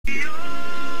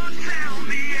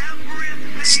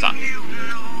Stop.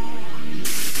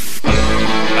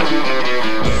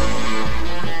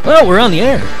 Well, we're on the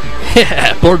air.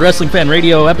 Yeah, Board Wrestling Fan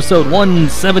Radio, episode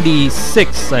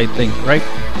 176, I think, right?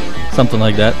 Something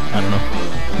like that. I don't know.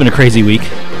 It's been a crazy week.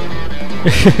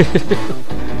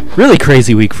 Really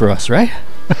crazy week for us, right?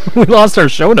 We lost our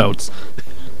show notes.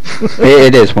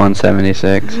 It is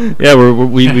 176. Yeah,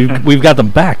 we've got them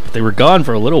back, but they were gone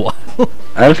for a little while.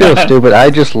 I feel stupid. I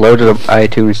just loaded up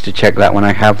iTunes to check that when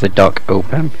I have the dock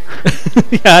open.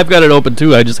 Yeah, I've got it open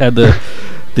too. I just had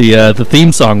the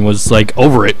theme song was like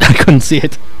over it. I couldn't see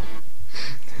it.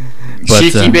 But,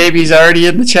 Cheeky Baby's already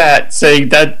in the chat saying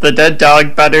that the dead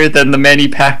dog better than the Manny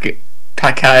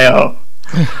Pacquiao.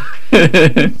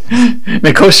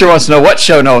 Makosha wants to know what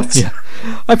show notes. Yeah.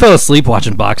 I fell asleep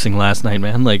watching boxing last night,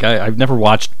 man. Like, I've never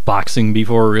watched boxing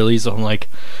before, really, so I'm like,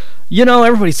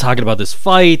 everybody's talking about this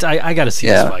fight. I gotta see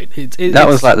this fight. That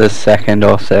was like the second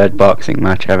or third boxing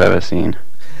match I've ever seen.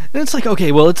 And it's like,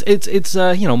 okay, well, it's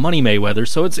Money Mayweather,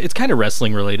 so it's kind of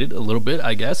wrestling related a little bit,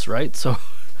 I guess, right? So,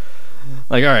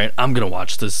 like, all right, I'm gonna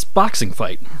watch this boxing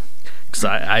fight because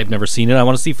I've never seen it. I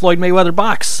want to see Floyd Mayweather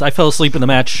box. I fell asleep in the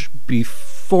match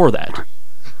before that.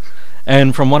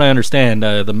 And from what I understand,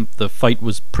 the fight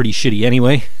was pretty shitty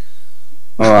anyway.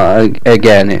 Well,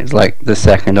 again, it's like the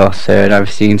second or third I've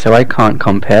seen, so I can't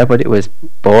compare, but it was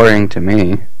boring to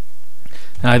me.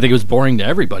 I think it was boring to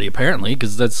everybody, apparently,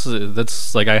 because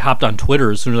that's like, I hopped on Twitter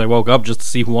as soon as I woke up just to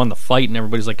see who won the fight, and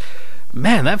everybody's like,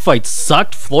 man, that fight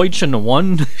sucked. Floyd shouldn't have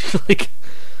won. Like,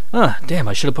 damn,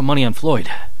 I should have put money on Floyd.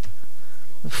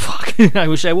 Fuck, I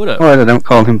wish I would have. Well, I don't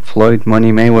call him Floyd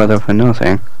Money Mayweather for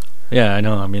nothing. Yeah, I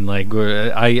know. I mean, like,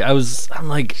 I'm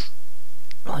like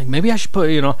maybe I should put,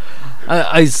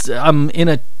 I'm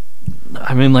in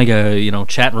like a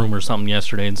chat room or something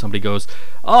yesterday, and somebody goes,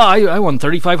 "Oh, I won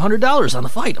 $3,500 on the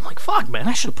fight." I'm like, "Fuck, man,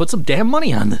 I should have put some damn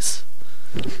money on this,"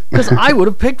 because I would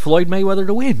have picked Floyd Mayweather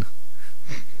to win.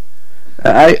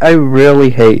 I really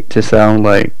hate to sound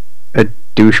like a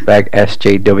douchebag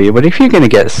SJW, but if you're gonna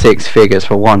get 6 figures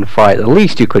for one fight, the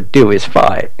least you could do is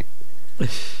fight.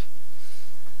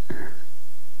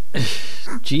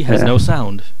 G has no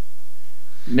sound.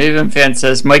 Maven fan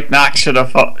says Mike Knox should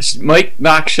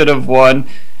have won,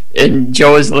 and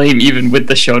Joe is lame even with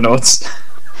the show notes.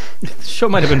 The show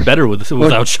might have been better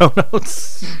without show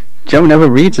notes. Joe never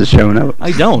reads his show notes.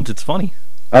 I don't. It's funny.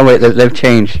 Oh wait, they've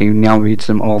changed. He now reads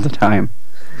them all the time.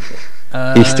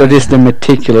 He studies them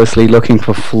meticulously, looking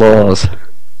for flaws.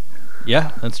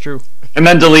 Yeah, that's true. And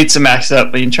then deletes them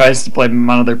accidentally and tries to blame them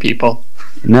on other people.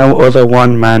 No other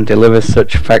one man delivers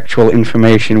such factual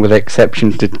information with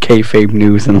exception to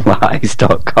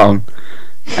kayfabenewsandlies.com.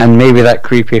 And maybe that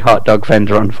creepy hot dog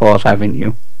vendor on 4th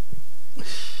Avenue.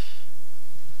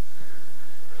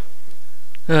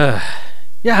 Yeah,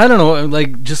 I don't know,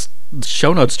 like, just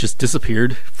show notes just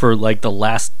disappeared for like the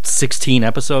last 16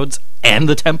 episodes, and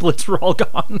the templates were all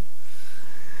gone.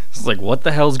 It's like, what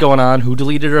the hell's going on? Who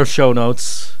deleted our show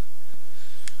notes?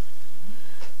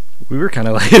 We were kind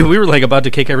of like, about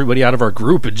to kick everybody out of our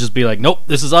group and just be like, nope,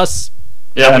 this is us.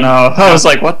 Yeah, no. I was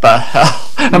like, what the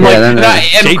hell? I'm like,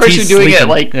 and of course you're doing it at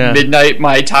like midnight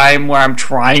my time, where I'm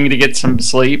trying to get some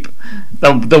sleep.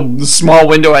 The small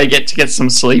window I get to get some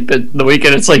sleep at the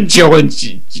weekend, it's like Joe and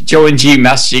G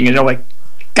messaging, and they're like,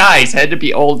 guys, I had to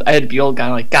be old guy.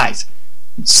 I'm like, guys,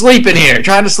 I'm sleeping here,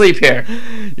 trying to sleep here.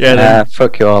 Yeah,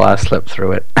 fuck you all. I slept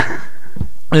through it.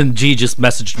 And G just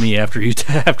messaged me after you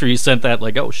sent that,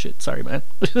 like, oh shit, sorry man,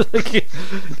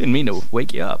 didn't mean to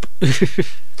wake you up.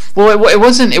 Well, it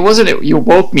wasn't you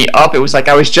woke me up. It was like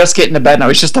I was just getting to bed, and I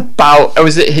was just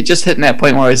hitting that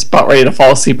point where I was about ready to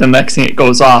fall asleep, and the next thing it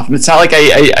goes off. And it's not like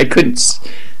I couldn't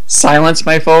silence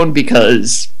my phone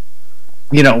because,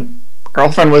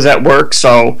 girlfriend was at work,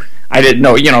 so I didn't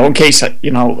know, in case,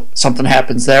 something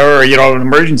happens there, or, an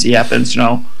emergency happens,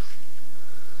 I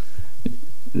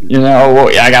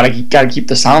gotta keep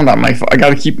the sound on my phone. I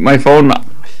gotta keep my phone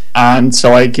on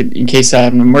so I could, in case I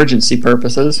have emergency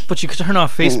purposes. But you could turn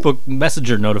off Facebook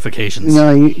Messenger notifications.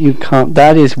 No, you can't.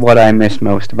 That is what I miss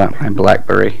most about my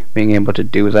BlackBerry, being able to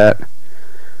do that.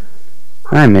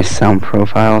 I miss sound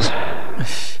profiles.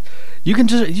 You could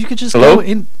just Hello? go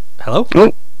in. Hello?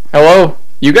 Oh. Hello?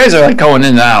 You guys are like going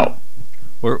in and out.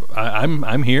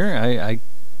 I'm here.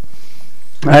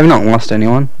 I have not lost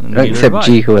anyone, Neither except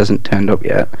G, who hasn't turned up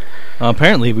yet.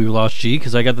 Apparently we lost G,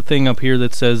 because I got the thing up here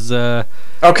that says...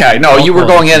 okay, no, you were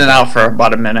going in and out for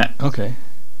about a minute. Okay.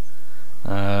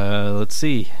 Let's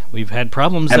see. We've had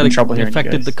problems Having that trouble hearing you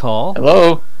affected guys. the call.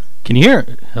 Hello? Can you hear?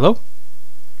 Hello?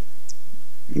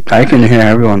 I can hear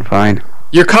everyone fine.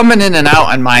 You're coming in and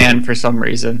out on my end for some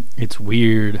reason. It's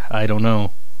weird. I don't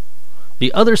know.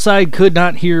 The other side could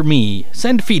not hear me.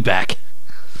 Send feedback.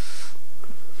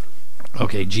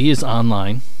 Okay, G is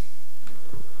online.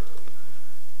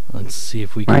 Let's see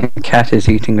if we can... My cat is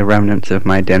eating the remnants of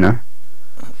my dinner.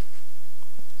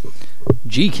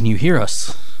 G, can you hear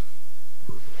us?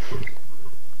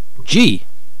 G.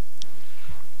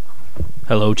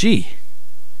 Hello, G.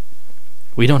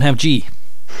 We don't have G.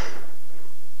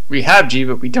 We have G,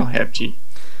 but we don't have G.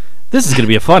 This is going to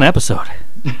be a fun episode.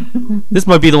 This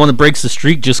might be the one that breaks the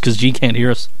streak just because G can't hear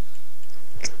us.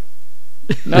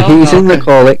 No, he's in the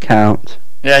call, it counts.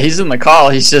 Yeah, he's in the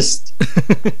call, he's just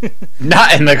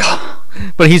not in the call.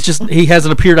 But he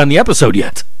hasn't appeared on the episode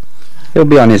yet. He'll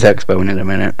be on his Xbone in a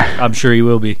minute. I'm sure he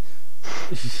will be.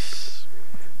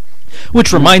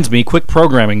 Which reminds me, quick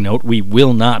programming note, we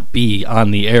will not be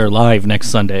on the air live next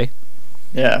Sunday.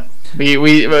 Yeah.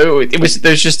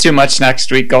 There's just too much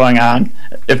next week going on.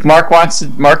 If Mark,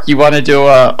 you want to do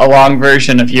a long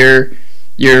version of your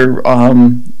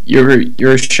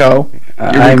show?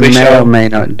 I may or may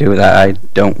not do that. I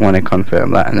don't want to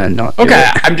confirm that and then not. Okay,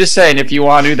 I'm just saying if you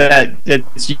want to do that,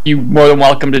 you're more than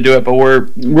welcome to do it. But we're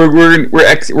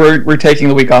taking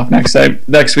the week off next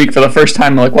week for the first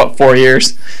time in 4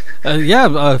 years.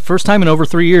 First time in over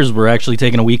 3 years we're actually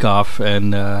taking a week off,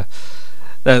 and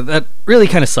that really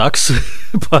kind of sucks.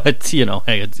 But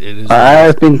hey, it is.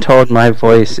 I've been told my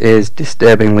voice is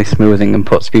disturbingly smoothing and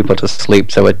puts people to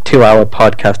sleep. So a 2-hour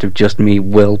podcast of just me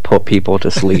will put people to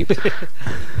sleep.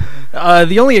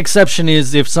 The only exception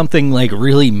is if something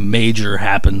really major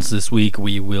happens this week,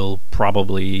 we will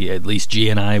probably, at least G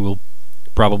and I will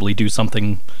probably do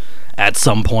something at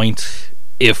some point.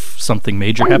 If something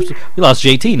major happens, we lost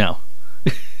JT now.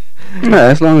 No,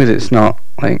 as long as it's not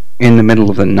in the middle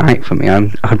of the night for me,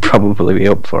 I'd probably be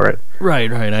up for it.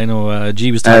 Right. I know.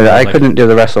 G was talking I couldn't do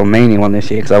the WrestleMania one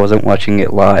this year because I wasn't watching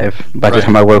it live. By the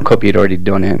time I woke up, you'd already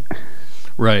done it.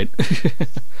 Right.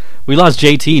 We lost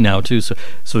JT now too, so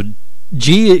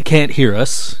G can't hear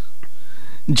us.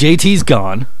 JT's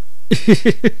gone.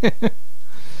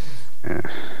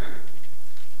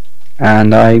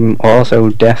 And I'm also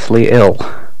deathly ill.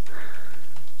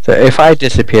 So if I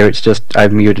disappear, it's just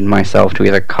I've muted myself to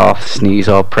either cough, sneeze,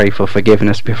 or pray for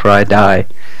forgiveness before I die.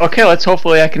 Okay,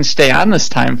 hopefully I can stay on this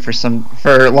time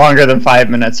for longer than 5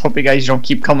 minutes. Hope you guys don't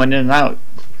keep coming in and out.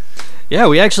 Yeah,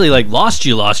 we actually lost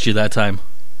you that time.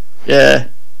 Yeah.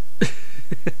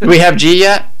 Do we have G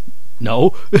yet?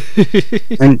 No.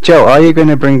 And Joe, are you going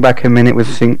to bring back a minute with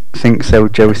Think So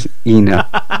Josina?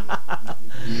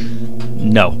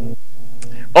 No.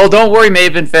 Oh, don't worry,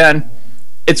 Maven fan.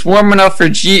 It's warm enough for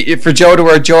Joe to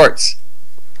wear jorts.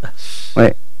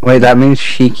 Wait, that means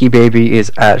Sheiky Baby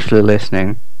is actually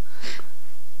listening.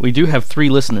 We do have 3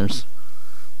 listeners.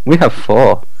 We have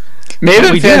 4.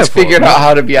 Maven fans figured out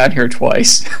how to be on here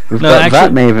twice. We've got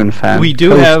that Maven fan. We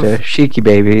do have Sheiky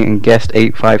Baby and guest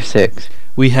 856.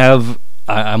 We have.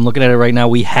 I'm looking at it right now.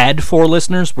 We had 4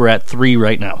 listeners. We're at 3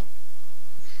 right now.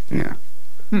 Yeah.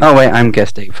 Oh wait, I'm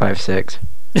guest 856.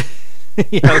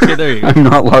 Yeah, okay, there you go. I'm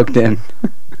not logged in.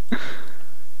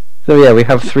 So yeah, we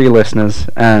have 3 listeners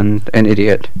and an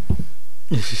idiot.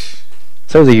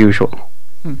 So the usual.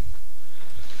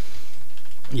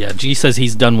 Yeah, G says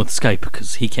he's done with Skype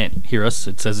because he can't hear us.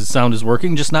 It says his sound is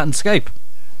working, just not in Skype.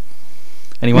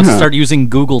 And he wants to start using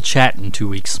Google Chat in 2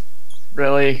 weeks.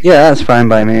 Really? Yeah, that's fine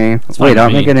by me. Wait,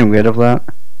 aren't they getting rid of that?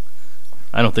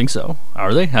 I don't think so.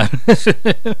 Are they?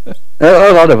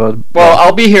 A lot of us. Well,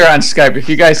 I'll be here on Skype. If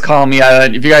you guys call me,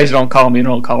 if you guys don't call me,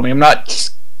 don't call me. I'm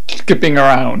not skipping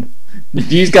around.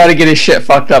 He's got to get his shit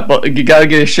fucked up. But you got to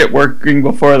get his shit working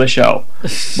before the show.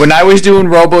 When I was doing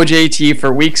Robo JT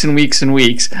for weeks and weeks and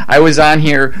weeks, I was on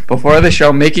here before the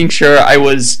show making sure I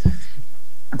was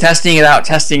testing it out.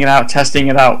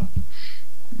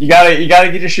 You gotta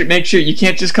get your shit. Make sure you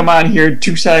can't just come on here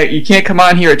You can't come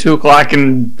on here at 2:00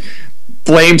 and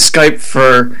blame Skype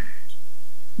for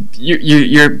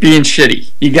you're being shitty.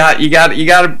 You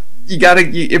gotta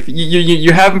if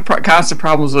you're having constant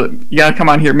problems with it, you gotta come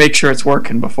on here, make sure it's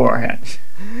working beforehand.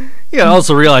 You gotta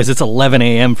also realize it's 11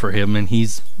 a.m. for him, and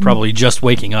he's probably just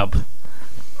waking up.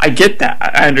 I get that.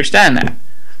 I understand that,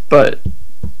 but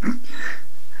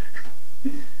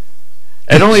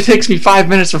it only takes me 5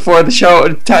 minutes before the show,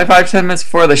 5-10 minutes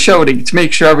before the show to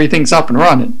make sure everything's up and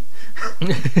running.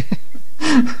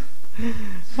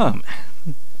 Oh, man.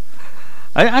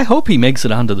 I hope he makes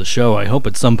it onto the show. I hope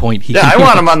at some point he. Yeah, I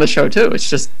want him on the show too. It's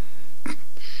just.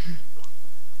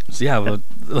 Yeah, but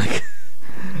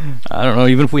I don't know.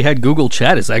 Even if we had Google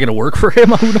Chat, is that going to work for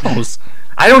him? Who knows?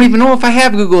 I don't even know if I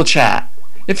have Google Chat.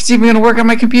 if it's even going to work on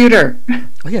my computer.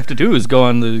 All you have to do is go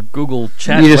on the Google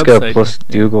Chat. You just website. go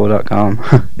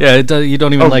plusgoogle.com. Yeah, you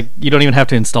don't even have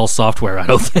to install software. I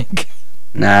don't think.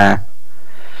 Nah.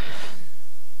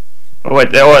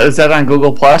 What is that on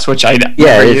Google Plus? Which I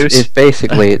never use. It's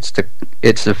basically it's the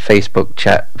Facebook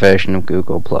chat version of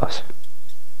Google Plus.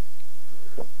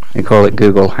 They call it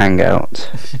Google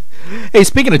Hangouts. Hey,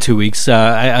 speaking of 2 weeks,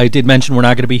 I did mention we're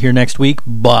not going to be here next week,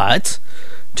 but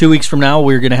 2 weeks from now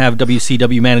we're going to have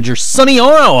WCW manager Sonny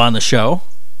Oro on the show.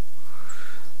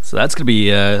 So that's going to be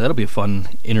that'll be a fun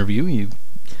interview. You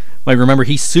might remember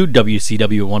he sued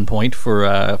WCW at one point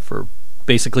for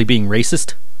basically being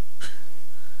racist.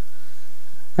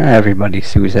 Everybody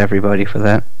sues everybody for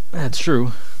that. That's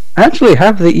true. Actually,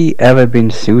 have they ever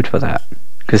been sued for that?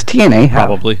 Because TNA have.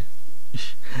 Probably.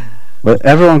 But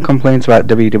everyone complains about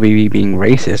WWE being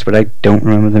racist, but I don't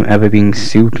remember them ever being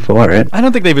sued for it. I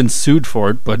don't think they've been sued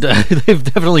for it, but they've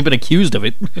definitely been accused of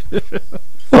it.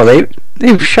 Well,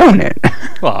 they've shown it.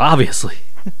 Well, obviously.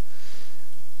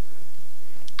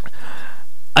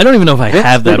 I don't even know if I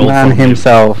have that old man phone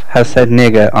himself has said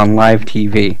nigger on live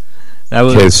TV. That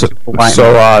was so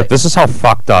this is how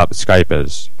fucked up Skype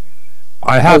is.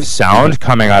 I have sound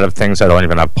coming out of things I don't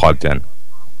even have plugged in.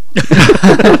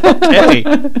 Hey.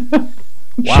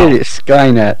 Wow. Shit, it's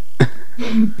Skynet.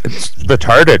 It's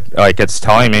retarded. Like, it's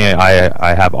telling me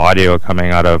I have audio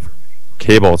coming out of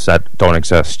cables that don't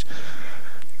exist,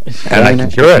 and I can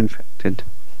hear it. Infected.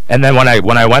 And then when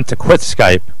I went to quit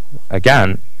Skype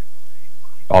again,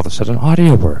 all of a sudden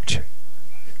audio worked.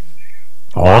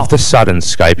 All of a sudden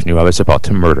Skype knew I was about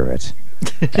to murder it,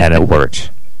 and it worked.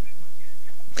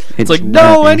 It's like,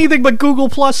 no, anything but Google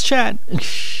Plus chat.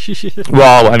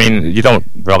 Well, I mean, you don't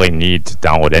really need to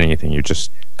download anything. You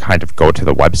just kind of go to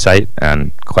the website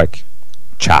and click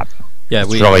chat. Yeah,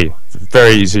 it's really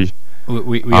very easy.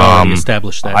 We already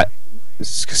established that.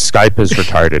 Skype is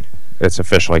retarded. It's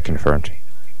officially confirmed.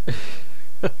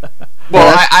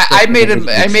 Well, I made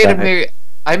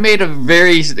a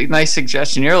very nice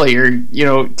suggestion earlier. You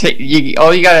know,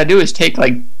 all you gotta do is take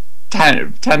like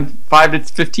 5 to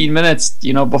 15 minutes,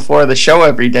 before the show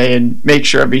every day, and make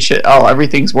sure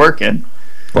everything's working.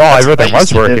 Well, everything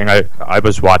was working. I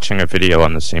was watching a video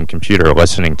on the same computer,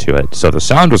 listening to it, so the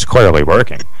sound was clearly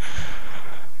working.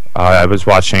 I was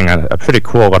watching a pretty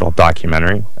cool little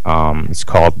documentary. It's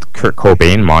called Kurt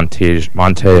Cobain montage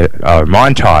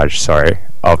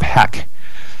of Heck.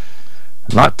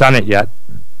 I've not done it yet,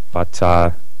 but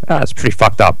it's pretty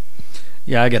fucked up.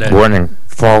 Yeah, I get it. Warning: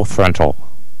 full frontal.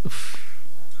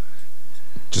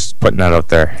 Just putting that out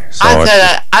there. So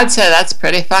I'd say that's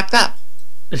pretty fucked up.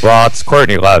 Well, it's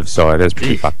Courtney Love, so it is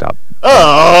pretty fucked up.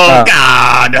 Oh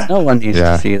God! No one needs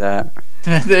to see that.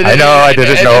 I know. I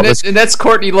didn't know it was. And that's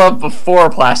Courtney Love before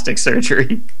plastic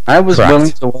surgery. I was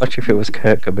willing to watch if it was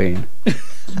Kurt Cobain.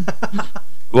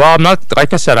 Well, I'm not.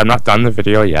 Like I said, I'm not done the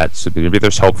video yet, so maybe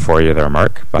there's hope for you there,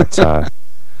 Mark. But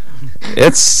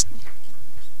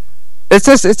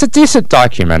it's a decent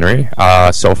documentary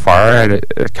so far, and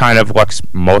it kind of looks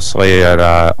mostly at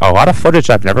a lot of footage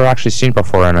I've never actually seen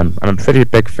before, and I'm a pretty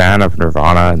big fan of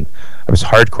Nirvana, and I was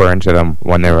hardcore into them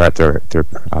when they were at their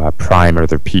prime or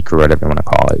their peak or whatever you want to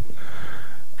call it.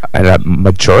 And a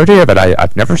majority of it,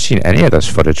 I've never seen any of this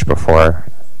footage before.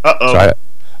 So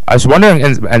I was wondering,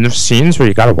 and there's scenes where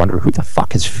you gotta wonder who the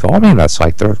fuck is filming this.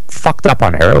 Like, they're fucked up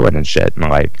on heroin and shit, and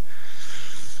like.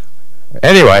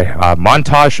 Anyway,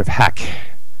 montage of Heck.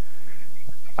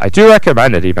 I do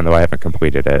recommend it, even though I haven't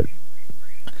completed it.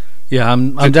 Yeah,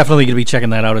 I'm definitely going to be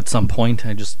checking that out at some point.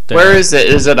 I just where is it?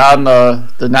 Is it on the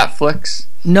Netflix?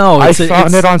 No, I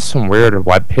found it on some weird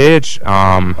webpage.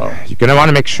 You're going to want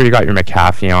to make sure you got your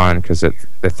McAfee on, because it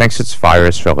thinks it's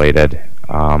virus related.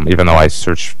 Even though I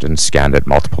searched and scanned it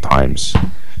multiple times.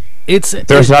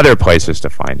 There's other places to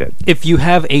find it. If you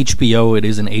have HBO, it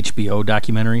is an HBO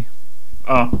documentary.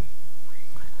 Oh.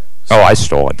 Oh, I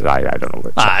stole it. I don't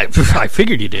know. I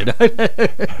figured you did.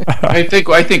 I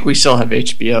think we still have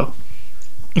HBO.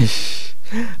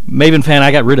 Maven fan,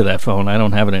 I got rid of that phone. I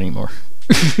don't have it anymore.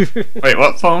 Wait,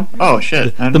 what phone? Oh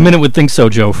shit! The Minute Would Think So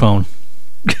Joe phone.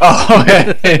 Oh,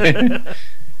 okay.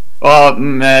 Well,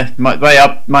 the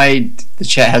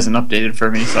chat hasn't updated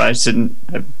for me, so I just didn't.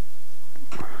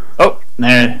 Oh,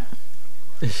 there.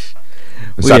 Is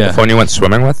that the phone you went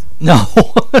swimming with? No.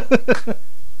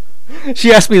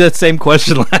 She asked me that same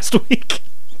question last week.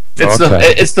 It's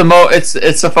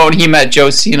the phone he met Joe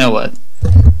Cena with.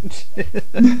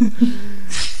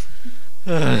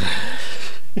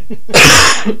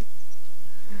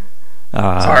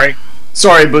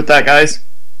 Sorry about that, guys.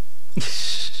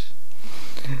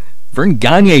 Vern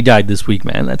Gagne died this week,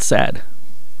 man. That's sad.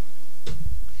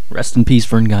 Rest in peace,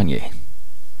 Vern Gagne.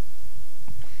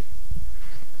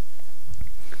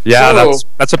 Yeah,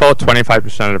 that's about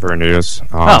 25% of our news.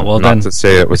 Not to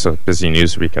say it was a busy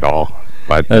news week at all,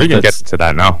 but we can get to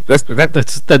that now. That's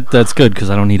good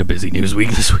because I don't need a busy news week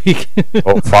this week.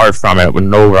 Well, far from it. With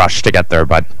no rush to get there,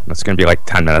 but it's going to be like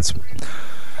 10 minutes.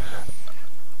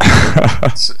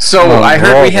 I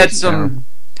heard we had some.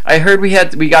 I heard we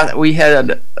had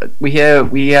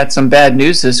some bad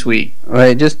news this week.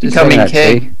 Wait, just becoming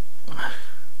K.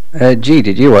 G,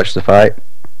 did you watch the fight?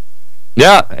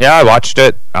 Yeah, I watched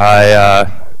it. I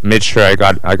made sure I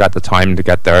got the time to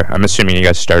get there. I'm assuming you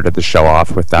guys started the show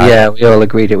off with that. Yeah, we all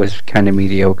agreed it was kind of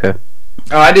mediocre.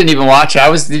 Oh, I didn't even watch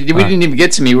it. We didn't even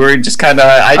get to me. We were just kind of.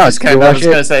 I was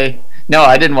gonna say no.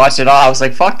 I didn't watch it at all. I was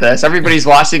like, fuck this. Everybody's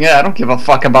watching it. I don't give a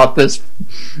fuck about this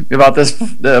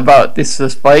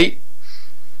fight.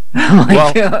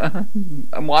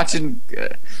 I'm watching.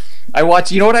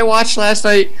 You know what I watched last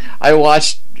night? I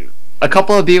watched a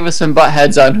couple of Beavis and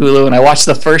Buttheads on Hulu, and I watched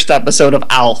the first episode of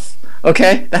Alf.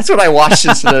 Okay? That's what I watched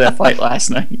instead of that fight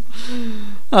last night.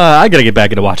 I gotta get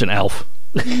back into watching Alf.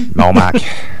 Melmac.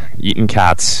 Eating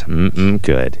cats.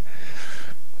 Good.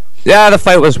 Yeah, the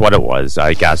fight was what it was,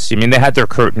 I guess. I mean, they had their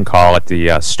curtain call at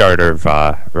the start of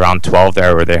round 12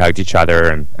 there where they hugged each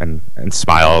other and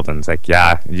smiled, and it's like,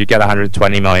 yeah, you get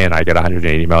 120 million, I get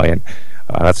 180 million.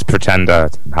 Let's pretend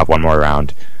to have one more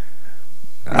round.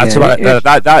 That's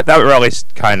that really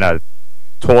kind of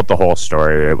told the whole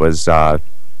story. It was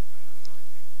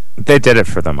they did it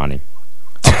for the money.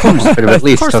 But at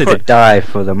least took a dive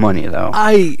for the money, though.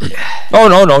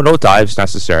 No dives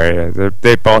necessary.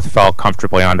 They both fell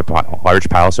comfortably onto large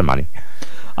piles of money.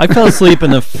 I fell asleep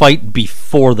in the fight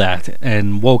before that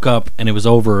and woke up and it was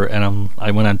over. And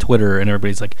I went on Twitter and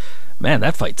everybody's like, "Man,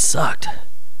 that fight sucked."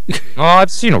 Oh,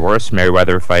 I've seen worse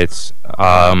Mayweather fights.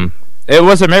 It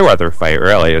was a Mayweather fight,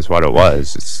 really, is what it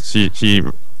was. He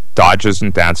dodges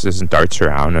and dances and darts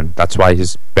around, and that's why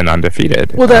he's been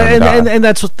undefeated. Well, and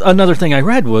that's another thing I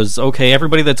read was, okay,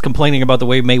 everybody that's complaining about the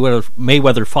way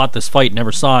Mayweather fought this fight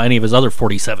never saw any of his other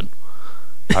 47.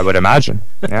 I would imagine,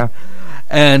 yeah.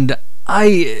 And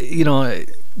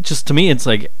just to me, it's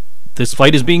like, this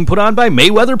fight is being put on by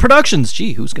Mayweather Productions.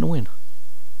 Gee, who's going to win?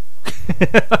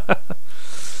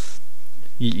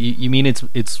 You mean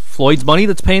it's Floyd's money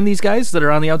that's paying these guys that are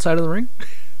on the outside of the ring?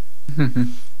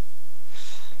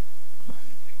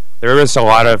 There was a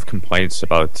lot of complaints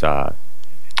about the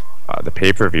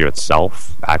pay-per-view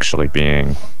itself actually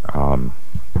being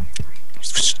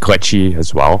glitchy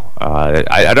as well.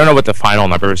 I don't know what the final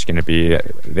number is going to be.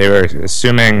 They were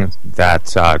assuming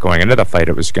that going into the fight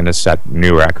it was going to set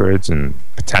new records and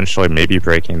potentially maybe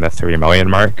breaking the 3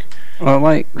 million mark. Well,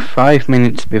 like 5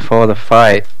 minutes before the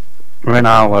fight,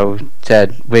 Ronaldo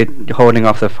said, "We're holding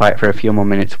off the fight for a few more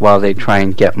minutes while they try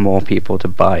and get more people to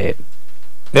buy it."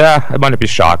 Yeah, I wouldn't be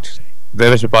shocked.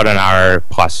 There was about an hour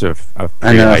plus of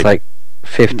and there was like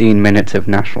 15 minutes of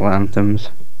national anthems.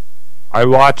 I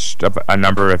watched a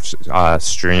number of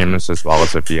streams as well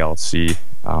as a VLC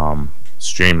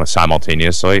stream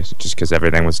simultaneously, just because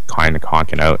everything was kind of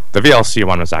conking out. The VLC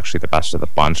one was actually the best of the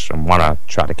bunch. I want to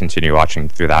try to continue watching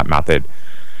through that method.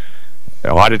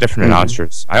 A lot of different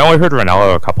announcers. I only heard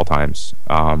Ranello a couple times.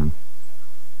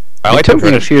 It took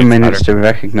me a few minutes to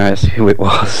recognize who it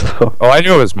was. Though. Oh, I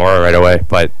knew it was Mora right away,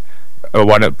 but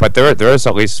there was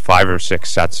at least 5 or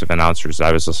 6 sets of announcers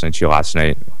I was listening to last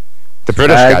night. The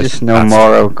British guys. I just know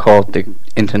Mora called the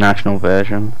international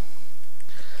version.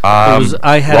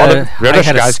 I had a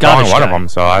Scottish guy. One of them,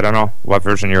 so I don't know what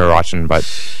version you were watching, but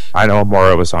I know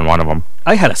Mora was on one of them.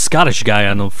 I had a Scottish guy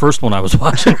on the first one I was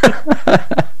watching.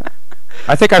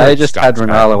 I think I just had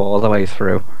Ronaldo all the way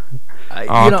through.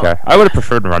 Okay. I would have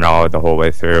preferred Ronaldo the whole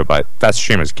way through, but that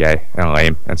stream was gay and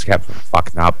lame and kept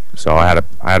fucking up, so I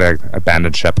had to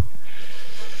abandon ship.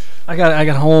 I got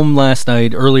home last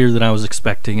night earlier than I was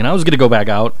expecting, and I was gonna go back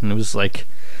out, and it was like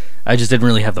I just didn't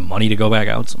really have the money to go back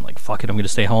out, so I'm like, fuck it, I'm gonna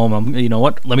stay home. You know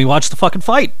what? Let me watch the fucking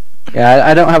fight. Yeah,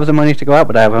 I don't have the money to go out,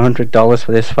 but I have $100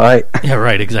 for this fight. Yeah,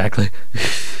 right, exactly.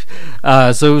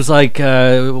 So it was like,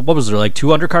 what was there, like 2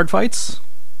 undercard fights?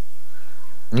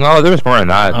 No, there was more than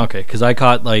that. Okay, because I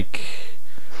caught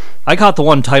the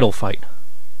one title fight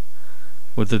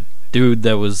with the dude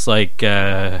that was like, dude,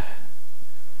 I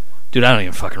don't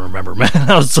even fucking remember, man.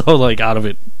 I was so like out of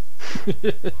it.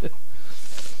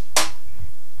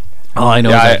 All I know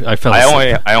is I fell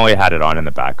asleep. I only had it on in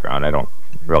the background. I don't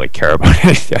really care about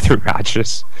any of the other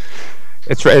matches.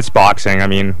 It's boxing. I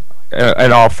mean,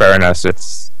 in all fairness,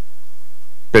 it's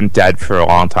been dead for a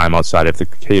long time outside of the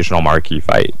occasional marquee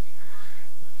fight.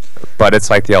 But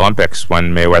it's like the Olympics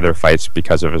when Mayweather fights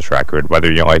because of his record,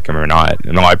 whether you like him or not.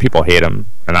 And a lot of people hate him,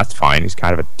 and that's fine. He's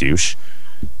kind of a douche.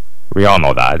 We all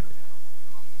know that.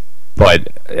 But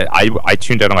I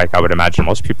tuned in like I would imagine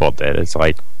most people did. It's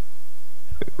like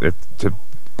to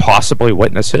possibly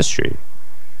witness history.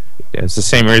 It's the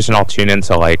same reason I'll tune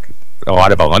into like a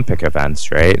lot of Olympic events,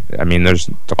 right? I mean, there's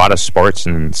a lot of sports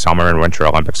in summer and winter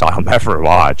Olympics I'll never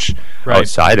watch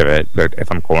outside of it. But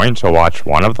if I'm going to watch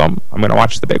one of them, I'm going to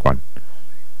watch the big one.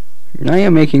 Now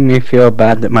you're making me feel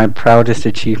bad that my proudest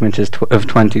achievement of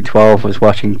 2012 was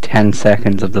watching 10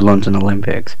 seconds of the London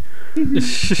Olympics.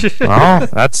 Well,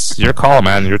 that's your call,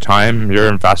 man. Your time, you're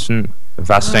investing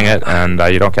it, and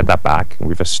you don't get that back.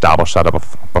 We've established that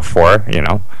before, you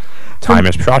know. Time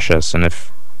is precious, and if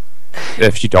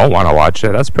you don't want to watch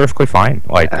it, that's perfectly fine.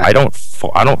 Like, I don't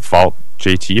fault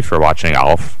JT for watching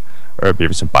Alf or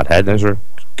Beavis and Butthead. Those are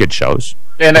good shows.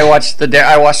 And I watched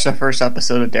the first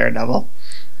episode of Daredevil.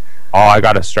 Oh, I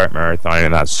gotta start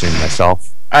marathoning that soon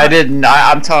myself. I didn't.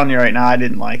 I'm telling you right now, I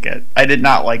didn't like it. I did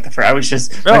not like the first. I was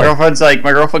just really?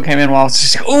 My girlfriend came in while I was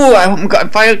just like, "Ooh, I'm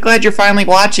glad you're finally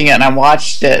watching it," and I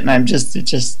watched it, and I'm just it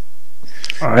just.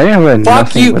 I have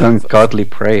nothing but ungodly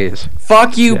praise.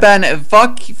 Fuck you, Ben.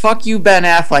 Fuck you, Ben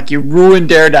Affleck. You ruined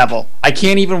Daredevil. I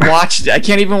can't even watch the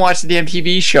damn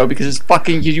TV show because it's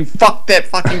fucking you fucked that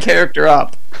fucking character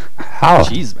up. How?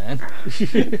 Jeez, man.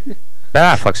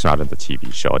 Ben Affleck's not in the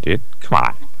TV show, dude. Come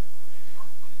on.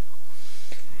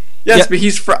 Yes, but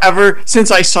he's forever.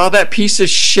 Since I saw that piece of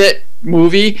shit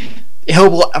movie,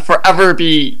 he'll forever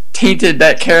be tainted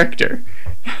that character.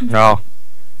 No,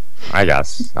 I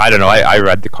guess. I don't know. I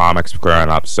read the comics growing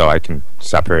up, so I can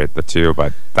separate the two.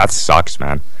 But that sucks,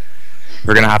 man.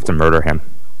 We're gonna have to murder him.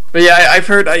 But yeah, I've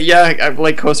heard.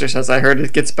 Like Coaster says, I heard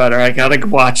it gets better. I gotta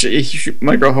watch it.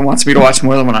 My girlfriend wants me to watch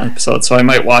more than one episode, so I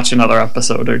might watch another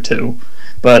episode or two.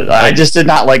 But I just did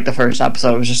not like the first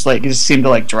episode. It was just like it just seemed to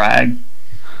like drag.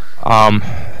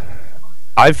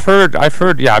 I've heard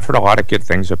a lot of good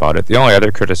things about it. The only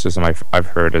other criticism I've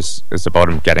heard is about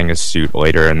him getting his suit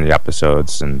later in the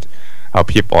episodes and how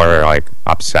people are like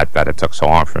upset that it took so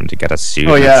long for him to get a suit.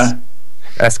 Oh yeah,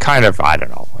 that's kind of, I don't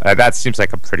know. That seems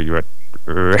like a pretty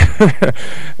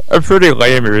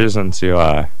lame reason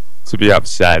to be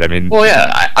upset. I mean, well,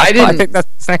 yeah, I didn't. I think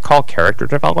that's not called character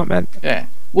development. Yeah.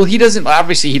 Well, he doesn't.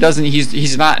 Obviously, he doesn't.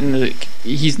 He's not in the.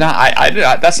 He's not.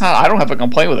 That's not. I don't have a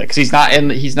complaint with it because he's not in.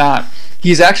 He's not.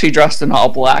 He's actually dressed in all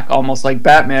black, almost like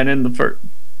Batman in the first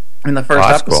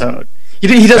episode. Cool.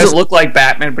 He doesn't look like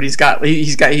Batman, but he's got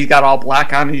all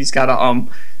black on. And he's got a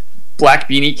black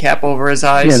beanie cap over his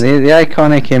eyes. Yeah, the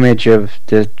iconic image of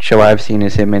the show I've seen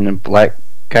is him in a black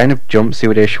kind of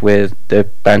jumpsuitish with the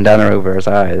bandana over his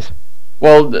eyes.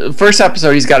 Well, the first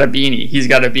episode, he's got a beanie. He's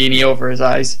got a beanie over his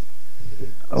eyes.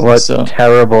 What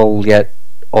terrible yet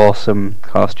awesome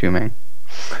costuming.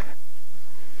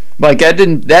 Like that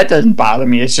doesn't bother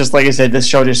me. It's just like I said, this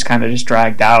show just kind of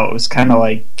dragged out. It was kind of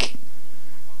like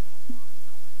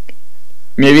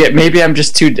maybe I'm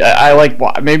just too.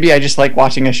 Maybe I just like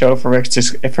watching a show for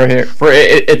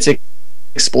its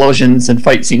explosions and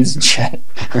fight scenes and shit.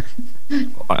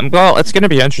 Well, it's going to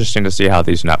be interesting to see how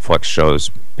these Netflix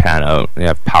shows pan out. They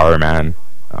have Power Man.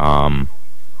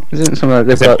 Isn't some of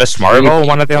is it Miss Marvel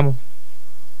one of them?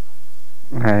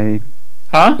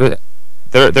 Huh?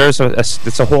 There's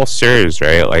it's a whole series,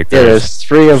 right? Like there's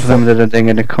 3 of them that are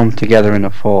going to come together in a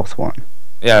 4th one.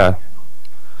 Yeah.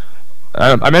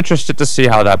 I'm interested to see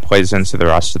how that plays into the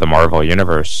rest of the Marvel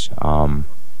universe.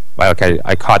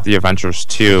 I caught the Avengers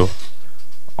 2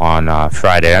 on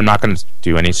Friday. I'm not going to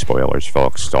do any spoilers,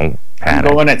 folks. Don't panic.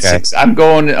 I'm going at 6. I'm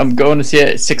going to see it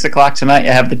at 6 o'clock tonight.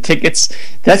 I have the tickets.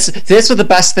 That's what the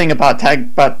best thing about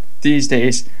these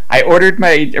days. I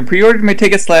pre-ordered my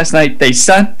tickets last night. They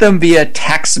sent them via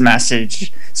text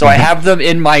message, so I have them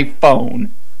in my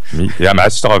phone. Yeah, I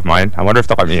still have mine. I wonder if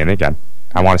they'll let me in again.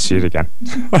 I want to see it again.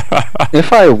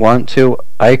 If I want to,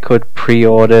 I could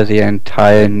pre-order the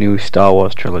entire new Star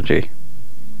Wars trilogy.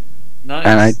 Nice.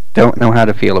 And I don't know how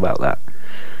to feel about that.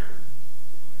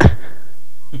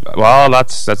 Well,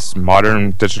 that's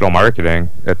modern digital marketing.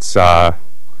 It's I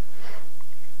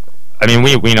mean,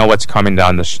 we know what's coming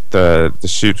down the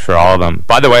chute for all of them.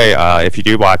 By the way, if you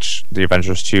do watch the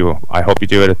Avengers 2, I hope you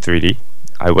do it in 3D.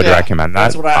 I would recommend that.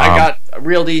 That's what I got.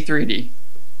 Real D 3D.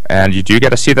 And you do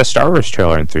get to see the Star Wars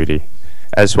trailer in 3D,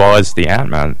 as well as the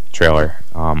Ant-Man trailer.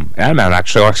 Ant-Man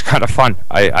actually looks kind of fun.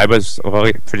 I was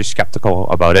really pretty skeptical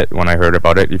about it when I heard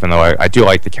about it, even though I do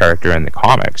like the character in the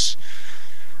comics.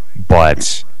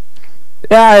 But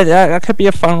yeah, that could be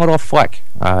a fun little flick.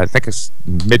 I think it's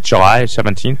mid-July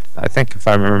 17th, I think, if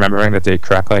I'm remembering the date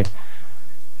correctly.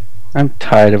 I'm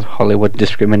tired of Hollywood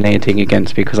discriminating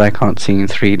against me because I can't see in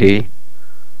 3D.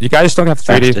 You guys don't have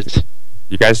 3D. Bastards.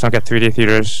 You guys don't get 3D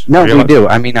theaters? No, we do.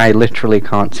 I mean, I literally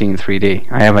can't see in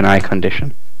 3D. I have an eye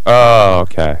condition. Oh,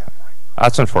 okay.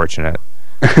 That's unfortunate.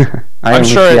 I'm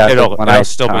sure it'll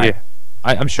still be.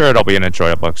 I'm sure it'll be an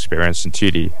enjoyable experience in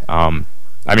 2D. I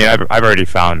mean, I've already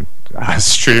found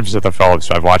streams of the film,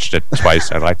 so I've watched it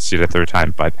twice. I'd like to see it a third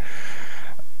time, but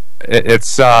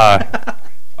it's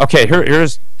okay.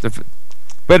 Here's a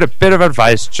bit of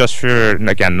advice, just for,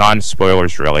 again,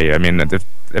 non-spoilers, really. I mean, if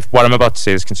what I'm about to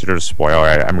say is considered a spoiler,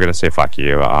 I'm going to say fuck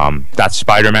you. That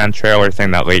Spider-Man trailer thing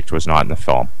that leaked was not in the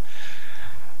film.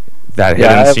 That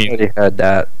I've already heard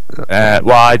that.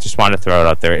 Well, I just want to throw it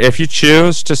out there. If you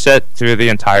choose to sit through the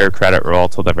entire credit roll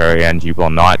till the very end, you will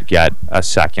not get a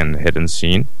second hidden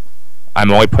scene.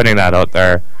 I'm only putting that out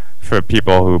there for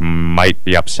people who might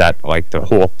be upset. Like the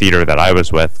whole theater that I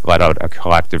was with let out a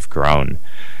collective groan.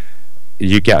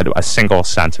 You get a single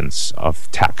sentence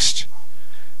of text,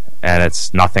 and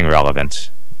it's nothing relevant.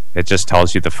 It just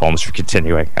tells you the films are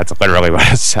continuing. That's literally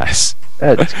what it says.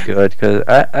 That's good, because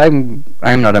I'm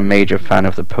not a major fan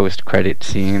of the post-credit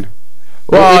scene.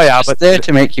 Well, yeah, but there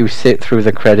to make you sit through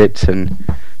the credits and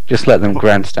just let them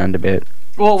grandstand a bit.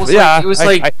 Well, it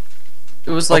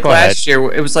was like last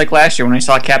year. It was like last year when I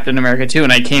saw Captain America 2,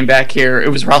 and I came back here. It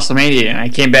was WrestleMania, and I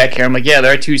came back here. I'm like, yeah,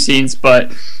 there are two scenes,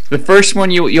 but the first one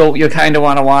you'll kind of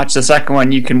want to watch. The second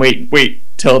one you can wait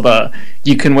till the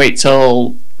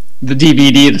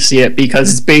DVD to see it,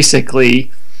 because it's basically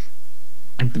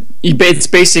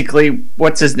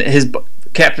what's his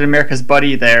Captain America's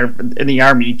buddy there in the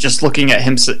army, just looking at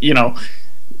him, the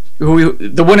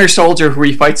Winter Soldier who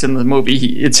he fights in the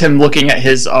movie. It's him looking at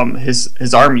his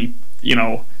army,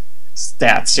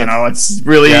 stats. It's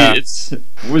really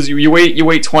you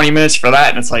wait 20 minutes for that,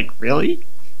 and it's like, really?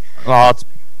 Well,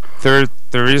 there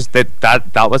is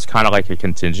that was kind of like a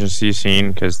contingency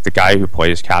scene, because the guy who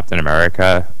plays Captain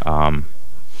America,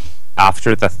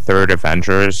 after the third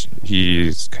Avengers,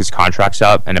 his contract's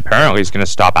up, and apparently he's going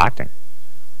to stop acting.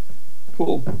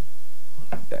 Cool.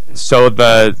 So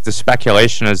the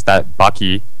speculation is that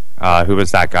Bucky, who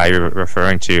was that guy you're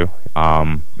referring to,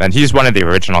 and he's one of the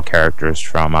original characters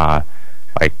from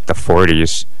like the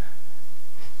 40s.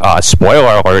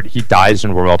 Spoiler alert: he dies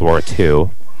in World War II.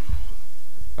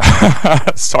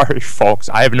 Sorry, folks.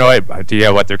 I have no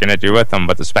idea what they're going to do with him,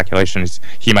 but the speculation is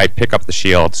he might pick up the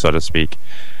shield, so to speak,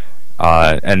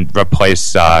 and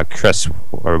replace Chris,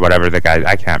 or whatever the guy.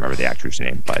 I can't remember the actor's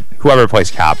name, but whoever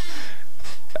plays Cap.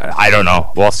 I don't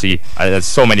know. We'll see. There's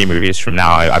so many movies from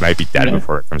now. I might be dead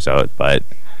before it comes out, but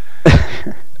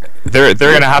they're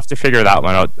going to have to figure that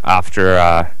one out after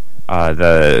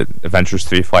the Avengers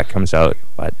 3 flight comes out.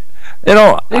 But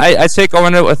I'd say go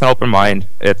in it with an open mind.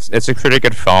 It's a pretty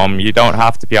good film. You don't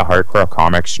have to be a hardcore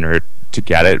comics nerd to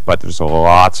get it, but there's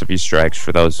lots of Easter eggs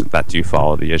for those that do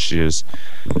follow the issues.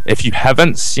 If you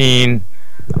haven't seen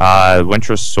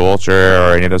Winter Soldier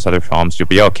or any of those other films, you'll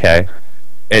be okay.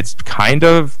 It's kind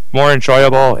of more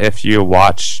enjoyable if you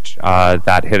watched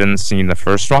that hidden scene, the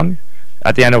first one,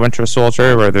 at the end of Winter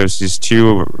Soldier, where there's these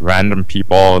two random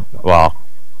people. Well,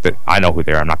 I know who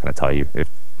they are. I'm not going to tell you. If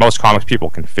most comics people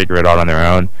can figure it out on their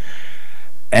own.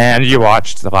 And you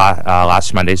watched the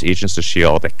last Monday's Agents of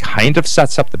S.H.I.E.L.D. It kind of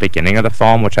sets up the beginning of the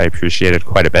film, which I appreciated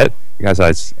quite a bit, because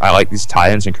I like these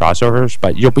tie-ins and crossovers,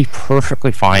 but you'll be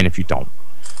perfectly fine if you don't.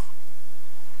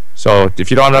 So if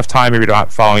you don't have enough time, maybe you're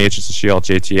not following Agents of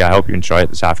S.H.I.E.L.D., JT, I hope you enjoy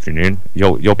it this afternoon.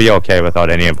 You'll be okay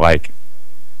without any of like...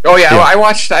 Oh yeah, I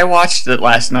watched it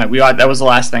last night. That was the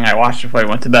last thing I watched before I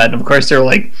went to bed. And of course, they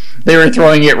were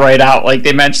throwing it right out. Like,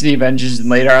 they mentioned the Avengers, and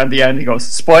later on at the end, he goes,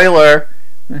 "Spoiler."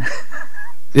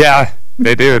 Yeah,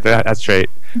 they do. That's right.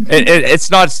 And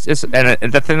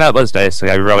the thing that was nice,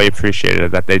 I really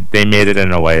appreciated that they made it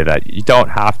in a way that you don't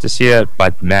have to see it,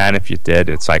 but man, if you did,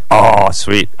 it's like, oh,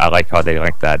 sweet. I like how they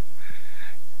like that.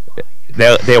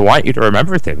 They want you to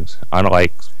remember things,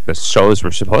 unlike the shows we're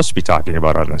supposed to be talking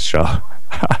about on this show.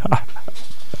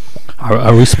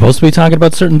 Are we supposed to be talking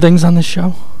about certain things on this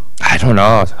show? I don't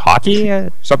know. Hockey?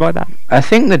 Something like that? I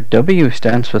think the W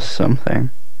stands for something.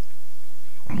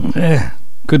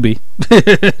 Could be.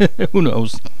 Who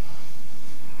knows?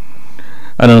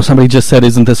 I don't know. Somebody just said,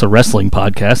 "Isn't this a wrestling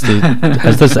podcast?"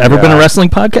 Has this ever been a wrestling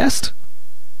podcast?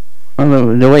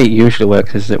 Well, the way it usually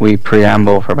works is that we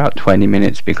preamble for about 20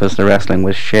 minutes because the wrestling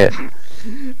was shit.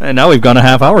 And now we've gone a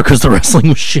half hour because the wrestling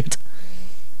was shit.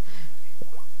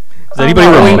 Does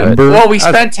anybody remember? Well, we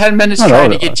spent 10 minutes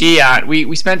trying to get G on.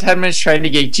 We spent 10 minutes trying to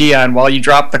get G on while you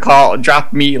dropped the call,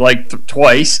 dropped me like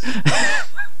twice.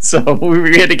 So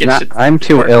we had to get shit. I'm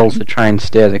too ill to try and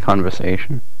steer the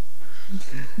conversation.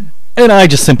 And I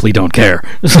just simply don't care.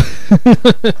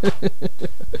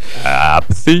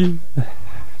 Apathy.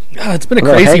 It's been a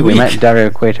crazy week. We met Dario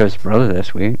Cueto's brother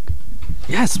this week.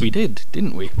 Yes, we did,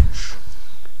 didn't we?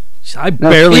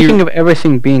 Speaking of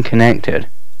everything being connected,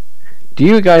 do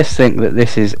you guys think that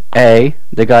this is A,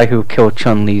 the guy who killed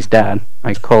Chun-Li's dad?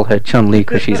 I call her Chun-Li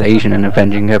because she's Asian and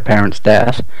avenging her parents'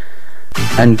 death.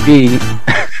 And B,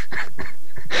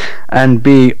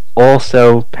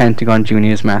 also Pentagon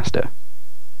Junior's master.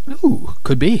 Ooh,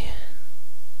 could be.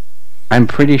 I'm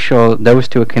pretty sure those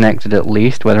two are connected at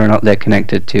least. Whether or not they're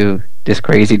connected to this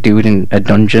crazy dude in a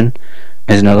dungeon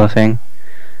is another thing.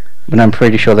 But I'm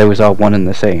pretty sure they was all one and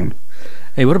the same.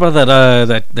 Hey, what about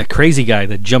that crazy guy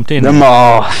that jumped in? The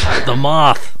Moth. The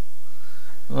Moth.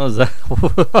 What was that?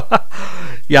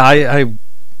 Yeah,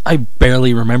 I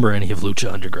barely remember any of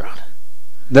Lucha Underground.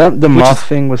 The Moth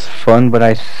thing was fun, but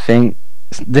I think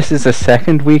this is the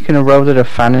second week in a row that a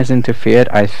fan has interfered.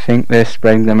 I think they're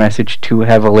spreading the message too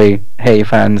heavily. Hey,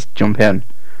 fans, jump in.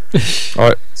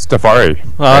 Oh, it's Davari.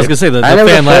 Well, right? I was going to say, the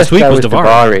fan last week was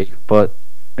Davari. But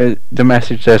the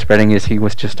message they're spreading is he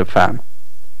was just a fan.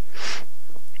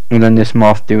 And then this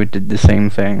Moth dude did the same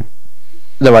thing.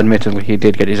 Though admittedly he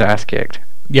did get his ass kicked.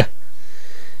 Yeah.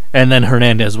 And then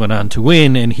Hernandez went on to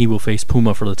win, and he will face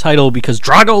Puma for the title because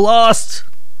Drago lost!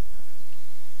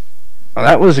 Well,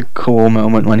 that was a cool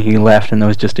moment when he left and there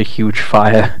was just a huge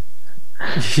fire.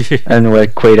 And where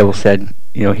Cueto said,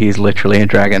 you know, he's literally a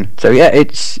dragon. So yeah,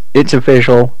 it's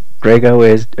official. Drago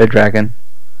is a dragon.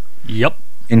 Yep.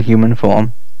 In human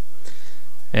form.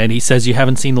 And he says you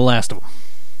haven't seen the last of him.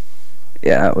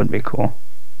 Yeah, that would be cool.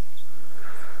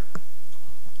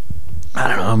 I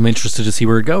don't know, I'm interested to see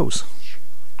where it goes.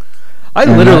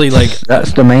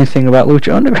 That's the main thing about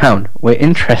Lucha Underground. We're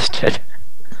interested.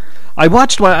 I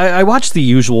watched the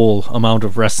usual amount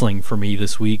of wrestling for me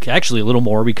this week. Actually, a little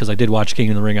more because I did watch King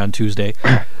of the Ring on Tuesday.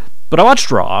 But I watched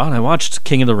Raw, and I watched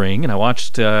King of the Ring, and I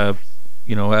watched NXT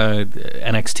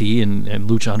and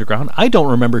Lucha Underground. I don't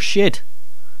remember shit.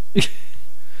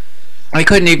 I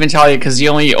couldn't even tell you because the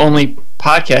only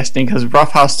podcasting because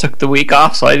Roughhouse took the week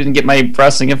off, so I didn't get my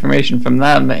wrestling information from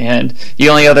them. And the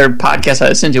only other podcast I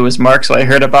listened to was Mark, so I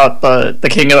heard about the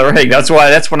King of the Ring.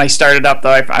 That's when I started up.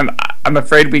 Though I'm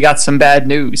afraid we got some bad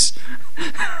news.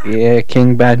 Yeah,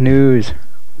 King bad news.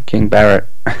 King Barrett.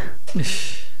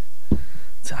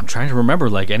 I'm trying to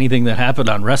remember anything that happened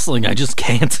on wrestling. I just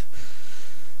can't.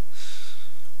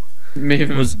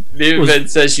 Maven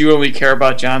says you only care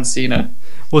about John Cena.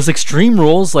 Was Extreme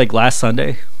Rules last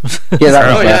Sunday? Yeah,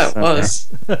 that it was.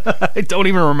 I don't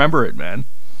even remember it, man.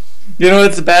 You know,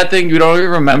 it's a bad thing. You don't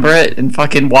even remember it, and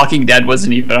fucking Walking Dead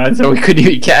wasn't even on, so I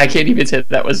can't even say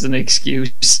that was an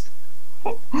excuse.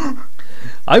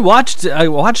 I watched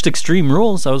Extreme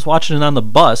Rules. I was watching it on the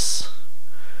bus.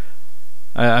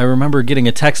 I remember getting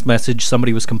a text message.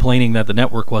 Somebody was complaining that the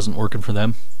network wasn't working for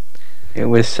them. It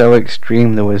was so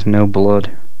extreme there was no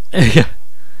blood. Yeah.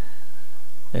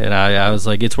 And I was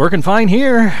like, it's working fine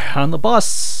here on the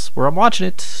bus where I'm watching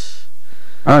it.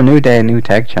 Oh, new day, new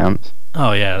tag champs.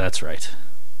 Oh, yeah, that's right.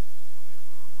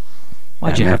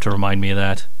 Why'd you have to remind me of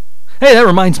that? Hey, that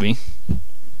reminds me.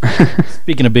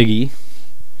 Speaking of Big E.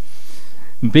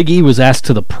 Big E was asked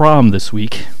to the prom this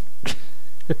week.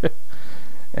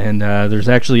 And there's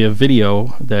actually a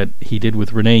video that he did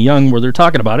with Renee Young where they're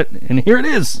talking about it. And here it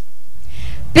is.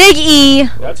 Big E.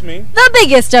 That's me. The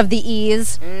biggest of the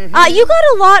E's. Mm-hmm. You got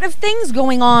a lot of things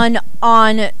going on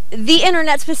the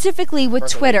internet, specifically with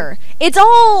Twitter. It's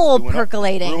all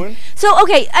percolating. So,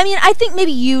 okay, I think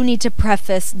maybe you need to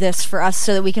preface this for us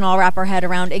so that we can all wrap our head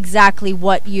around exactly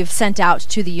what you've sent out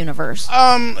to the universe.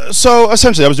 So,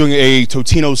 essentially, I was doing a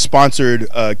Totino-sponsored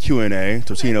Q&A.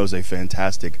 Totino is a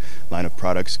fantastic line of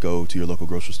products. Go to your local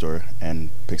grocery store and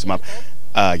pick them up.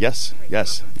 Yes,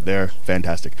 they're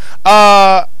fantastic.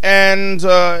 A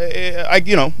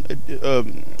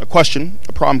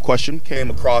prom question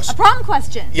came across. A prom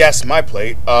question? Yes, my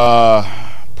plate.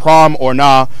 Prom or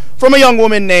nah, from a young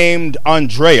woman named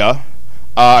Andrea.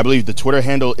 I believe the Twitter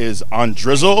handle is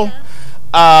Andrizzle.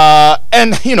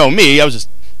 And you know me, I was just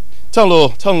telling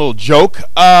a little joke.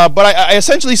 But I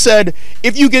essentially said,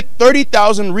 if you get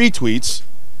 30,000 retweets,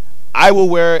 I will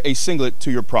wear a singlet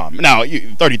to your prom. Now,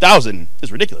 30,000 is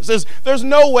ridiculous. There's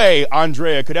no way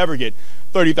Andrea could ever get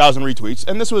 30,000 retweets.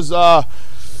 And this was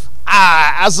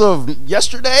as of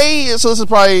yesterday, so this is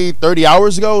probably 30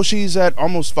 hours ago. She's at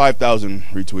almost 5,000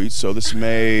 retweets, so this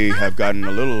may have gotten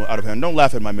a little out of hand. Don't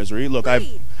laugh at my misery. Look,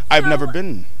 I've never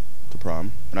been to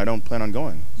prom, and I don't plan on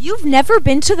going. You've never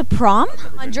been to the prom?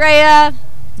 Andrea,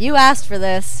 you asked for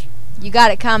this. You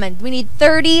got it coming. We need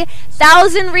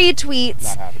 30,000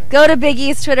 retweets. Go to Big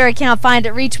E's Twitter account, find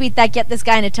it, retweet that, get this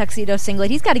guy in a tuxedo singlet.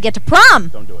 He's got to get to prom.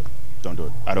 Don't do it. Don't do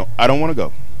it. I don't want to go.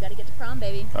 You got to get to prom,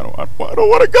 baby. I don't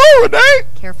want to go, Renee.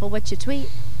 Careful what you tweet.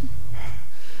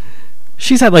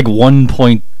 She's at like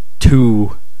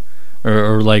 1.2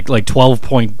 or like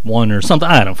 12.1 or something.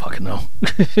 I don't fucking know.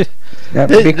 Yeah,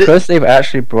 because they've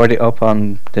actually brought it up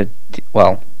on the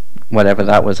whatever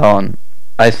that was on.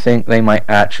 I think they might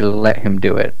actually let him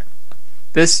do it.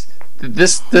 This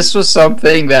was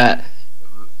something that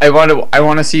I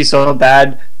want to see so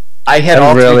bad. I had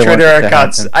all three Twitter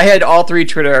accounts. I had all 3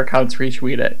 Twitter accounts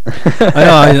retweet it. I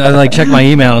know. I like check my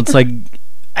email. It's like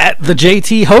at the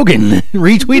JT Hogan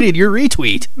retweeted your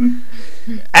retweet.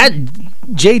 At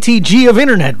JTG of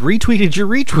Internet retweeted your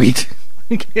retweet.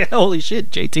 Holy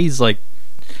shit! JT's like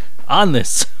on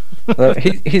this. Well,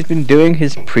 he's been doing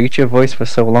his preacher voice for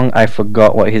so long, I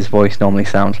forgot what his voice normally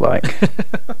sounds like.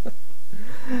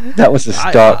 That was a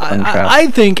stark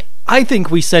contrast. I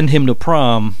think we send him to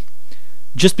prom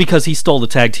just because he stole the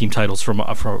tag team titles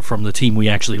from the team we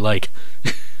actually like.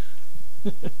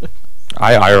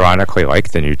 I ironically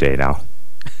like the New Day now.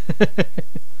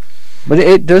 But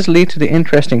it does lead to the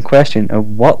interesting question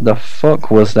of what the fuck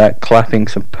was that clapping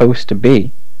supposed to be?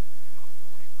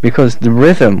 Because the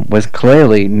rhythm was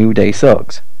clearly New Day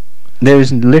sucks.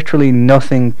 There's literally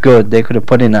nothing good they could have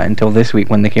put in that until this week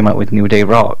when they came out with New Day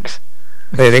rocks.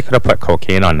 They could have put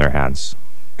cocaine on their hands.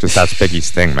 Because that's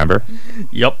Biggie's thing, remember?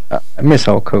 Yep. I miss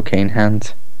all cocaine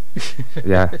hands.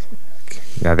 Yeah,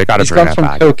 they got to He's bring gone that from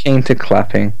back. cocaine to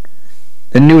clapping.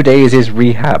 The New Day is his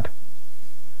rehab.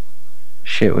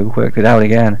 Shit, we worked it out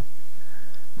again.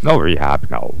 No rehab,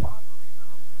 no.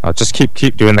 I'll just keep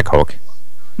doing the coke.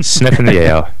 Sniffing the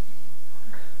air.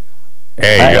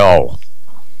 Hey, yo.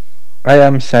 I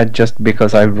am sad just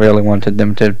because I really wanted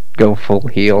them to go full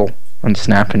heel and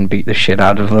snap and beat the shit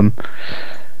out of them.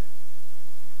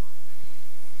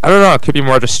 I don't know, it could be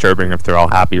more disturbing if they're all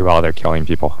happy while they're killing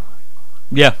people.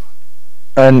 Yeah.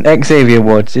 And Xavier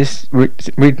Woods, this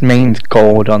remains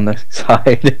gold on the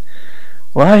side.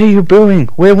 Why are you booing?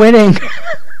 We're winning!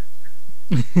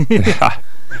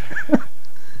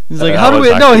 He's like, how do we?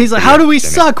 No, he's like, how do we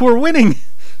suck? We're winning.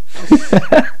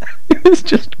 It was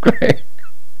just great.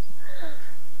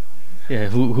 Yeah,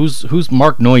 who's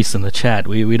Mark Noyce in the chat?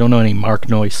 We don't know any Mark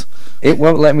Noyce. It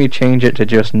won't let me change it to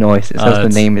just Noyce. It says the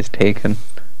name is taken.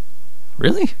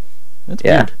 Really? That's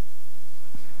weird.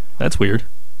 That's weird.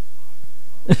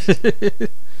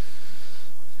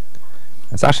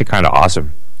 That's actually kind of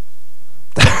awesome.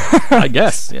 I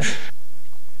guess, yeah.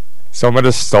 Someone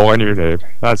has stolen your name.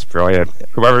 That's brilliant.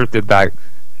 Whoever did that,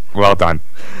 well done.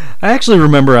 I actually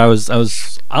remember I was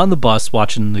on the bus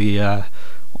watching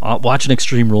watching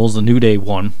Extreme Rules, the New Day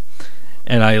one,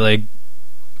 and I like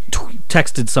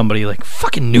texted somebody like,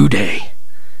 "Fucking New Day,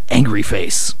 angry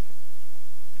face."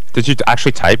 Did you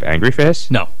actually type angry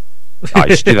face? No. Oh,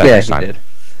 you should do that next time. Did.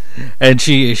 And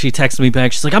she texted me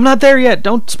back. She's like, "I'm not there yet.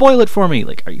 Don't spoil it for me."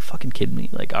 Like, are you fucking kidding me?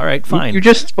 Like, all right, fine. You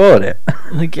just spoiled it.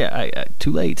 Like, yeah,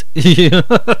 too late.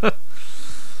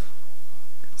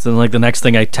 So like the next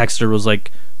thing I texted her was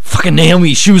like, "Fucking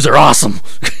Naomi's shoes are awesome."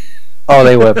 Oh,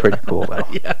 they were pretty cool though.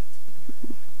 Yeah.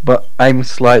 But I'm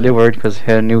slightly worried because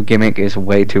her new gimmick is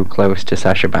way too close to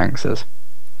Sasha Banks's.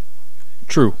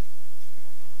 True.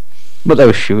 But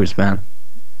those shoes, man.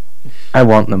 I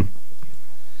want them.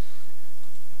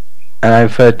 And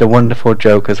I've heard the wonderful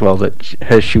joke as well that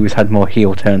her shoes had more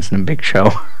heel turns than Big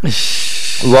Show.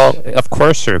 Well, of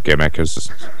course her gimmick is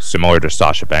similar to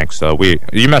Sasha Banks, though.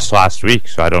 You missed last week,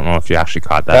 so I don't know if you actually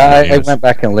caught that. I went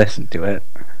back and listened to it.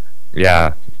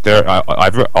 Yeah,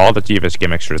 all the Divas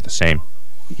gimmicks are the same.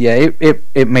 Yeah,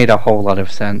 it made a whole lot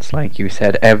of sense. Like you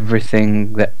said,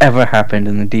 everything that ever happened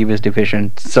in the Divas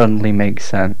division suddenly makes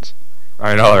sense.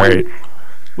 I know, right?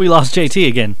 We lost JT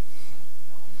again.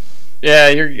 Yeah,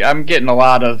 I'm getting a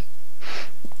lot of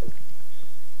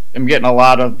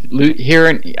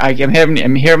hearing. I'm having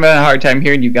a hard time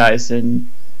hearing you guys in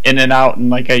and out, and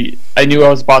like I knew I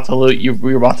was about to lose.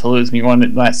 We were about to lose me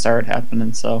when that started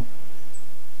happening. So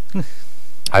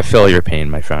I feel your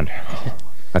pain, my friend.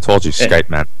 I told you, Skype,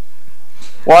 man.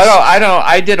 Well,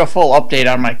 I did a full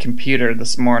update on my computer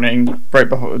this morning, right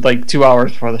before, like 2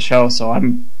 hours before the show. So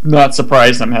I'm not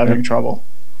surprised I'm having trouble.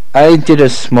 I did a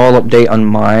small update on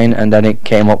mine, and then it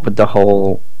came up with the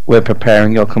whole "we're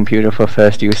preparing your computer for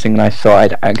first use" thing, and I thought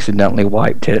I'd accidentally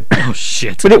wiped it. Oh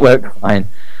shit! But it worked fine.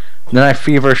 And then I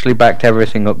feverishly backed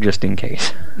everything up just in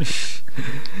case.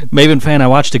 Maven fan, I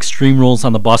watched Extreme Rules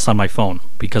on the bus on my phone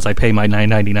because I pay my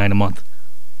 $9.99 a month.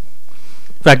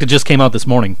 In fact, it just came out this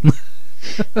morning.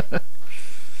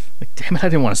 Like, damn it, I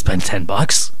didn't want to spend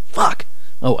 $10. Fuck.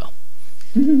 Oh well.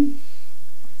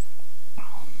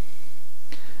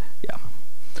 Yeah.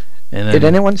 And then, did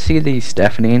anyone see the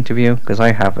Stephanie interview? Because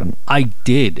I haven't. I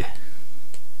did.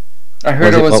 I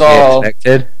heard it was what all we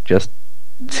expected? Just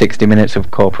 60 minutes of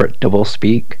corporate double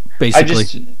speak.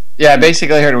 Basically.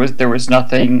 Basically I heard there was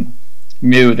nothing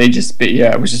new. They just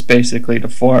it was just basically to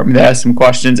form. They asked some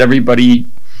questions. Everybody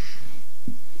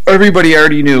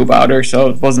already knew about her, so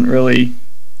it wasn't really.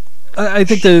 I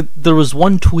think there was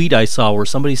one tweet I saw where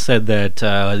somebody said that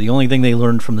the only thing they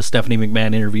learned from the Stephanie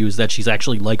McMahon interview is that she's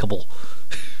actually likable.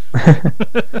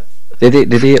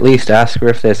 Did he at least ask her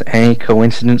if there's any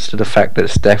coincidence to the fact that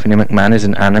Stephanie McMahon is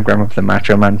an anagram of the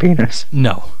Macho Man penis?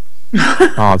 No.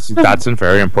 Oh, that's a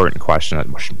very important question that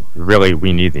really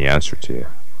we need the answer to.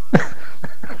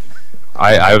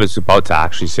 I was about to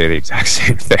actually say the exact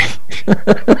same thing.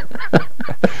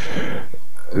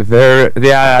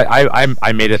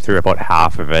 I made it through about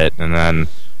half of it, and then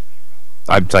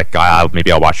I'm like,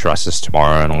 maybe I'll watch the rest of this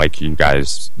tomorrow. And like you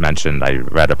guys mentioned, I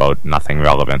read about nothing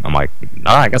relevant. I'm like,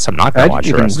 no, I guess I'm not going to watch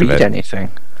the rest of it. I didn't read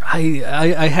anything.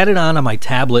 I had it on my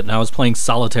tablet, and I was playing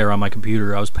Solitaire on my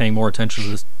computer. I was paying more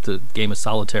attention to the game of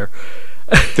Solitaire.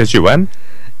 Did you win?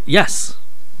 Yes.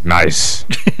 Nice.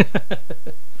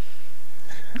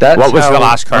 What was the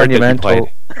last card that you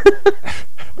played?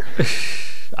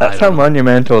 That's how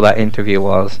monumental that interview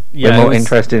was. Yeah, we're more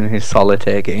interested in his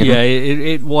Solitaire game. Yeah,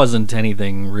 it wasn't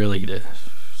anything really to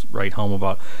write home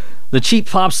about. The Cheap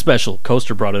Pop special,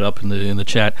 Coaster brought it up in the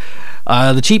chat.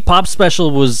 The Cheap Pop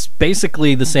special was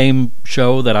basically the same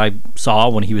show that I saw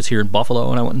when he was here in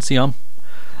Buffalo, and I went and see him.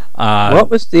 What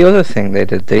was the other thing they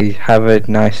did? They have a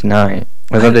nice night.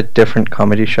 Was it a different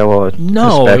comedy show or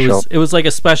no? A special? It was like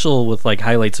a special with like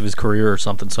highlights of his career or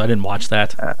something. So I didn't watch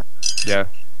that. Yeah,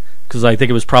 because I think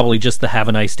it was probably just the Have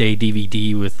a Nice Day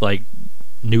DVD with like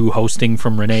new hosting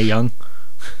from Renee Young.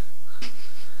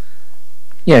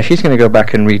 Yeah, she's going to go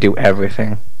back and redo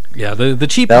everything. Yeah, the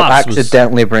Cheap They'll Pops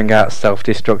accidentally bring out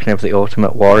Self-Destruction of the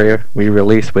Ultimate Warrior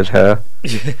re-release with her.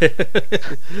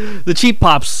 The Cheap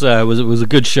Pops was a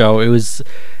good show. It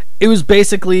was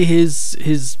basically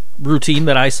his routine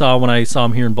that I saw when I saw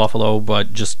him here in Buffalo,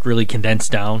 but just really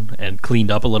condensed down and cleaned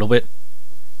up a little bit.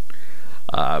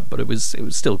 But it was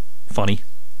still funny.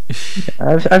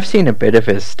 I've seen a bit of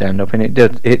his stand-up, and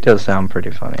it does sound pretty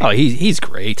funny. Oh, he's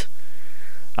great.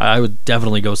 I would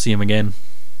definitely go see him again.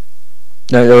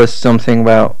 No, there was something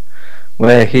about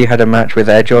where he had a match with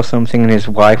Edge or something, and his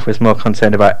wife was more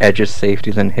concerned about Edge's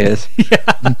safety than his.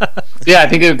 Yeah, I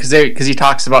think because he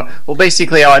talks about, well,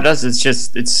 basically all it does is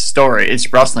just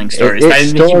it's wrestling stories.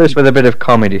 It's stories with a bit of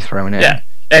comedy thrown in. Yeah,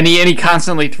 and he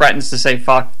constantly threatens to say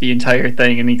fuck the entire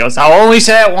thing, and he goes, I'll only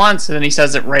say it once, and then he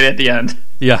says it right at the end.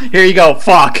 Yeah, here you go,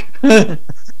 fuck. Well,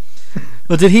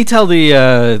 did he tell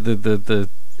the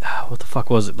what the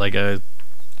fuck was it, like a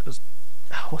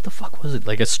what the fuck was it,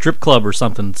 like a strip club or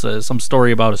something, some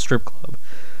story about a strip club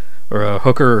or a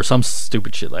hooker or some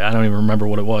stupid shit, like I don't even remember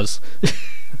what it was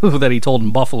that he told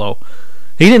in Buffalo.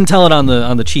 He didn't tell it on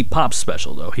the Cheap Pop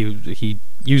special though. He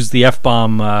used the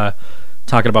F-bomb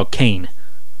talking about Kane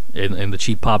in the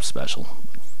Cheap Pop special.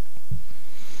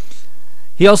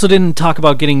 He also didn't talk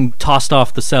about getting tossed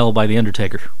off the cell by the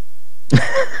Undertaker.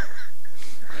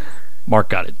 Mark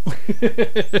got it.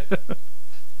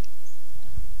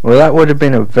 Well, that would have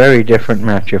been a very different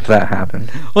match if that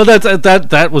happened. Well,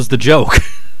 that was the joke.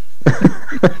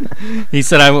 He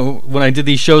said, when I did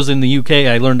these shows in the UK,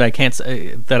 I learned I can't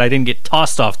say that I didn't get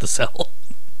tossed off the cell.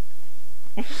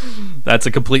 That's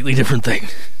a completely different thing.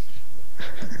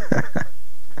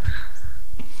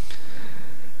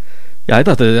 Yeah, I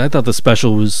thought the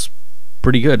special was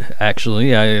pretty good.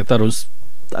 Actually, I thought it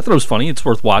was funny. It's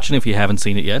worth watching if you haven't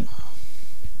seen it yet.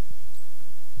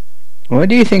 What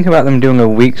do you think about them doing a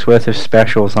week's worth of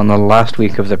specials on the last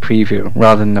week of the preview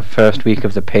rather than the first week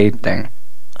of the paid thing?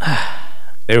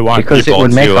 Because it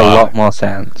would make a lot more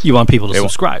sense. You want people to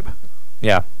subscribe.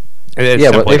 Yeah.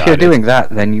 Yeah, but if you're doing that,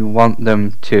 then you want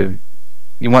to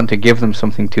give them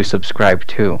something to subscribe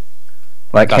to.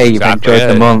 Like, hey, you've enjoyed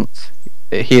the month.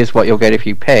 Here's what you'll get if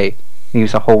you pay.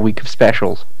 Here's a whole week of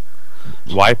specials.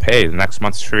 Why pay? The next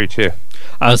month's free too.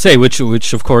 I'll say which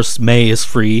of course May is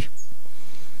free.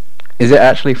 Is it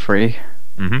actually free?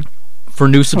 Mm-hmm. For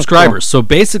new subscribers. So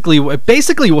basically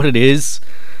what it is,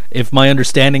 if my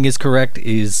understanding is correct,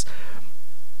 is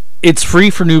it's free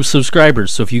for new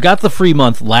subscribers. So if you got the free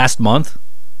month last month,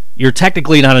 you're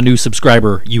technically not a new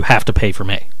subscriber. You have to pay for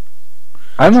May.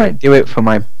 I might do it for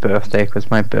my birthday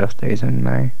because my birthday's in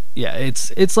May. Yeah,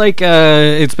 it's like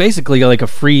it's basically like a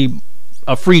free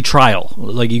trial.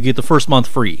 Like you get the first month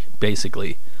free,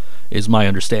 basically. is my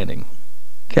understanding.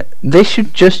 They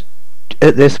should just,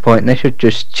 at this point, they should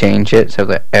just change it so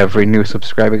that every new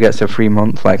subscriber gets a free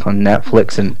month, like on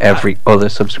Netflix and every other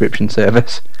subscription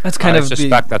service. That's kind of. I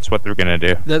suspect that's what they're going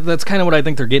to do. That's kind of what I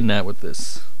think they're getting at with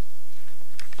this.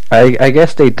 I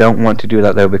guess they don't want to do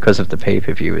that though because of the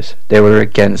pay-per-views. They were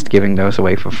against giving those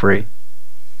away for free.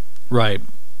 Right.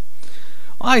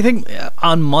 Well, I think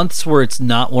on months where it's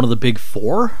not one of the big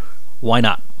four, why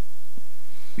not?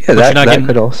 Yeah, that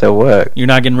could also work. You're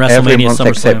not getting WrestleMania, every month SummerSlam.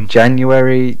 Except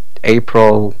January,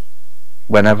 April,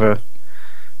 whenever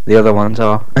the other ones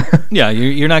are. Yeah,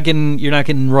 you're not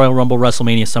getting Royal Rumble,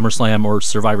 WrestleMania, SummerSlam, or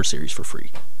Survivor Series for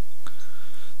free.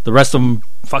 The rest of them,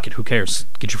 fuck it, who cares?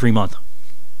 Get your free month.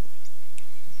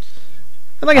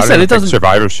 And like I said, it doesn't.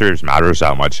 Survivor Series matters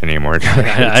that much anymore.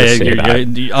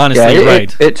 Honestly, you're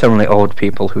right. It's only old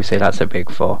people who say that's a big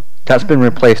four. That's been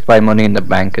replaced by Money in the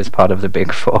Bank as part of the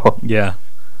big four. Yeah.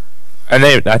 And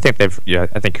I think you're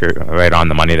right on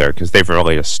the money there because they've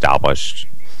really established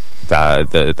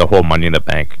the whole Money in the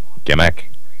Bank gimmick.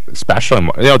 Especially,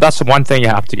 that's the one thing you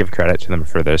have to give credit to them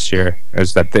for this year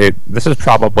is that this is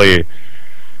probably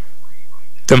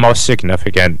the most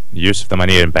significant use of the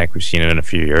Money in the Bank we've seen in a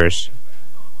few years.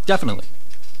 Definitely.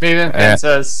 It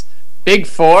says Big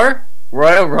Four,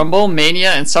 Royal Rumble,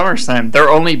 Mania, and SummerSlam. They're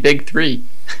only big three.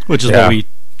 Which is what we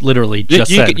literally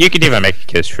just said. You could even make a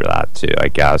case for that too, I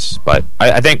guess. But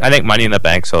I think Money in the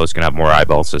Bank so is going to have more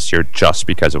eyeballs this year just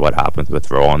because of what happened with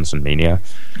Rollins and Mania.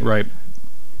 Right.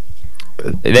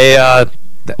 The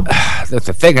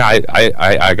thing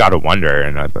I got to wonder,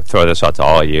 and I throw this out to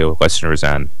all of you listeners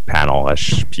and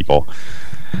panelish people.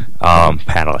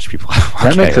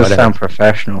 That makes us sound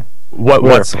professional.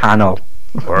 What's a panel?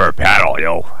 We're a panel,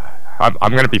 yo.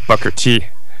 I'm going to be Booker T.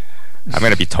 I'm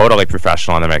going to be totally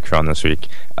professional on the microphone this week.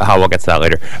 We'll get to that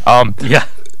later. Yeah.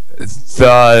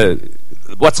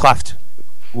 What's left?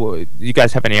 You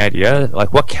guys have any idea?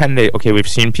 Like, what can they... Okay, we've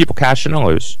seen people cash in and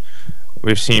lose.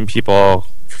 We've seen people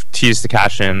tease the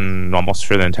cash in almost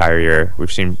for the entire year.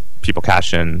 We've seen people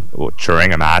cash in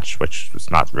during a match, which was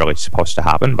not really supposed to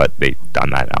happen, but they've done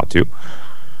that now too.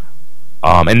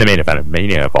 In the main event of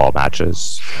Mania of all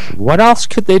matches, what else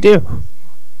could they do?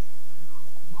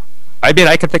 I mean,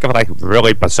 I could think of like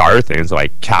really bizarre things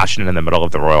like cashing in the middle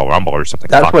of the Royal Rumble or something.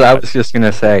 That's what I was just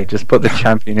gonna say. Just put the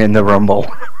champion in the Rumble.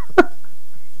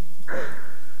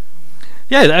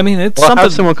 Yeah, I mean, it's something.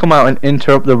 Have someone come out and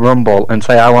interrupt the Rumble and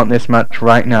say, "I want this match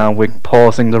right now. We're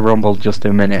pausing the Rumble just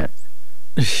a minute."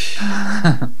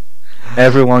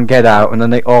 Everyone get out, and then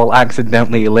they all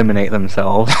accidentally eliminate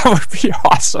themselves. That would be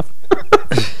awesome.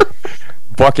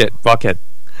 Bucket,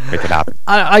 make it happen.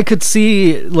 I could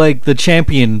see like the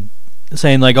champion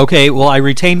saying like, "Okay, well, I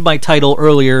retained my title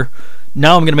earlier.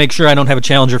 Now I'm going to make sure I don't have a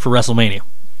challenger for WrestleMania."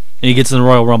 And he gets in the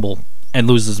Royal Rumble and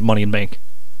loses Money in Bank.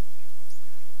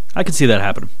 I could see that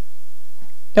happening.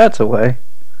 That's a way.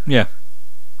 Yeah.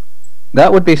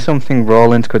 That would be something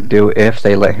Rollins could do if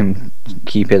they let him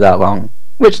keep it that long.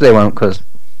 Which they won't, because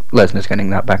Lesnar's getting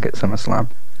that back at SummerSlam.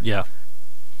 Yeah.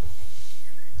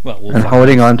 Well, and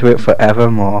holding on to it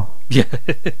forevermore. Yeah.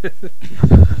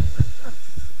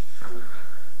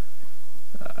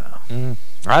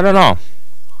 I don't know.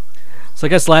 So I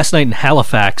guess last night in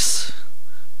Halifax,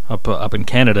 up in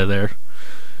Canada there.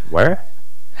 Where?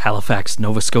 Halifax,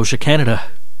 Nova Scotia, Canada.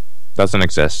 Doesn't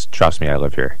exist. Trust me, I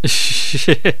live here.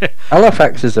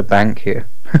 Halifax is a bank here.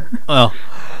 Well,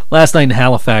 last night in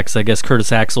Halifax, I guess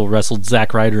Curtis Axel wrestled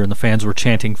Zack Ryder, and the fans were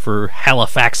chanting for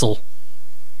Halifaxel.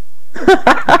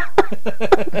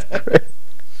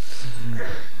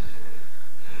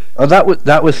 Oh,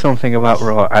 that was something about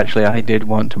Raw. Actually, I did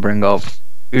want to bring up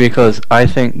because I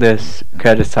think this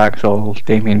Curtis Axel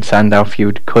Damien Sandow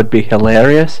feud could be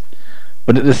hilarious.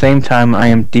 But at the same time, I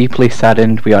am deeply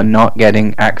saddened we are not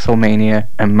getting Axelmania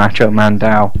and Macho Man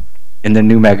Dow in the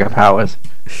new Mega Powers.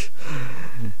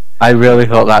 I really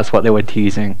thought that's what they were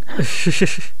teasing.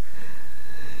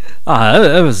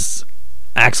 That was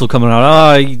Axel coming out.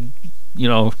 I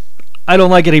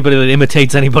don't like anybody that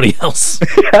imitates anybody else.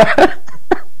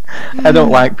 I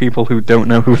don't like people who don't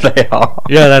know who they are.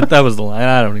 Yeah, that was the line.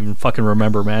 I don't even fucking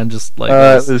remember, man. Just like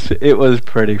it was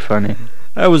pretty funny.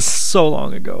 That was so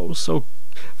long ago. So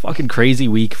fucking crazy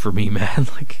week for me, man.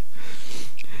 Like,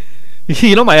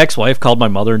 my ex-wife called my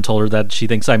mother and told her that she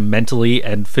thinks I'm mentally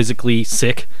and physically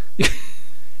sick.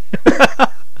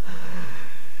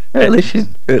 At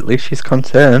least she's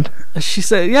concerned. She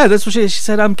said, "Yeah, that's what she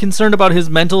said. I'm concerned about his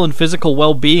mental and physical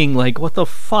well-being." Like, what the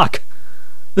fuck?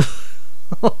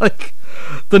 Like,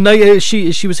 The night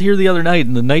she was here the other night,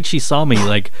 and the night she saw me,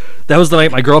 like, that was the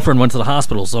night my girlfriend went to the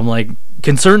hospital. So I'm like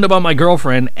concerned about my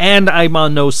girlfriend, and I'm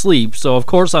on no sleep. So of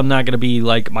course I'm not gonna be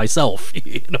like myself,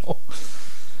 you know.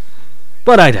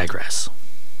 But I digress.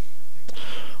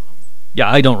 Yeah,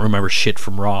 I don't remember shit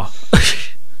from Raw.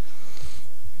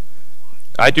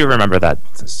 I do remember that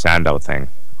Sandow thing.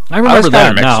 I remember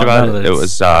that now. It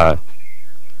was. I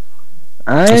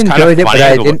enjoyed it, but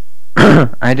I didn't.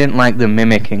 I didn't like the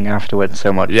mimicking afterwards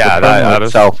so much. Yeah, the promo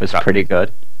itself was pretty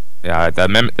good. Yeah, the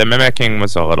mimicking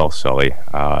was a little silly.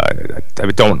 I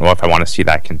don't know if I want to see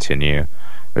that continue.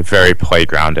 A very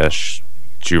playgroundish,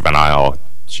 juvenile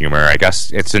humor. I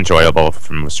guess it's enjoyable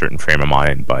from a certain frame of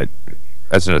mind, but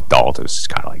as an adult, it was just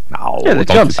kind of like, no. Yeah, the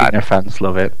John Cena fans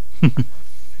love it.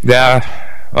 Yeah,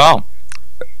 well,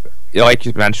 like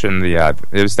you mentioned, it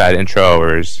was that intro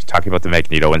where he was talking about the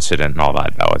Magneto incident and all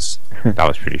that. That was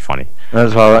pretty funny.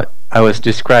 That's why I was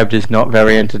described as not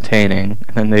very entertaining,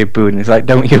 and then they booed, and he's like,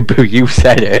 "Don't you boo? You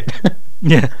said it."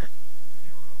 Yeah.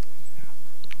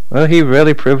 Well, he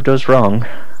really proved us wrong.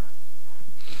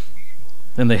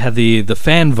 And they had the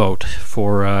fan vote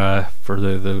for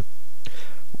the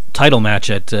title match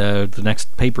at the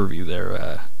next pay-per-view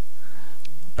there.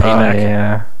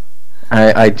 Yeah.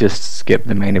 I just skipped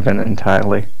the main event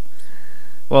entirely.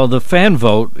 Well, the fan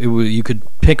vote, you could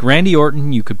pick Randy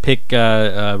Orton, you could pick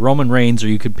Roman Reigns, or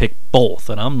you could pick both.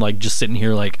 And I'm like just sitting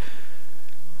here like,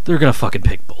 they're gonna fucking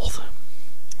pick both.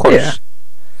 Of course. Yeah.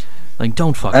 Like,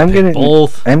 don't fucking pick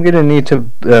both. I'm gonna need to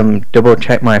double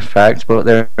check my facts, but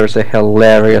there's a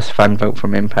hilarious fan vote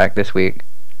from Impact this week.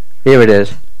 Here it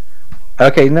is.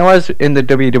 Okay, now as in the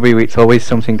WWE, it's always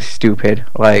something stupid,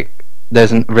 like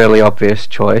there's a really obvious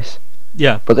choice.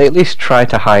 Yeah. But they at least try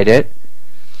to hide it.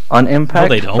 On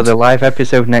Impact, for the live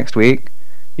episode next week,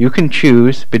 you can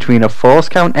choose between a Falls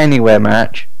Count Anywhere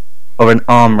match or an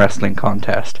arm wrestling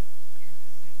contest.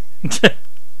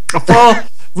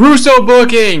 Russo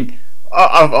booking!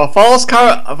 A Falls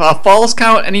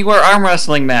Count Anywhere arm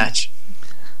wrestling match.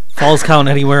 Falls Count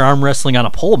Anywhere arm wrestling on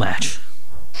a pole match.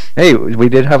 Hey, we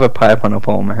did have a pipe on a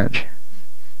pole match.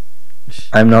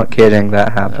 I'm not kidding,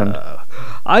 that happened.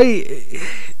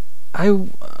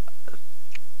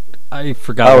 I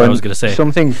forgot what I was going to say.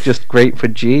 Something just great for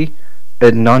G,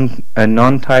 a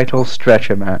non-title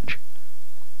stretcher match.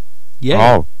 Yeah.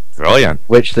 Oh, brilliant.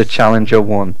 Which the challenger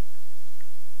won.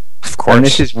 Of course. And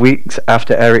this is weeks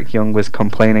after Eric Young was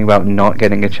complaining about not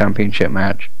getting a championship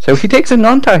match. So he takes a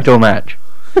non-title match.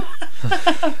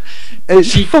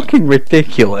 It's fucking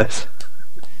ridiculous.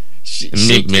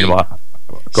 Meanwhile,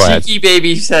 go ahead. Cheeky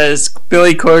Baby says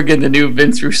Billy Corgan, the new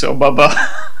Vince Russo, Bubba.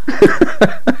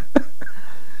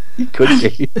 He could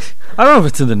be. I don't know if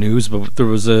it's in the news, but there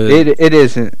was a. It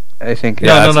isn't. I think.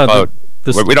 Yeah, no.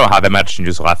 We don't have a match and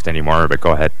just left anymore. But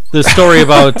go ahead. The story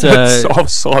about. It's so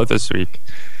slow this week.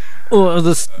 Well,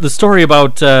 the story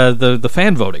about the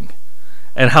fan voting,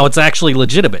 and how it's actually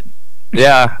legitimate.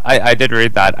 Yeah, I did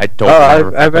read that. I don't.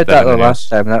 I read that the last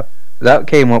time. That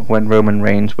came up when Roman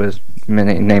Reigns was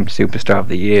named Superstar of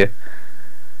the Year.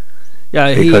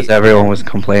 Yeah, because everyone was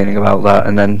complaining about that,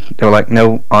 and then they were like,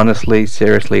 "No, honestly,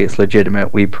 seriously, it's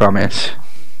legitimate. We promise."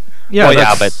 Yeah, well,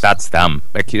 yeah, but that's them.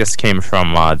 Like, this came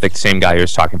from the same guy who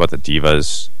was talking about the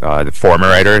Divas, the former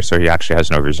writer. So he actually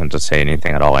has no reason to say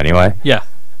anything at all, anyway. Yeah.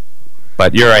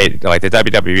 But you're right. Like, the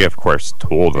WWE, of course,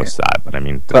 told us that. But I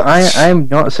mean, but I'm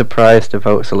not surprised the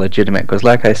votes are legitimate because,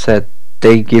 like I said,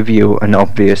 they give you an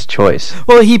obvious choice.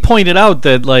 Well, he pointed out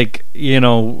that, like,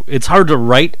 it's hard to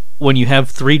write when you have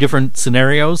 3 different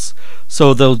scenarios.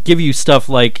 So they'll give you stuff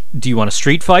like, do you want a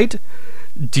street fight?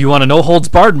 Do you want a no holds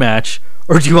barred match?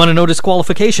 Or do you want a no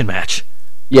disqualification match?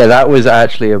 Yeah, that was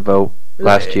actually a vote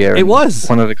last year. It was.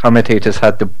 One of the commentators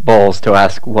had the balls to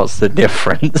ask, what's the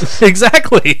difference?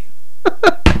 Exactly.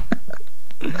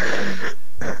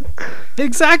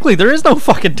 Exactly. There is no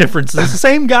fucking difference. It's the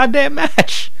same goddamn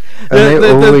match. And they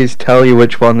always tell you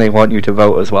which one they want you to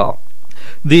vote as well.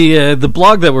 The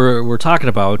blog that we're talking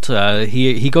about,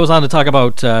 he goes on to talk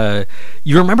about.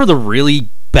 You remember the really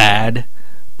bad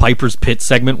Piper's Pit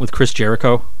segment with Chris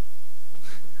Jericho?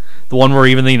 The one where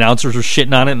even the announcers were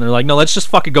shitting on it, and they're like, "No, let's just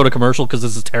fucking go to commercial because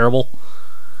this is terrible."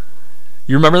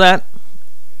 You remember that?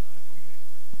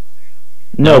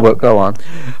 No, but go on.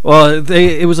 Well,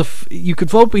 you could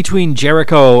vote between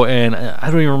Jericho and I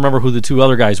don't even remember who the 2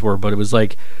 other guys were, but it was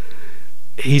like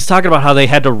he's talking about how they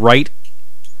had to write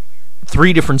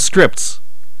 3 different scripts,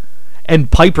 and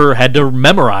Piper had to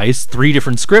memorize 3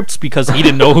 different scripts because he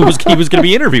didn't know he was going to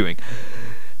be interviewing.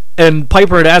 And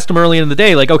Piper had asked him early in the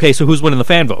day, like, "Okay, so who's winning the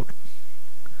fan vote?"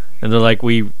 And they're like,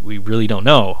 "We really don't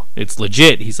know. It's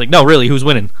legit." He's like, "No, really, who's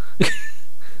winning?"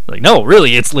 Like, no,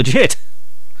 really, it's legit.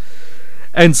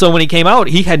 And so when he came out,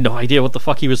 he had no idea what the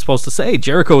fuck he was supposed to say.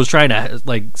 Jericho was trying to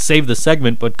like save the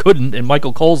segment but couldn't, and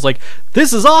Michael Cole's like,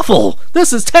 "This is awful.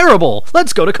 This is terrible.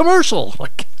 Let's go to commercial."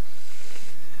 Like,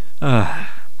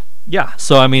 yeah.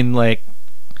 So I mean, like,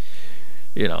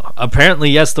 you know, apparently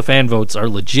yes, the fan votes are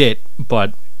legit,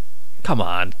 but come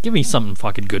on, give me something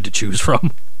fucking good to choose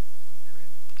from.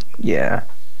 Yeah.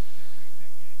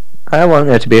 I want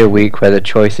there to be a week where the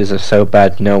choices are so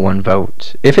bad no one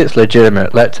votes. If it's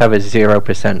legitimate, let's have a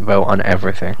 0% vote on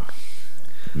everything.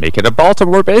 Make it a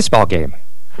Baltimore baseball game.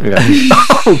 Yeah.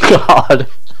 Oh God.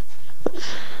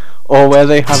 Or where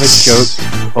they have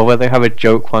a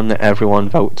joke one that everyone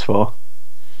votes for.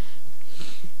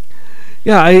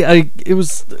 Yeah, it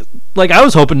was like I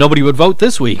was hoping nobody would vote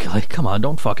this week. Like, come on,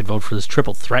 don't fucking vote for this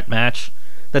triple threat match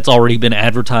that's already been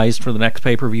advertised for the next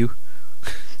pay-per-view.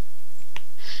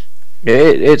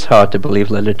 It's hard to believe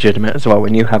they're legitimate as well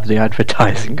when you have the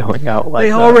advertising going out like that.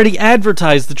 They already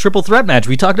advertised the triple threat match.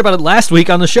 We talked about it last week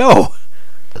on the show.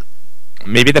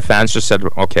 Maybe the fans just said,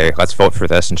 okay, let's vote for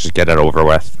this and just get it over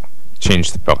with.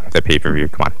 Change the pay-per-view,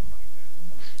 come on.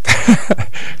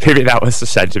 Maybe that was the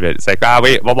sentiment. It's like,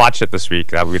 we'll watch it this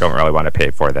week. We don't really want to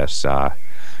pay for this on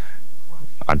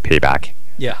Payback.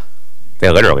 Yeah.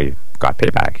 They literally got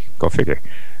Payback. Go figure.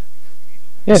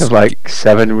 Yeah, it's like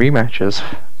 7 rematches.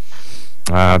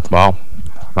 Well,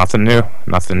 nothing new.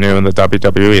 Nothing new in the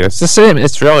WWE. It's the same.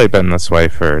 It's really been this way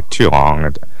for too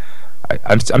long.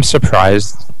 I'm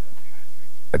surprised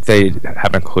that they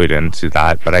haven't clued into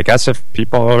that. But I guess if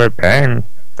people are paying,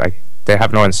 like, they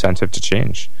have no incentive to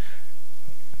change.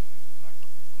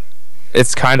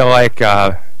 It's kind of like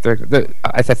I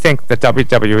think the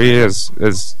WWE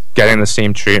is getting the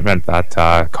same treatment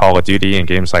that Call of Duty and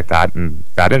games like that and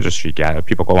that industry get.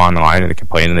 People go online and they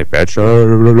complain and they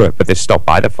bitch, but they still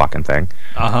buy the fucking thing.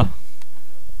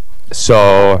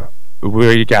 So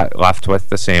we get left with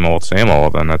the same old,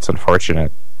 and that's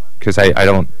unfortunate because I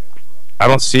don't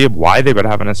see why they would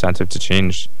have an incentive to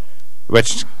change,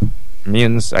 which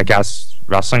means I guess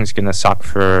wrestling's gonna suck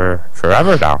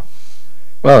forever now.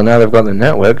 Well, now they've got the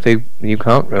network, you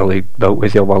can't really vote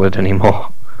with your wallet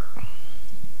anymore.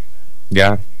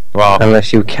 Yeah, well,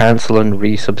 unless you cancel and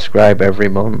resubscribe every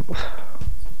month.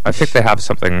 I think they have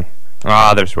something.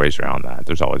 There's ways around that.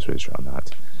 There's always ways around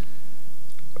that.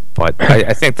 But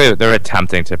I think they're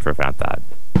attempting to prevent that.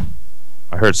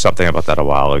 I heard something about that a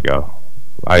while ago.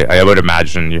 I would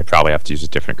imagine you probably have to use a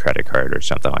different credit card or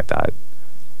something like that.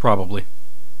 Probably.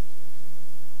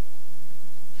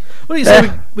 What do you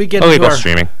say we get into our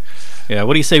streaming? Yeah,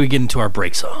 what do you say we get into our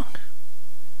break song?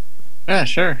 Yeah,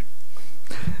 sure.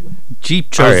 Jeep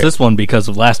chose this one because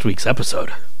of last week's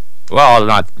episode. Well,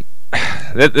 not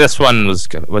this one was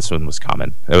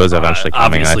coming. It was eventually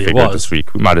coming. I figured this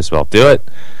week we might as well do it.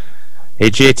 Hey,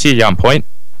 JT, you on point?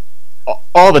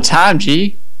 All the time,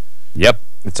 G. Yep,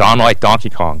 it's on like Donkey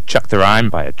Kong. Check the Rhyme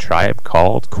by A Tribe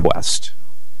Called Quest.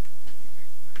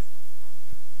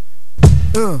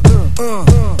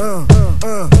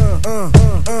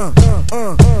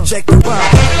 Check the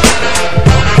rhyme.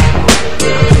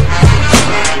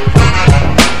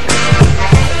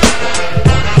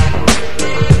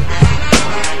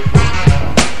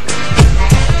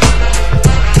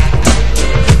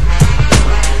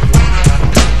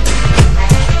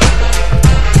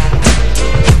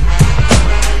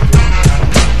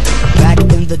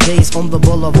 The days on the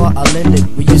boulevard I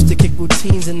lended. We used to kick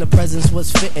routines and the presence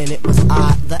was fitting. It was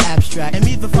I, the abstract, and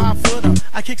me, the 5-footer.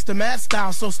 I kicks the mad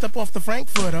style, so step off the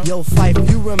Frankfurter. Yo, Fife,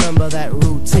 you remember that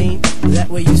routine? That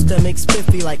way used to make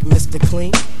spiffy like Mr.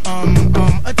 Clean.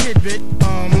 A tidbit,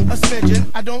 a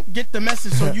smidgen. I don't get the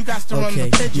message, so you got to run the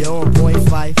pigeon. You're on point,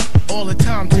 Fife. All the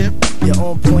time, Tip. You're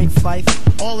on point, Fife.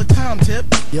 All the time, Tip.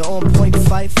 You're on point,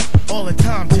 Fife. All the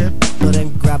time, Tip. So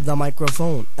then grab the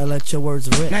microphone and let your words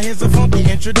rip. Now here's a funky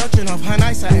introduction of how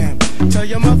nice I am. Tell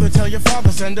your mother, tell your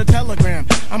father, send a telegram.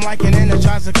 I'm like an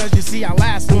energizer cause you see I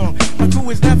last long. My crew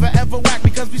is never ever whack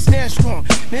because we stand strong.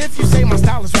 Now if you say my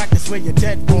style is whack, that's where you're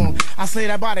dead wrong. I slay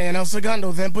that body and El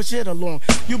Segundo, then push it along.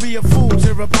 You be a fool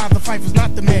to reply the fight was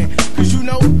not the man. Cause you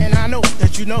know and I know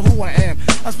that you know who I am.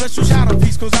 A special shout out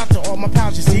piece goes out to all my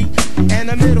pals you see. And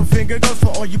a middle finger goes for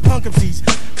all you punk MCs.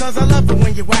 Cause I love it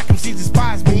when you whack MCs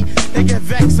despise me. They get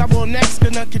vexed, I will next,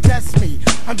 cause none contest me.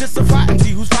 I'm just a fly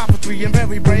MC who's 5 for 3 and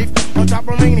very brave. On top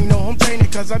remaining, no home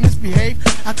training cause I misbehave.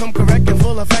 I come correct and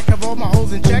full effect of all my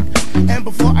holes in check. And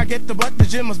before I get the butt, the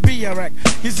gym must be a wreck.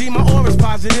 You see my aura's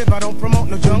positive, I don't promote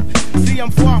no junk. See I'm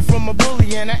far from a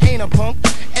bully and I ain't a punk.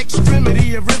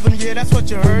 Extremity of rhythm, yeah that's what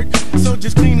you heard. So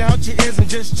just clean out your ears and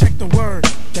just check the word.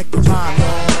 Check the rhyme,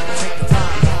 check the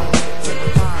rhyme, check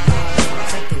the rhyme,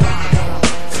 check the rhyme.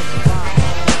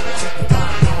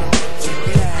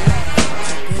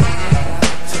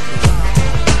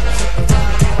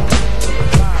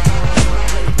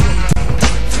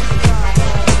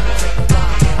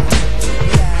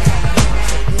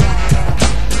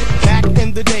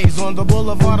 the days on the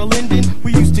boulevard of Linden.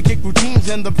 We used to kick routines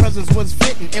and the presence was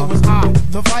fitting. It was I,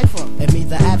 the Viper, and me,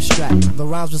 the Abstract. The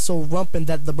rhymes were so rumpin'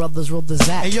 that the brothers wrote the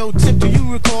Zap. Hey yo, Tip, do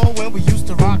you recall when we used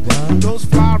to rock those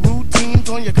fly routines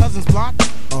on your cousin's block?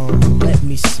 Let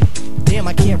me see. Damn,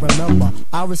 I can't remember.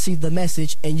 I'll receive the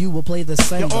message and you will play the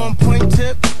sender. You're on point,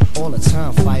 Tip. All the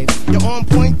time, Fife. You're on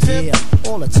point, Tip. Yeah,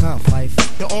 all the time, Fife.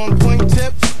 You're on point,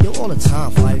 Tip. You're all the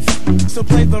time, Fife. So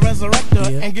play the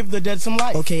resurrector and give the dead some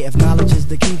life. Okay, if knowledge is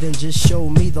the key, then just show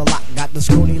me the lock. Got the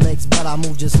scrawny legs, but I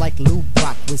move just like Lou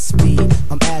Brock with speed.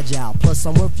 I'm agile, plus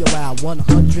I'm worth your while.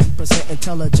 100%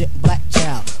 intelligent black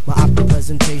child. My opera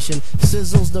presentation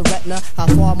sizzles the retina. How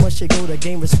far must you go to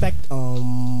gain respect?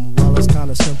 Well, it's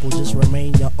kinda simple, just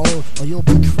remain your own, or you'll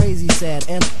be crazy sad.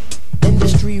 And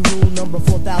industry rule number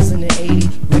 4080.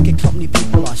 Record company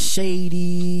people are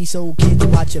shady. So kids,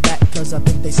 watch your back, cause I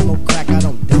think they smoke crack. I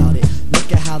don't doubt it.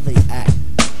 Look at how they act.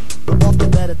 But off the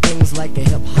better things like a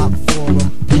hip-hop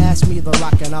forum. Pass me the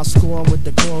rock and I'll score 'em with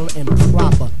the decorum and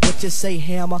proper. What you say,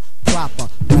 Hammer? Proper.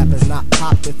 Rap is not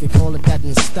pop. If you call it that,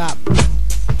 then stop.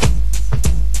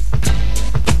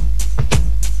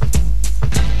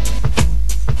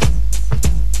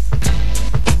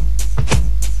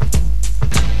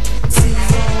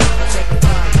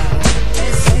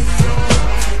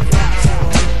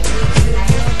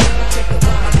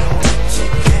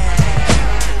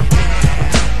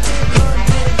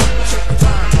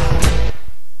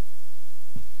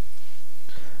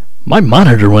 My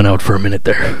monitor went out for a minute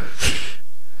there.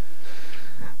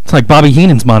 It's like Bobby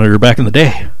Heenan's monitor back in the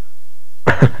day.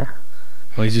 Well,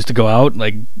 he used to go out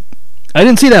like, I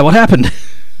didn't see that. What happened?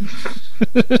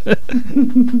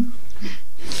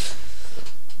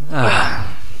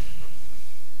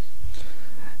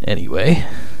 Anyway,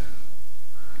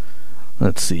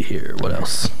 let's see here. What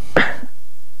else?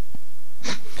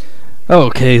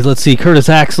 Okay, let's see. Curtis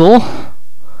Axel,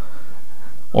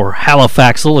 or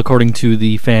Halifaxel, according to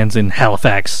the fans in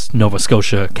Halifax, Nova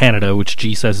Scotia, Canada, which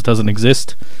G says doesn't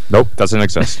exist. Nope, doesn't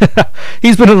exist.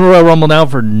 He's been in the Royal Rumble now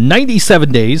for 97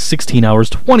 days, 16 hours,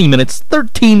 20 minutes,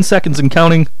 13 seconds and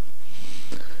counting.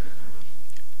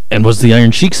 And what's the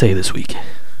Iron Sheik say this week?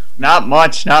 Not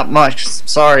much.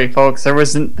 Sorry, folks. There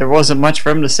wasn't much for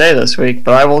him to say this week,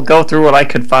 but I will go through what I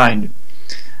could find.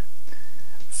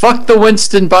 Fuck the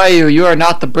Winston Bayou. You are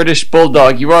not the British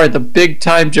Bulldog. You are the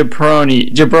big-time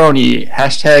jabroni.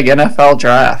 Hashtag NFL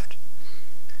Draft.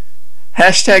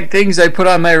 Hashtag things I put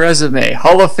on my resume.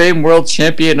 Hall of Fame World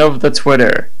Champion of the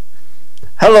Twitter.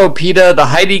 Hello, PETA. The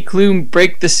Heidi Klum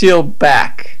break the seal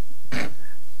back.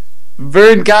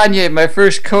 Vern Gagne, my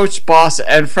first coach, boss,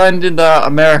 and friend in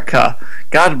the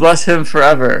God bless him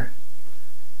forever.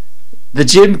 The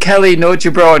Jim Kelly no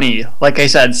jabroni. Like I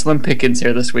said, Slim Pickens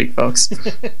here this week, folks.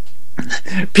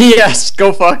 P.S.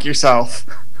 Go fuck yourself.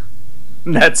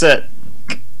 And that's it.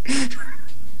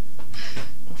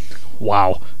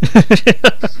 Wow.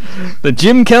 The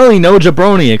Jim Kelly no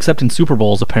jabroni, except in Super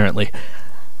Bowls, apparently.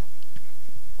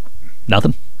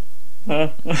 Nothing?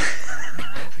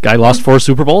 Guy lost 4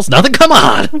 Super Bowls? Nothing? Come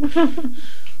on!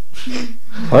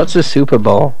 What's a Super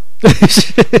Bowl?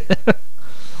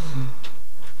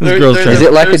 Is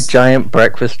it like a giant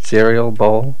breakfast cereal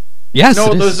bowl? Yes.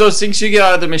 No, those things you get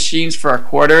out of the machines for a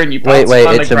quarter and you bounce them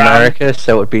on the ground. It's America,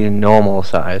 so it would be normal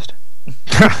sized.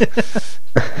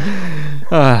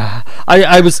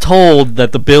 I was told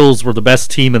that the Bills were the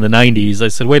best team in the 90s. I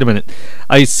said, wait a minute.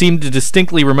 I seem to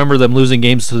distinctly remember them losing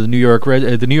games to the New York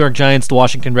Giants, the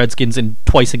Washington Redskins, and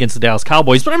twice against the Dallas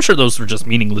Cowboys, but I'm sure those were just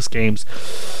meaningless games.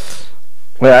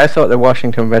 Well, I thought the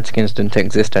Washington Redskins didn't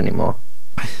exist anymore.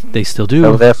 They still do.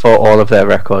 So therefore, all of their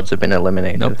records have been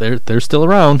eliminated. Nope, they're still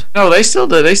around. No, they still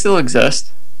do. They still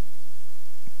exist.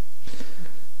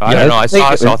 I don't know. I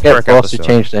saw a South Park episode.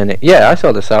 I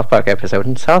saw the South Park episode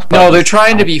in South Park. No, they're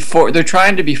trying to be forced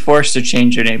to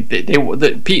change their name.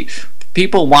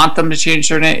 People want them to change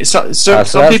their name. Some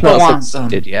people want them.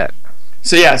 Yet.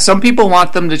 So yeah, some people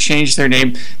want them to change their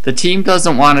name. The team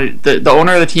doesn't want to. The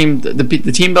owner of the team,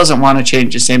 the team doesn't want to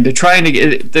change his name. They're trying to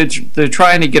get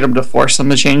them to force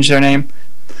them to change their name,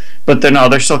 but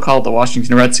they're still called the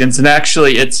Washington Redskins. And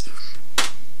actually, it's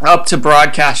up to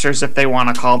broadcasters if they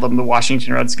want to call them the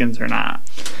Washington Redskins or not.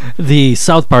 The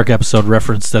South Park episode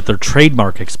referenced that their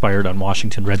trademark expired on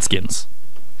Washington Redskins.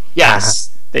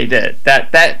 Yes, they did.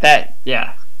 That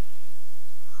yeah.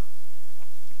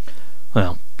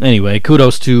 Well, anyway,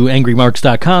 kudos to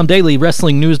AngryMarks.com,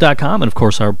 DailyWrestlingNews.com, and of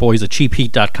course our boys at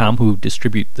CheapHeat.com who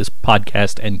distribute this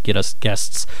podcast and get us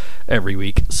guests every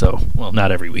week. So, well, not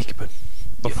every week, but...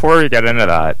 Before we get into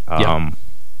that,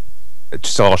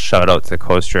 just a little shout out to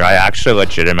Coaster. I actually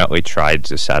legitimately tried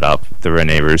to set up the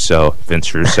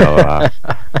Vince Russo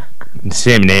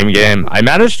same name game. I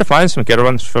managed to find some good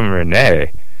ones from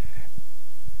Renee.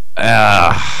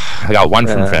 I got one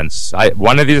from Vince.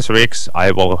 One of these weeks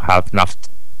I will have enough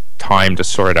time to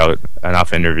sort out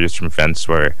enough interviews from Vince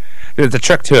where the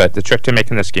trick to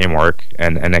making this game work,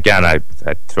 and again I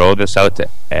throw this out to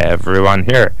everyone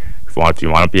here. If you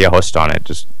want to be a host on it,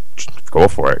 just go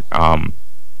for it.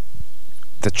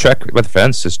 The trick with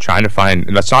Vince is trying to find,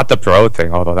 and that's not the bro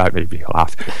thing, although that made me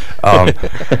laugh.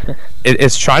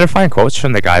 It's trying to find quotes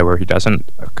from the guy where he doesn't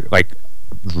like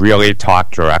really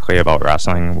talk directly about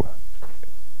wrestling,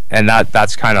 and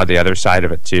that's kind of the other side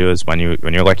of it too. Is when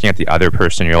you're looking at the other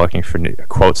person, you're looking for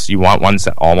quotes. You want ones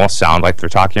that almost sound like they're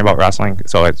talking about wrestling,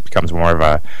 so it becomes more of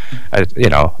a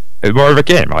more of a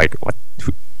game. Like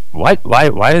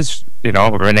why is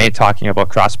Renee talking about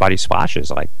crossbody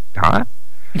splashes? Like, huh?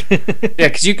 Yeah,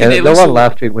 because you can. The one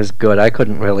last week was good. I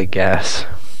couldn't really guess.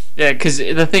 Yeah, because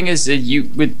the thing is that you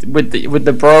with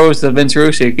the bros, the Vince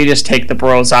Russo, you can just take the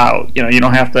bros out. You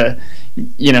don't have to,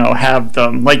 have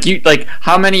them like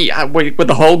how many with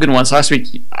the Hogan ones last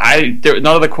week. None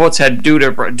of the quotes had dude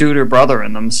or brother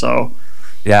in them. So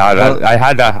yeah, I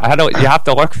had to. You have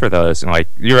to look for those, and like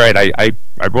you're right. I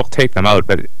will take them out,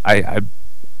 but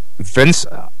Vince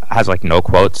has like no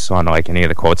quotes on like any of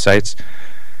the quote sites.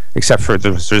 Except for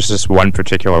there's this one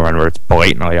particular one where it's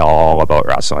blatantly all about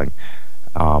wrestling,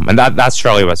 and that's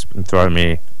really what's been throwing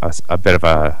me a bit of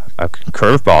a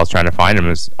curveball. Trying to find him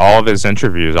is all of his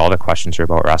interviews, all the questions are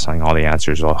about wrestling, all the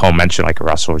answers. He'll mention like a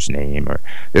wrestler's name, or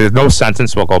there's no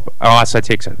sentence will go unless it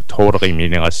takes a totally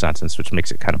meaningless sentence, which makes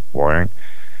it kind of boring.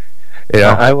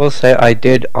 I will say I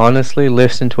did honestly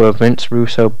listen to a Vince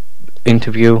Russo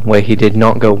interview where he did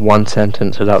not go one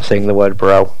sentence without saying the word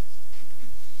bro.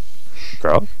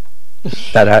 Bro.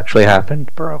 That actually happened,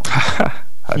 bro.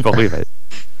 I believe it.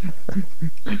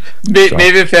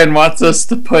 Maybe a fan wants us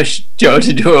to push Joe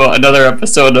to do another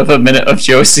episode of A Minute of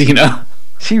Joe Cena.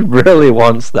 She really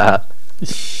wants that. Do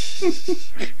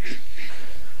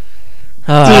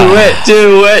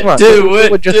it.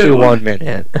 We'll just do 1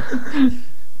 minute.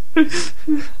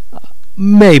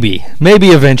 Maybe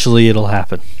eventually it'll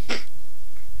happen.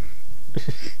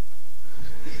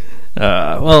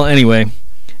 Well, anyway,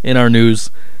 in our news,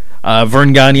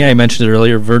 Verne Gagne, I mentioned it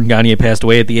earlier, Verne Gagne passed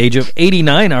away at the age of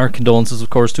 89. Our condolences, of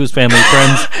course, to his family and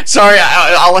friends. Sorry,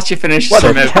 I'll let you finish. What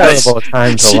a terrible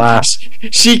time to laugh.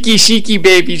 Shiki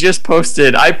Baby just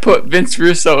posted, I put Vince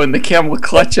Russo in the camel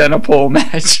clutch on a pole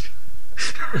match.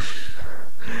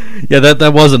 Yeah,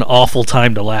 that was an awful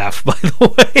time to laugh, by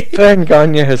the way. Verne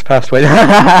Gagne has passed away.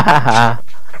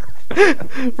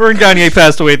 Verne Gagne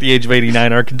passed away at the age of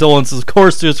 89. Our condolences, of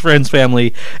course, to his friends,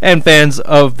 family, and fans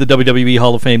of the WWE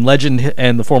Hall of Fame legend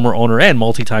and the former owner and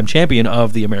multi-time champion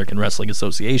of the American Wrestling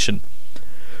Association.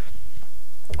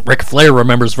 Ric Flair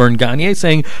remembers Verne Gagne,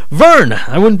 saying, "Verne,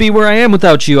 I wouldn't be where I am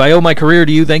without you. I owe my career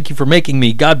to you. Thank you for making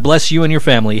me. God bless you and your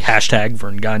family. Hashtag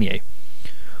Verne Gagne."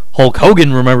 Hulk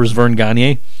Hogan remembers Verne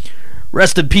Gagne.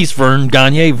 "Rest in peace, Verne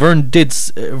Gagne.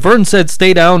 Verne said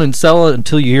stay down and sell it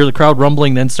until you hear the crowd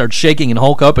rumbling, then start shaking and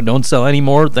Hulk up and don't sell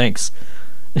anymore. Thanks."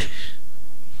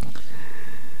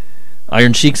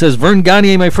 Iron Sheik says, "Verne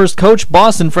Gagne, my first coach,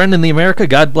 boss, and friend in the America.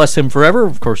 God bless him forever."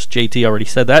 Of course, JT already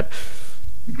said that.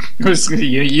 You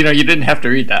didn't have to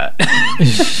read that.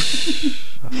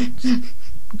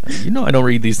 You know I don't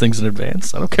read these things in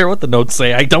advance. I don't care what the notes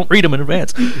say. I don't read them in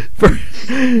advance.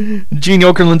 Gene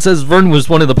Okerlund says, "Verne was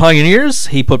one of the pioneers.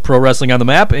 He put pro wrestling on the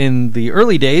map in the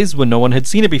early days when no one had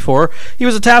seen it before. He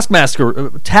was a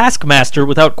taskmaster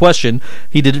without question.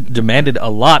 He demanded a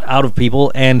lot out of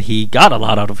people, and he got a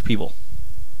lot out of people."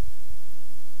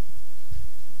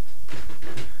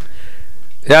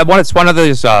 Yeah, it's one of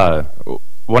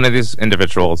these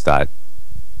individuals that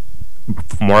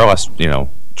more or less,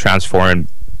 transformed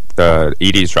the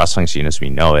 80s wrestling scene as we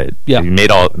know it. Yeah. He made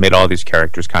all these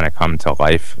characters kind of come to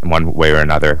life in one way or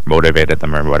another, motivated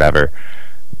them or whatever.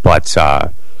 But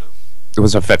it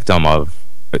was a victim of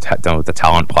the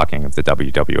talent plucking of the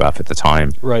WWF at the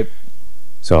time. Right.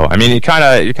 So I mean, you kind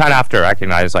of have to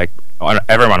recognize, like,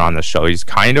 everyone on the show, he's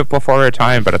kind of before our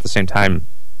time, but at the same time,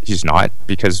 he's not,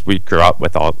 because we grew up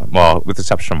with with the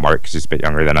exception of Mark, because he's a bit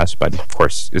younger than us, but of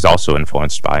course is also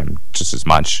influenced by him just as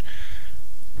much.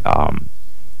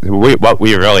 What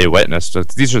we really witnessed,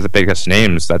 these are the biggest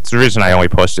names. That's the reason I only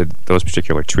posted those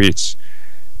particular tweets,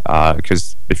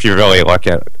 because if you really look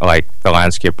at like the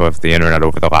landscape of the internet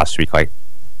over the last week, like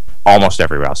almost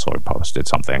every wrestler posted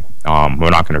something. We're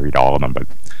not going to read all of them, but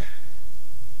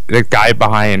the guy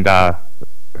behind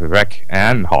Rick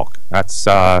and Hulk. That's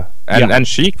and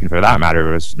Sheik, for that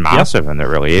matter, was massive in the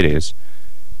early 80s.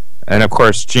 And of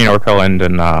course, Gene Okerlund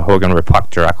and Hogan were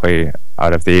plucked directly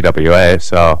out of the AWA.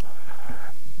 So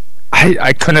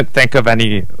I couldn't think of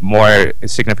any more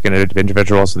significant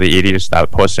individuals of the 80s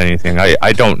that posted anything.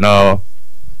 I don't know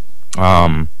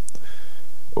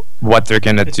what they're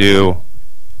going to do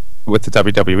with the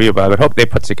WWE, but I would hope they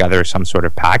put together some sort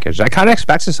of package. I kind of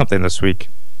expected something this week,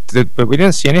 but we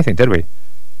didn't see anything, did we?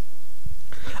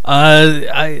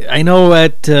 I know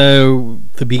at the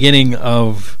beginning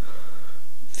of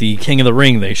the King of the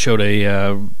Ring, they showed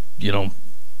a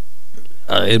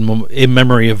in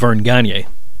memory of Vern Gagne.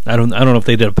 I don't know if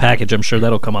they did a package. I'm sure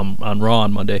that'll come on Raw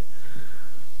on Monday.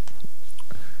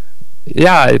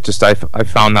 Yeah, I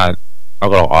found that a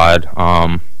little odd.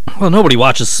 Well, nobody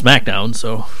watches SmackDown,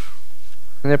 so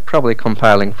they're probably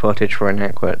compiling footage for a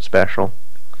network special.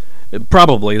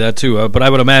 Probably that too, but I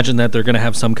would imagine that they're going to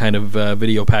have some kind of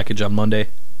video package on Monday.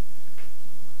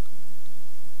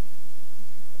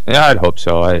 Yeah, I'd hope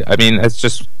so. I mean, it's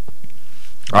just,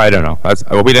 I don't know.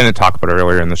 We didn't talk about it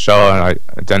earlier in the show, and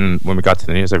then when we got to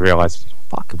the news, I realized,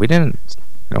 fuck, we didn't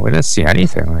see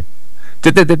anything. Like,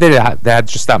 they had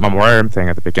just that memoriam thing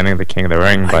at the beginning of the King of the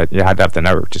Ring, but you had to have the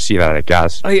network to see that, I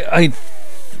guess.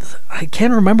 I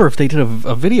can't remember if they did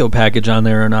a video package on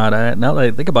there or not. Now that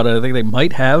I think about it, I think they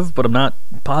might have, but I'm not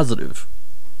positive.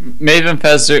 Maven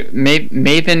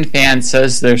fan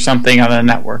says there's something on the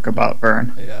network about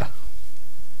Vern. Yeah.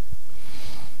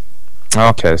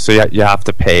 Okay, so you have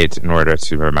to pay in order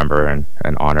to remember and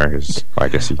honor his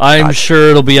legacy. I'm sure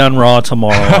it'll be on Raw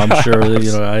tomorrow. I'm sure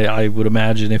I would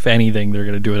imagine if anything they're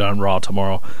going to do it on Raw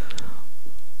tomorrow.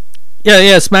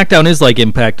 Yeah. SmackDown is like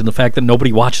Impact in the fact that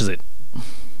nobody watches it.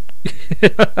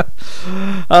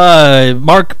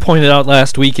 Mark pointed out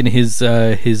last week in his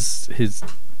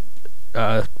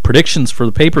predictions for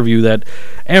the pay-per-view that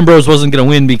Ambrose wasn't going to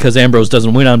win because Ambrose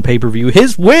doesn't win on pay-per-view.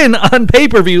 His win on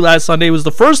pay-per-view last Sunday was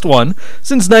the first one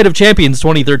since Night of Champions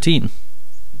 2013.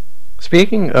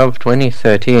 Speaking of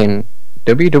 2013,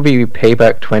 WWE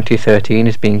Payback 2013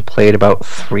 is being played about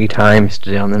 3 times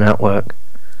today on the network.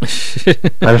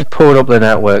 I've pulled up the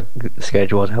network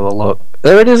schedule to have a look.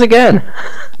 There it is again.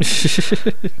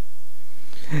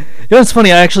 It's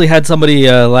funny. I actually had somebody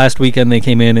last weekend. They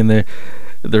came in and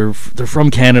they're from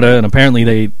Canada, and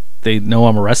apparently they know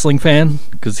I'm a wrestling fan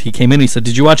because he came in and he said,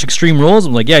 "Did you watch Extreme Rules?"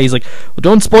 I'm like, "Yeah." He's like, "Well,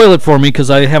 don't spoil it for me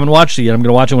because I haven't watched it yet. I'm going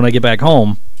to watch it when I get back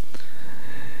home."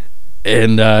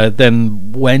 And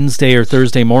then Wednesday or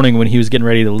Thursday morning when he was getting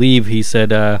ready to leave, he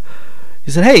said,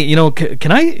 "Hey,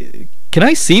 can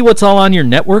I see what's all on your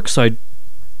network?" So I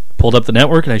pulled up the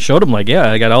network and I showed him, like, "Yeah,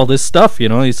 I got all this stuff."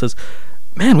 He says,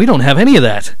 "Man, we don't have any of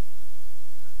that."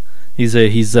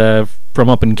 He's from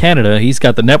up in Canada. He's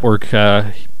got the network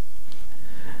here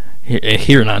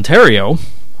in Ontario.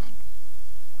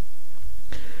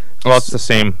 Well, it's the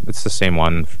same. It's the same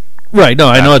one. Right. No,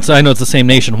 I know it's the same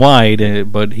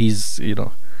nationwide, but he's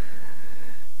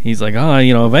he's like,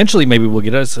 eventually maybe we'll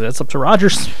get it. So that's up to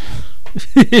Rogers.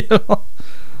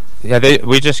 Yeah,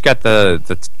 we just get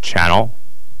the channel,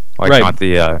 like right.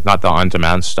 not the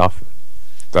on-demand stuff.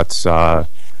 That's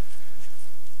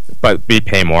but we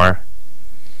pay more,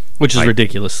 which is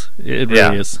ridiculous. It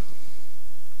really is.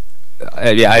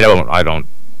 I don't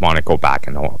want to go back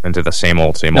into the same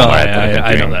old. No,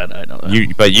 I know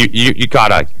that. But you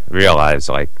gotta realize,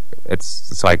 like,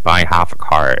 it's like buying half a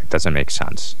car. It doesn't make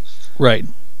sense. Right.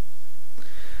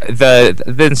 The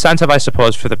incentive, I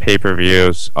suppose, for the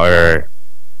pay-per-views are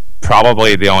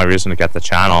probably the only reason to get the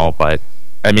channel, but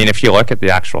I mean, if you look at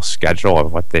the actual schedule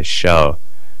of what they show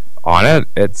on it,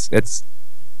 it's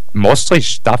mostly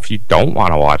stuff you don't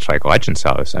want to watch, like Legends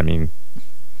House. I mean,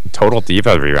 Total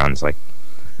Diva reruns, like,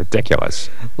 ridiculous.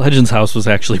 Legends House was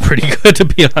actually pretty good, to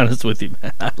be honest with you,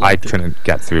 man. I couldn't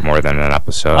get through more than an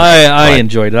episode. I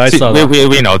enjoyed it. Saw that.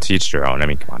 We know, to each their own. I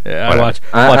mean, come on. Yeah,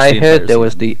 I heard there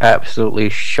was the absolutely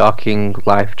shocking,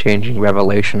 life-changing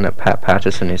revelation that Pat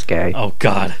Patterson is gay. Oh,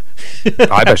 God.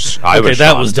 I was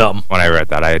that was dumb. When I read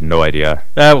that, I had no idea.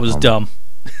 That was dumb.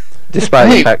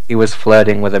 Despite the fact he was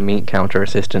flirting with a meat counter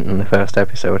assistant in the first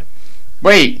episode.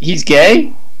 Wait, he's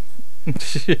gay?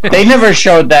 They never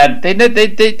showed that. They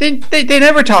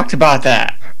never talked about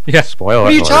that. Yeah. Spoiler.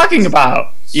 What are you talking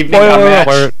about? Spoiler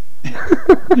alert.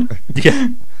 Yeah.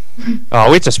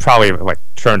 Oh, we just probably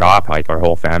turned off our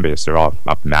whole fan base. They're all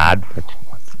up mad.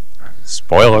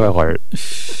 Spoiler alert.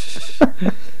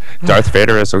 Darth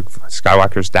Vader is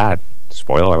Skywalker's dad.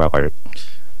 Spoiler alert.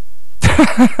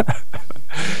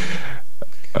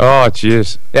 Oh,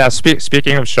 jeez. Yeah,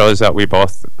 speaking of shows that we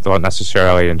both don't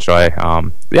necessarily enjoy,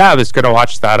 I was going to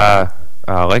watch that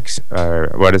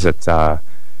what is it?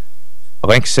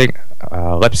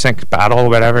 Lip sync battle,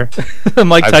 whatever.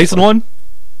 Mike Tyson one.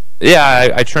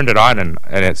 Yeah, I turned it on and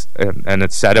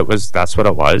it said that's what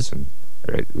it was. And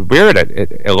weird.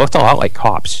 It looked a lot like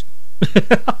Cops.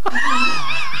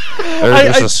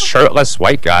 There's this shirtless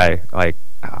white guy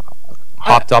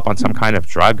hopped up on some kind of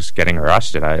drugs, getting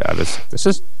arrested. This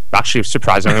is actually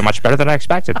surprisingly much better than I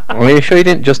expected. Are you sure you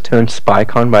didn't just turn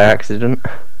Spike on by accident?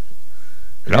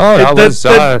 No,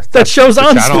 that show's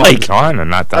on Spike. On,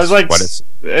 and that's I was like, what it's.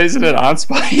 Isn't it on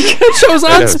Spike? It show's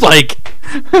on Spike.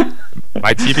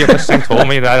 My TV listing told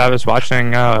me that I was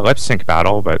watching Lip Sync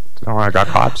Battle, but I got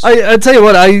Cops. I tell you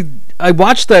what, I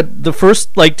watched the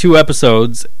first 2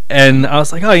 episodes, and I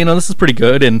was like, oh, this is pretty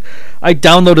good, and I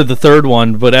downloaded the third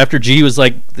one, but after G was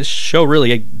like, this show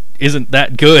really isn't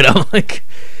that good, I'm like,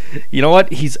 you know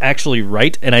what, he's actually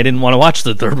right, and I didn't want to watch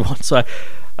the third one, so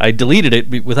I deleted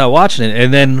it without watching it,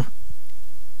 and then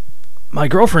my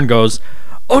girlfriend goes,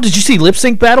 oh, did you see Lip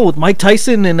Sync Battle with Mike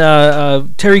Tyson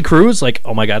and Terry Crews? Like,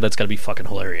 oh my god, that's gotta be fucking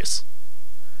hilarious.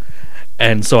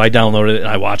 And so I downloaded it and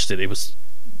I watched it. It was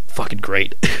fucking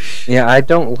great. Yeah, I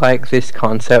don't like this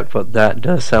concept, but that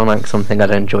does sound like something I'd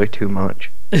enjoy too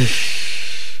much.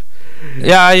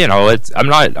 Yeah, I'm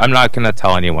not gonna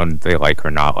tell anyone they like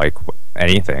or not like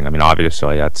anything. I mean,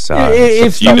 obviously that's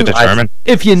if you determine.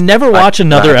 If you never watch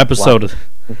another episode.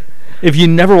 If you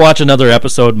never watch another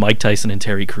episode, Mike Tyson and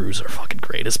Terry Crews are fucking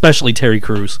great, especially Terry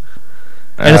Crews.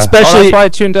 And especially that's why I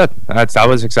tuned in. That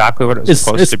was exactly what it was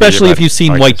supposed to be. Especially if you've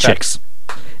seen White Chicks.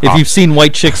 If you've seen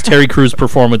White Chicks, Terry Crews'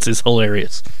 performance is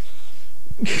hilarious.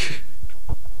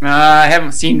 I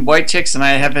haven't seen White Chicks, and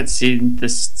I haven't seen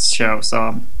this show, so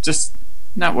I'm just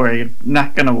not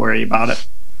gonna worry about it.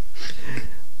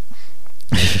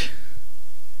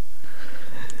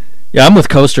 Yeah, I'm with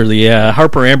Coaster. The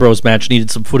Harper Ambrose match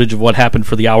needed some footage of what happened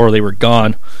for the hour they were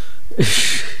gone.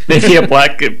 Maybe a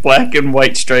black and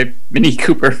white striped Mini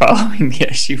Cooper following the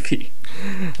SUV.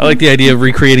 I like the idea of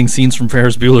recreating scenes from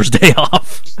Ferris Bueller's Day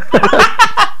Off.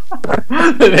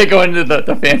 They go into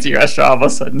the fancy restaurant, all of a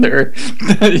sudden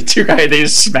the two guys, they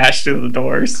just smash through the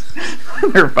doors.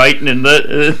 They're fighting and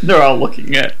they're all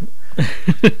looking at.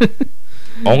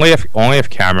 Only if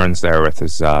Cameron's there with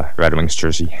his Red Wings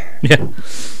jersey. Yeah.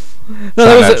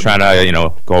 Trying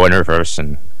to go in reverse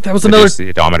and that was another the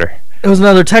odometer. It was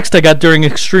another text I got during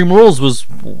Extreme Rules was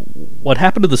what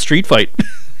happened to the street fight.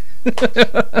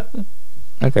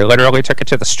 They literally took it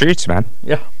to the streets, man.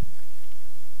 Yeah.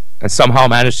 And somehow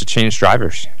managed to change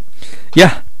drivers.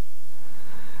 Yeah.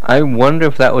 I wonder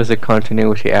if that was a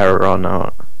continuity error or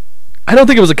not. I don't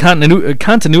think it was a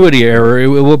continuity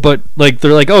error, but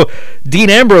they're like, oh, Dean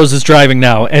Ambrose is driving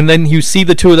now, and then you see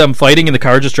the two of them fighting and the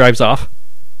car just drives off.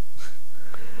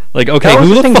 Like, okay,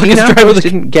 who the fuck is driving the...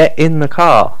 didn't get in the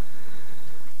car.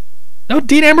 No,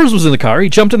 Dean Ambrose was in the car. He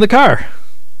jumped in the car.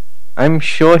 I'm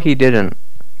sure he didn't.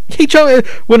 He jumped...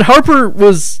 When Harper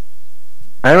was...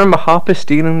 I remember Harper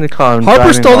stealing the car and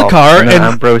Harper stole the car and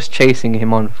Ambrose chasing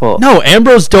him on foot. No,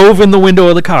 Ambrose dove in the window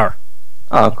of the car.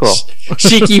 Oh, cool.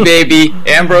 Cheeky baby.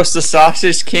 Ambrose the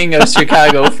sausage king of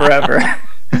Chicago forever.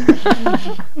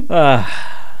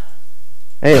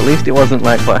 Hey, at least it wasn't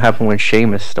like what happened when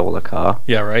Sheamus stole a car.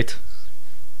 Yeah, right.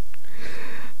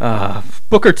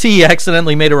 Booker T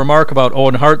accidentally made a remark about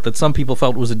Owen Hart that some people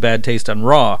felt was in bad taste on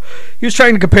Raw. He was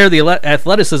trying to compare the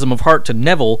athleticism of Hart to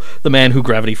Neville, the man who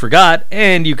gravity forgot,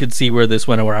 and you could see where this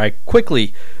went awry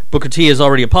quickly. Booker T has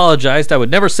already apologized. I would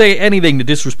never say anything to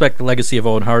disrespect the legacy of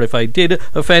Owen Hart. If I did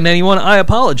offend anyone, I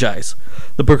apologize.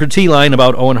 The Booker T line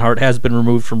about Owen Hart has been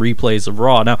removed from replays of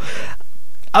Raw. Now,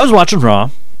 I was watching Raw,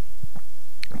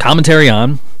 commentary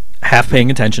on, half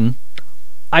paying attention.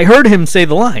 I heard him say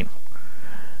the line.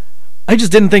 I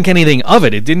just didn't think anything of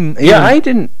it. It didn't. Yeah, I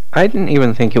didn't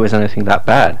even think it was anything that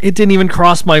bad. It didn't even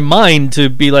cross my mind to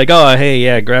be like, oh, hey,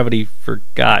 yeah, gravity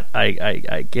forgot.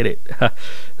 I get it.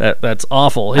 That's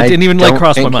awful. It didn't even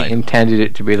cross my mind. He intended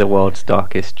it to be the world's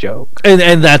darkest joke.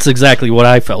 And that's exactly what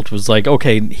I felt. Was like,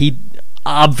 okay, he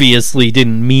obviously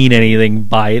didn't mean anything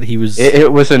by it. He was.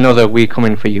 It was another "we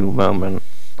coming for you" moment.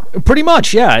 Pretty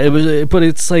much, yeah. It was, but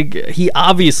it's like he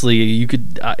obviously you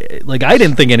could like I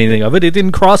didn't think anything of it. It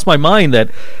didn't cross my mind that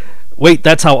wait,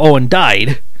 that's how Owen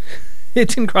died. It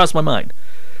didn't cross my mind,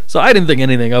 so I didn't think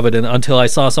anything of it until I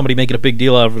saw somebody making a big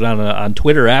deal out of it on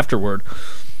Twitter afterward.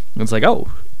 And it's like, oh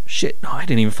shit, no, I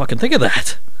didn't even fucking think of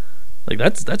that. Like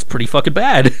that's pretty fucking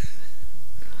bad.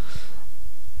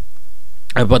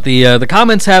 But the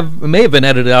comments may have been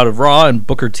edited out of Raw, and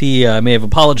Booker T may have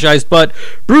apologized, but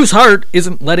Bruce Hart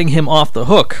isn't letting him off the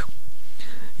hook.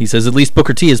 He says, at least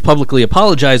Booker T has publicly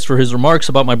apologized for his remarks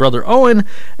about my brother Owen,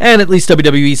 and at least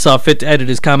WWE saw fit to edit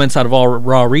his comments out of all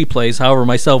Raw replays. However,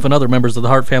 myself and other members of the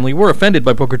Hart family were offended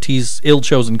by Booker T's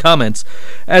ill-chosen comments.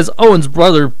 As Owen's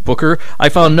brother, Booker, I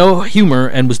found no humor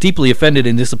and was deeply offended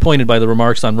and disappointed by the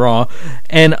remarks on Raw,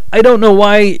 and I don't know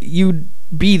why you'd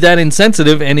be that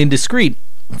insensitive and indiscreet.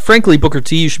 Frankly, Booker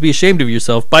T, you should be ashamed of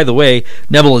yourself. By the way,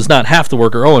 Neville is not half the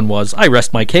worker Owen was. I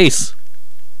rest my case.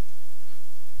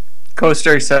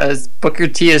 Coaster says Booker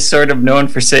T is sort of known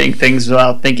for saying things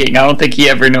without thinking. I don't think he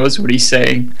ever knows what he's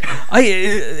saying.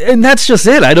 And that's just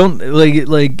it. I don't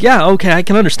like. Yeah, okay, I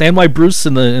can understand why Bruce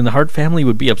and the Hart family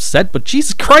would be upset, but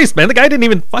Jesus Christ, man, the guy didn't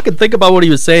even fucking think about what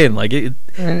he was saying. Like,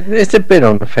 it's a bit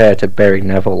unfair to bury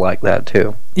Neville like that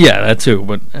too. Yeah, that too.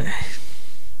 But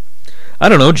I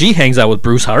don't know. G hangs out with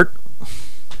Bruce Hart.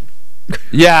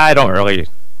 Yeah, I don't really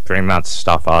bring that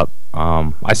stuff up.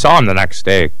 I saw him the next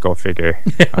day. Go figure.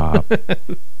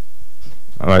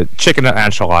 Chicken and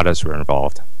enchiladas were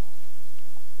involved.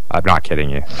 I'm not kidding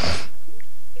you.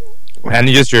 And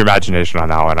use your imagination on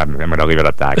that one. I'm going to leave it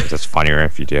at that because it's funnier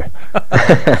if you do.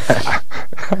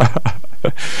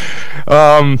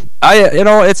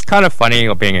 It's kind of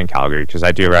funny being in Calgary because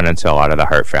I do run into a lot of the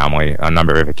Hart family on a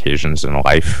number of occasions in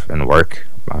life and work.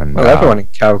 And, well, everyone in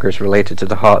Calgary is related to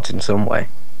the Harts in some way.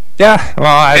 Yeah,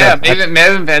 well,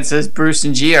 Maven Van says Bruce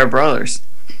and G are brothers.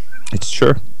 It's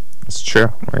true.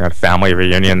 We got a family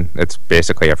reunion. It's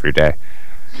basically every day.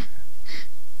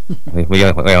 we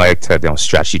like to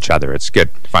stretch each other. It's good,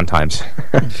 fun times.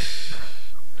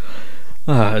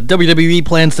 WWE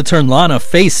plans to turn Lana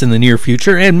face in the near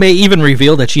future and may even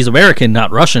reveal that she's American, not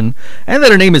Russian, and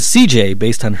that her name is CJ,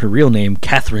 based on her real name,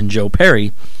 Catherine Jo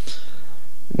Perry.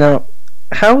 Now,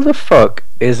 how the fuck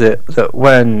is it that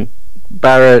when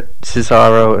Barrett,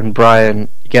 Cesaro, and Bryan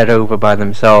get over by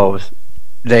themselves,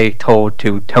 they told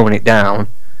to tone it down,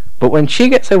 but when she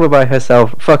gets over by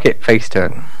herself, fuck it, face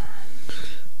turn?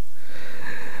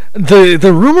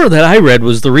 The rumor that I read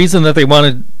was the reason that they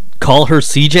wanted to call her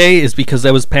CJ is because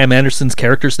that was Pam Anderson's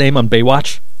character's name on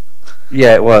Baywatch.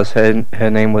 Yeah, it was. Her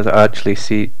name was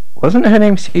actually wasn't her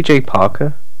name CJ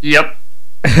Parker? Yep.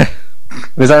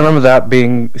 Because I remember that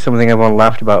being something everyone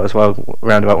laughed about as well,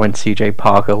 around about when CJ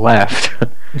Parker left.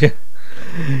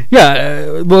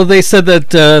 Yeah. Well, they said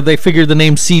that they figured the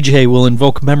name CJ will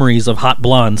invoke memories of hot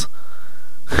blondes.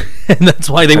 And that's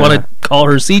why they want to call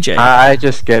her CJ. I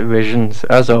just get visions,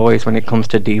 as always, when it comes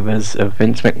to divas, of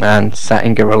Vince McMahon sat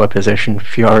in gorilla position,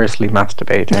 furiously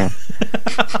masturbating.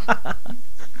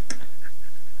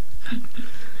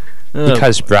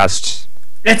 Because breasts.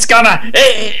 It's gonna...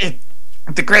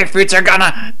 the grapefruits are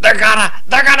gonna... They're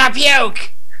gonna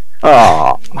puke!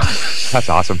 Oh, that's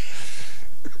awesome.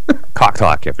 Cock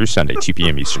Talk every Sunday, 2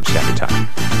 p.m. Eastern Standard Time.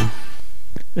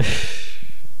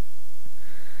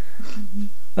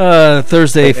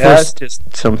 Thursday first. That's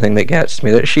just something that gets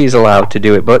me, that she's allowed to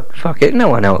do it, but fuck it, no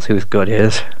one else who's good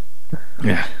is.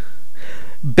 Yeah.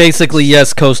 Basically,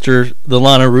 yes, Coaster, the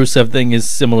Lana Rusev thing is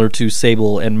similar to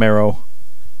Sable and Mero.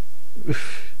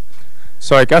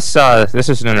 So I guess this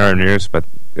isn't in our news, but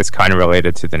it's kind of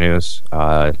related to the news.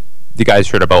 You guys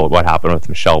heard about what happened with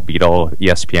Michelle Beadle,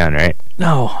 ESPN, right?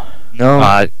 No.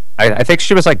 I think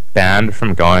she was like banned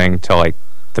from going to like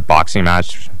the boxing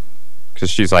match because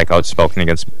she's like outspoken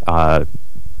against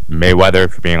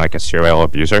Mayweather for being like a serial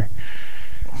abuser.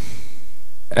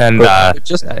 And I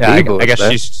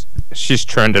guess she's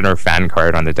turned in her fan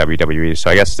card on the WWE,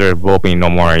 so I guess there will be no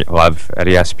more love at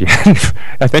ESPN.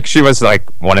 I think she was like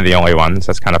one of the only ones.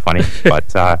 That's kind of funny,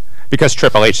 but because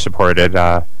Triple H supported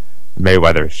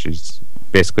Mayweather, she's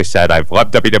basically said, "I've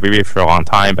loved WWE for a long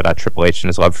time, but Triple H and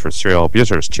his love for serial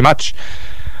abusers too much.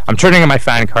 I'm turning in my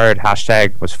fan card.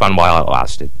 Hashtag was fun while it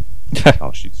lasted."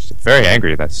 Oh, she's very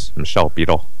angry. That's Michelle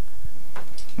Beadle.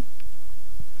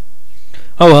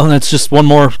 Oh well, that's just one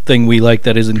more thing we like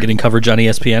that isn't getting coverage on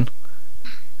ESPN.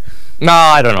 No,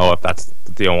 I don't know if that's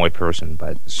the only person,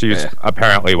 but she's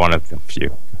apparently one of the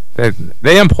few.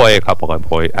 They employ a couple of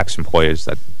ex-employees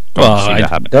that don't seem to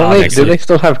have. Do they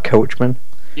still have Coachman?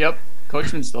 Yep,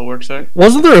 Coachman still works there.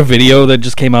 Wasn't there a video that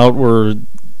just came out where,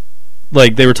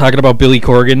 like, they were talking about Billy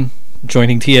Corgan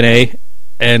joining TNA,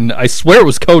 and I swear it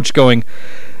was Coach going,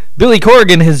 "Billy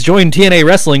Corgan has joined TNA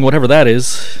Wrestling, whatever that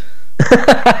is."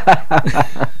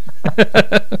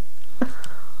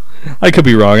 I could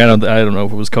be wrong. I don't know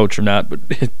if it was Coach or not, but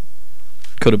it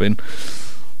could have been.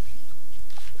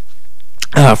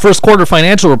 First quarter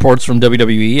financial reports from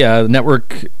WWE.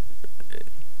 Network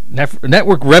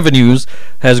revenues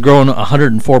has grown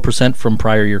 104% from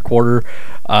prior year quarter.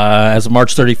 As of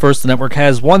March 31st, the network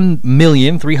has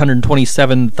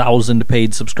 1,327,000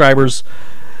 paid subscribers.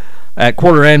 At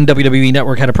quarter end, WWE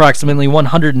Network had approximately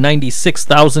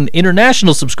 196,000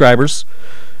 international subscribers.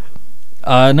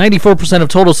 94% of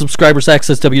total subscribers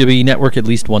access WWE Network at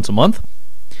least once a month.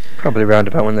 Probably round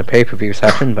about when the pay-per-views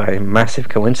happened by massive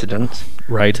coincidence.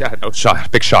 Right. Yeah, no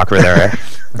big shocker there.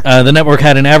 The network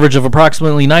had an average of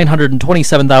approximately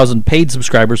 927,000 paid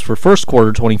subscribers for first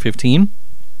quarter 2015.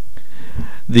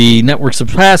 The network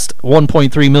surpassed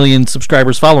 1.3 million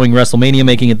subscribers following WrestleMania,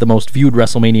 making it the most viewed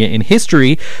WrestleMania in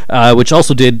history, which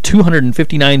also did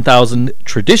 259,000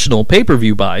 traditional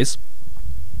pay-per-view buys.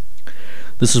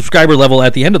 The subscriber level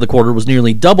at the end of the quarter was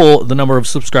nearly double the number of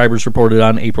subscribers reported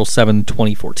on April 7,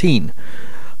 2014.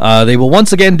 They will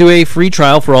once again do a free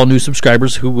trial for all new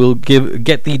subscribers who will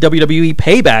get the WWE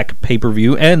Payback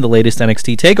pay-per-view and the latest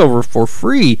NXT TakeOver for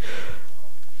free.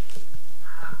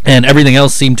 And everything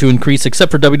else seemed to increase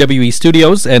except for WWE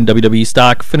Studios, and WWE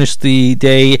stock finished the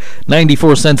day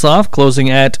 94 cents off,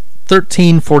 closing at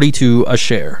 $13.42 a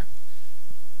share.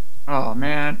 Oh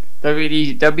man,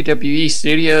 WWE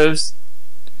Studios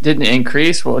didn't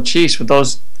increase. Well, geez, with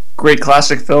those great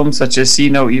classic films such as See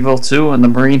No Evil 2 and The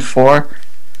Marine 4,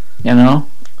 you know.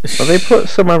 Well, they put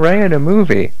some array in a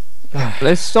movie.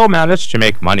 They still managed to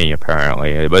make money,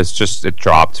 apparently. It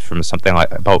dropped from something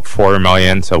like about 4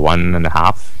 million to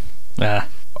 1.5,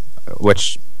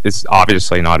 which is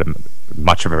obviously not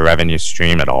much of a revenue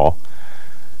stream at all.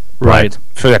 Right.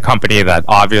 But for the company that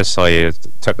obviously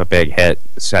took a big hit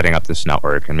setting up this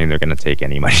network, I mean, they're going to take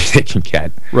any money they can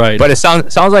get. Right. But it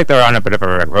sounds like they're on a bit of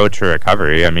a road to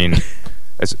recovery. I mean,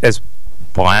 as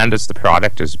bland as the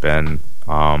product has been,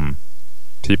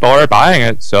 people are buying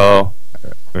it, so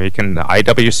we can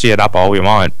IWC it up all we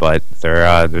want, but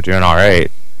they're doing all right.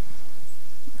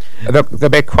 The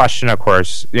big question, of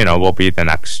course, will be the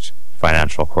next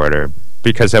financial quarter,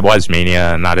 because it was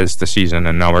Mania, and that is the season,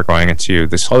 and now we're going into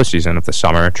the slow season of the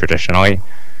summer, traditionally.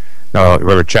 No,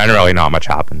 where generally not much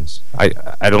happens.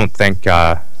 I don't think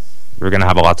we're going to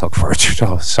have a lot to look forward to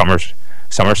till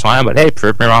SummerSlam, but hey,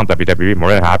 prove me wrong, WWE.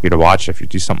 More than happy to watch if you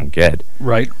do something good.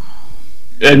 Right.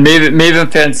 And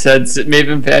Maven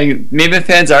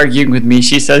fan's arguing with me.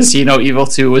 She says, Evil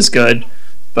 2 was good,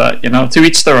 but to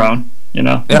each their own. You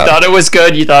thought it was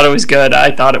good. You thought it was good.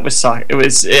 I thought it was It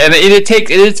was, and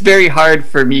it's very hard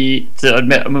for me to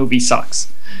admit a movie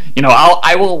sucks.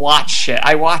 I will watch shit.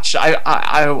 I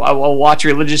will watch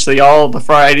religiously all the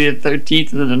Friday the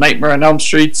 13th and the Nightmare on Elm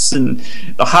Streets and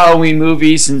the Halloween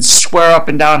movies and swear up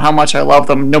and down how much I love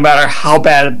them, no matter how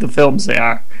bad the films they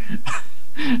are.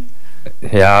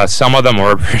 Yeah, some of them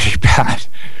were pretty bad.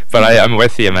 But I'm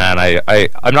with you, man.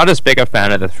 I'm not as big a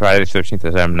fan of the Friday the 13th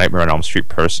as I am Nightmare on Elm Street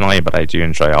personally, but I do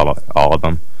enjoy all of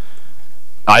them.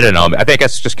 I don't know. I think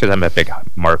it's just because I'm a big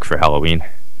mark for Halloween.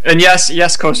 And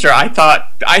yes, Coaster. I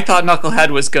thought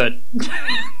Knucklehead was good.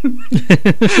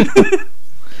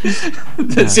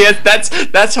 See,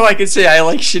 that's how I can say I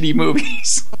like shitty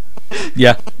movies.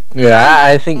 Yeah. Yeah,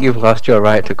 I think you've lost your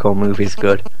right to call movies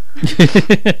good.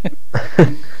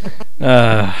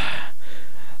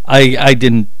 I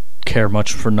didn't care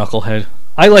much for Knucklehead.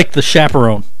 I liked The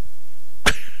Chaperone.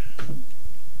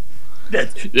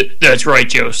 That's right,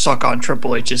 Joe. Suck on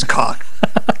Triple H's cock.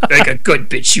 Like a good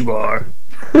bitch you are.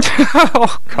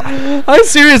 Oh, God. I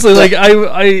seriously,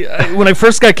 I when I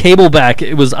first got cable back,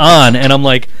 it was on, and I'm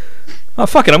like, oh,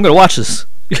 fuck it, I'm going to watch this.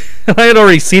 I had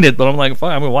already seen it, but I'm like,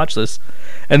 fine, I'm going to watch this.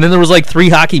 And then there was 3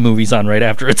 hockey movies on right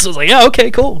after it, so I was like, yeah, okay,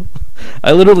 cool.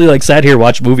 I literally sat here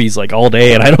watched movies all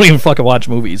day, and I don't even fucking watch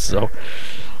movies, so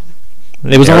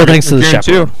it was all thanks to The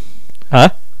Chaperone. Huh?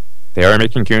 They are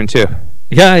making Goon 2.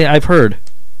 Yeah, I've heard.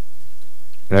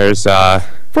 There's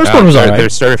first one was alright. They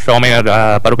started filming it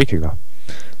about a week ago.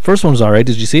 First one was alright.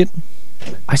 Did you see it?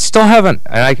 I still haven't,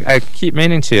 and I keep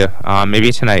meaning to.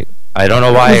 Maybe tonight. I don't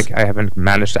know why I haven't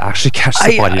managed to actually catch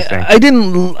the bloody thing. I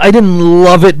didn't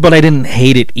love it, but I didn't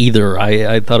hate it either.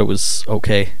 I thought it was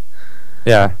okay.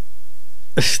 Yeah.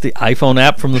 The iPhone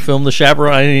app from the film The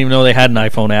Chaperone, I didn't even know they had an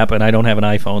iPhone app, and I don't have an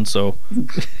iPhone, so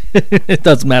it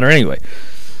doesn't matter anyway.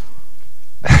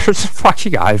 There's a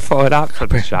fucking iPhone app for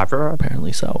The Chaperone?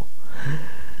 Apparently so.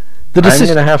 I'm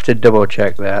going to have to double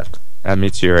check that.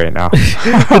 Me too right now.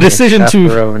 The decision to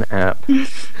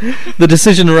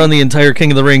run the entire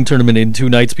King of the Ring tournament in 2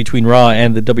 nights between Raw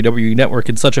and the WWE Network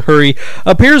in such a hurry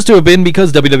appears to have been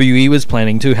because WWE was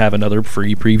planning to have another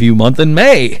free preview month in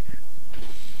May.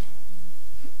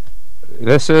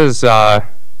 This is,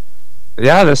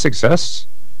 this exists.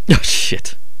 Oh,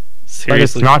 shit. Seriously? But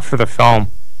it's not for the film.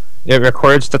 It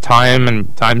records the time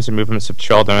and times and movements of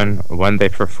children when they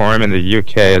perform in the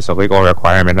UK as a legal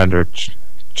requirement under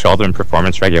Children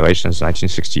Performance Regulations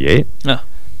 1968. Oh.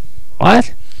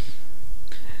 What?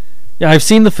 Yeah, I've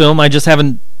seen the film. I just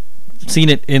haven't seen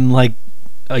it in like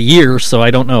a year, so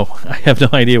I don't know. I have no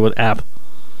idea what app.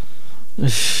 I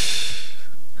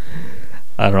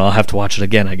don't know. I'll have to watch it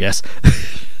again, I guess.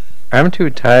 I'm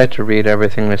too tired to read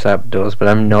everything this app does, but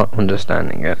I'm not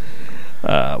understanding it.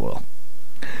 Well.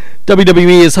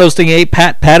 WWE is hosting a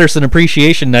Pat Patterson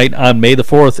Appreciation Night on May the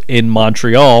 4th in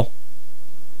Montreal.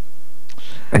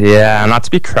 Yeah, not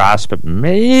to be crass, but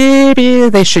maybe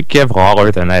they should give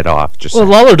Lawler the night off.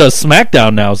 Lawler does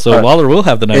SmackDown now, so Lawler will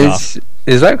have the night off.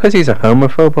 Is that because he's a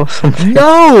homophobe or something?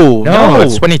 No,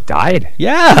 it's when he died.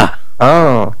 Yeah.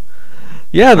 Oh.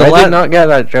 Yeah, I did not get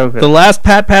that joke. The last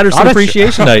Pat Patterson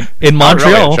Appreciation Night in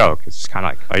Montreal. Not really a joke. It's kind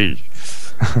of like...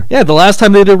 Yeah, the last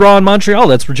time they did Raw in Montreal,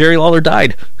 that's where Jerry Lawler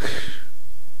died.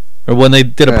 Or when they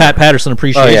did a Pat Patterson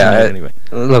Appreciation Night, anyway.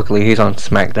 Luckily, he's on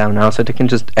SmackDown now, so they can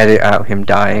just edit out him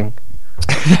dying.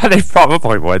 Yeah, they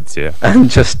probably would, too. And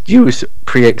just use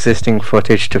pre-existing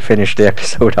footage to finish the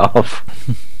episode off.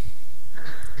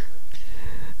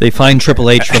 They find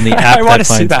Triple H from the app. I want to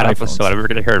see that episode. We're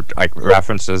going to hear like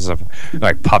references of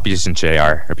like puppies and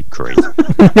JR. It'd be great.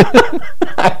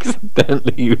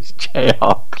 Accidentally use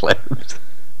JR clips.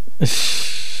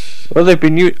 Well, they've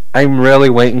been. I'm really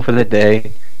waiting for the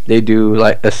day they do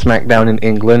like a SmackDown in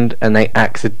England and they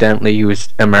accidentally use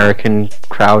American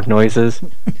crowd noises,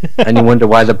 and you wonder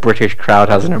why the British crowd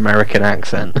has an American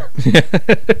accent.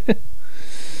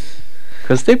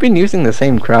 Because they've been using the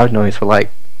same crowd noise for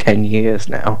like 10 years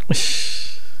now.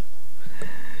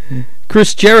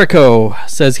 Chris Jericho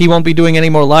says he won't be doing any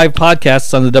more live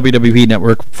podcasts on the WWE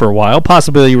Network for a while,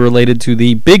 possibly related to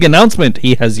the big announcement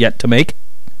he has yet to make.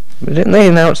 But didn't they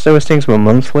announce those things were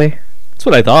monthly? That's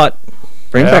what I thought.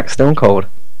 Bring back Stone Cold.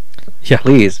 Yeah.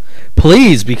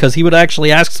 Please, because he would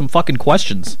actually ask some fucking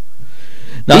questions.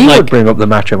 He would bring up the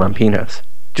Macho Man penis.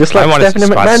 Just like Stephanie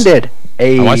McMahon did.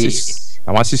 I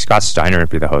want to see Scott Steiner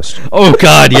be the host. Oh,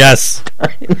 God, yes.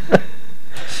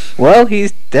 Well,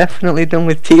 he's definitely done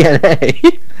with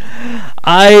TNA.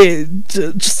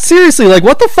 Seriously, like,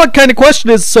 what the fuck kind of question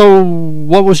is, so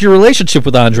what was your relationship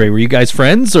with Andre? Were you guys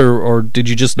friends, or did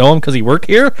you just know him because he worked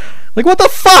here? Like, what the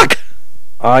fuck?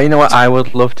 You know what I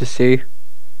would love to see?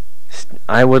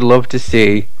 I would love to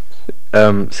see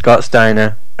Scott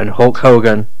Steiner and Hulk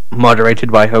Hogan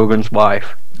moderated by Hogan's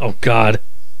wife. Oh, God.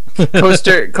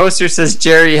 Coaster says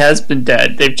Jerry has been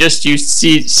dead. They've just used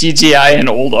CGI and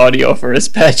old audio for his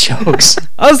pet jokes.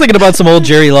 I was thinking about some old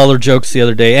Jerry Lawler jokes the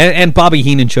other day, and Bobby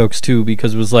Heenan jokes too,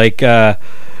 because it was like,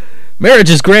 marriage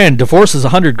is grand, divorce is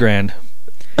 $100,000.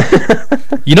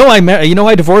 You know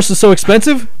why divorce is so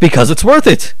expensive? Because it's worth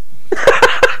it.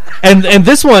 and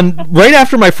this one, right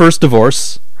after my first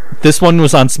divorce, this one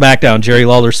was on SmackDown. Jerry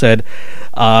Lawler said,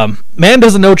 "Man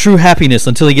doesn't know true happiness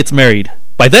until he gets married.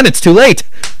 By then, it's too late."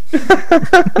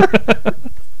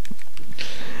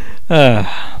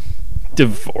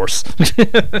 Divorce.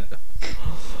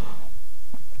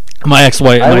 My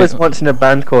ex-wife. I was once in a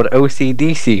band called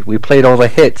OCDC. We played all the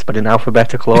hits, but in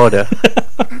alphabetical order.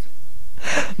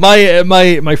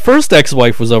 My first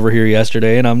ex-wife was over here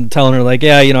yesterday, and I'm telling her, like,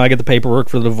 yeah, I get the paperwork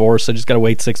for the divorce. I just got to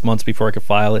wait 6 months before I can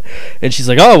file it. And she's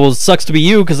like, oh, well, it sucks to be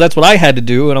you, because that's what I had to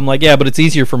do. And I'm like, yeah, but it's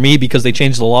easier for me because they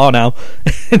changed the law now.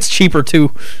 It's cheaper,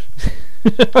 too.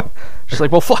 She's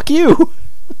like, well, fuck you.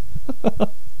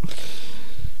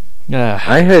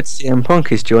 I heard CM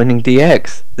Punk is joining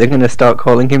DX. They're going to start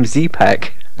calling him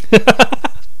Z-Pack.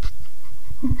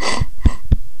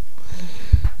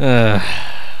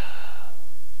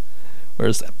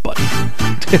 Where's that button?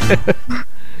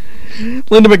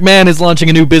 Linda McMahon is launching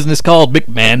a new business called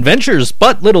McMahon Ventures,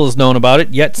 but little is known about it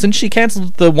yet since she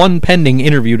canceled the one pending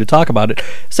interview to talk about it,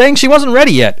 saying she wasn't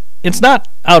ready yet. It's not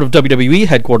out of WWE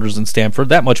headquarters in Stamford,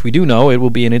 that much we do know. It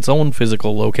will be in its own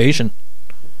physical location.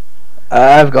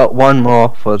 I've got one more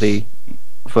for the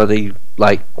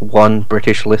like one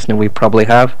British listener we probably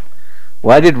have.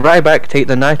 Why did Ryback take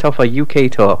the night off a UK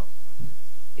tour?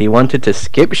 He wanted to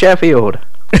skip Sheffield.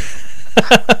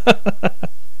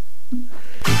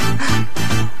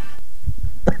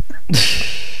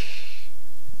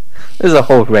 There's a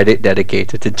whole Reddit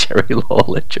dedicated to Jerry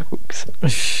Lawler jokes.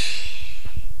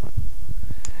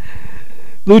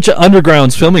 Lucha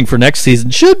Underground's filming for next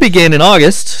season should begin in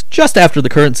August, just after the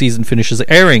current season finishes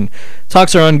airing.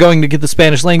 Talks are ongoing to get the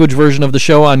Spanish language version of the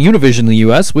show on Univision in the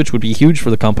US, which would be huge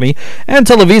for the company, and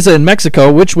Televisa in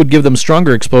Mexico, which would give them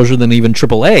stronger exposure than even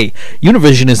AAA.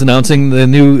 Univision is announcing the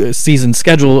new season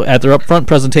schedule at their upfront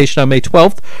presentation on May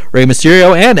 12th. Rey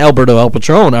Mysterio and Alberto El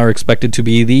Patron are expected to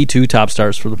be the two top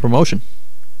stars for the promotion.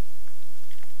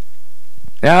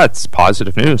 Yeah, it's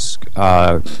positive news.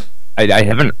 I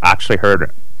haven't actually heard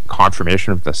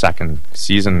confirmation of the second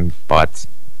season, but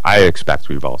I expect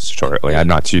we will shortly. I'm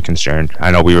not too concerned.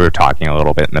 I know we were talking a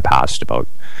little bit in the past about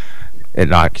it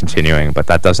not continuing, but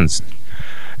that doesn't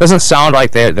sound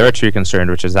like they're too concerned,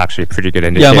 which is actually a pretty good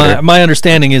indicator. Yeah, my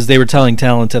understanding is they were telling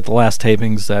talent at the last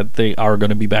tapings that they are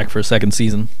going to be back for a second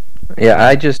season. Yeah,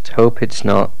 I just hope it's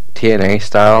not TNA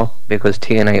style, because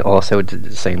TNA also did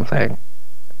the same thing.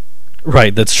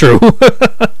 Right, that's true.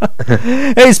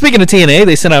 Hey, speaking of TNA,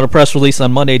 they sent out a press release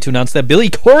on Monday to announce that Billy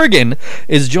Corgan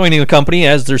is joining the company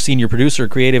as their senior producer,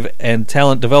 creative and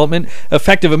talent development,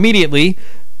 effective immediately.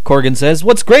 Corgan says,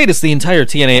 "What's great is the entire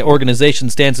TNA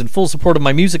organization stands in full support of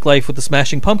my music life with the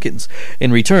Smashing Pumpkins.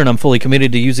 In return, I'm fully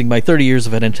committed to using my 30 years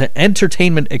of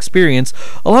entertainment experience,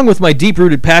 along with my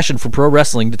deep-rooted passion for pro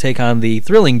wrestling, to take on the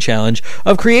thrilling challenge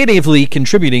of creatively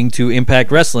contributing to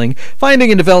Impact Wrestling,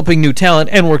 finding and developing new talent,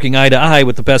 and working eye to eye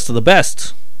with the best of the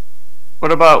best."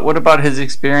 What about his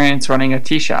experience running a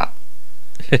tea shop?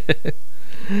 Billy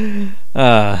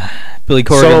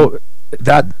Corgan. So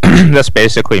that this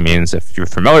basically means, if you're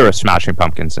familiar with Smashing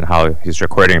Pumpkins and how his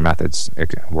recording methods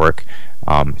work,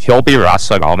 he'll be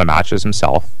wrestling all the matches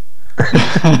himself,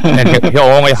 and he'll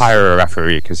only hire a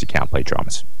referee because he can't play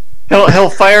drums. He'll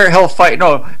fire him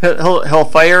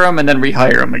and then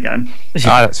rehire him again.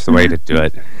 That's the way to do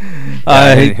it.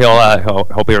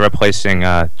 He'll be replacing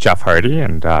Jeff Hardy,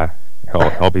 and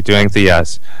he'll be doing the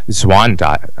swanton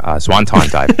dive.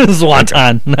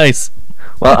 Swanton, nice.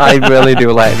 Well, I really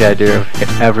do like the idea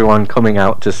of everyone coming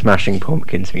out to Smashing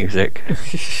Pumpkins music.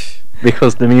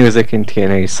 Because the music in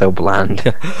TNA is so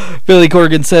bland. Billy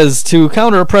Corgan says, "To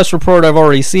counter a press report I've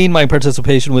already seen, my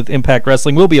participation with Impact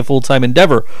Wrestling will be a full-time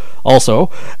endeavor. Also,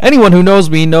 anyone who knows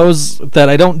me knows that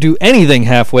I don't do anything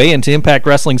halfway, and to Impact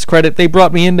Wrestling's credit, they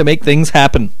brought me in to make things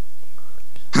happen.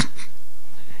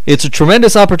 It's a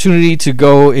tremendous opportunity to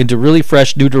go into really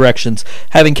fresh new directions.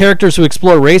 Having characters who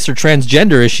explore race or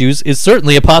transgender issues is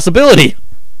certainly a possibility."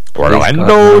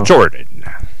 Orlando Jordan.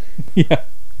 Yeah.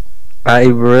 I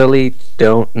really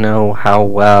don't know how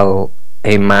well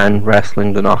a man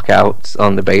wrestling the Knockouts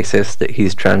on the basis that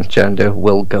he's transgender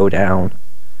will go down.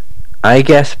 I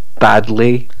guess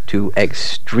badly to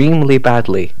extremely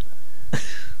badly.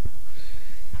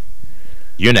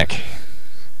 Eunuch.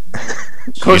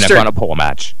 Eunuch on a pole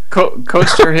match.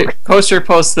 Coaster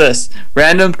posts this: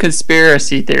 random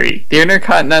conspiracy theory. The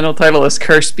Intercontinental title is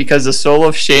cursed because the soul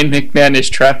of Shane McMahon is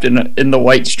trapped in the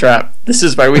white strap. This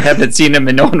is why we haven't seen him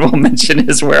and no one will mention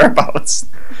his whereabouts.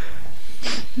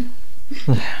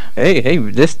 Hey,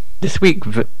 this week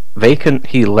Vacant,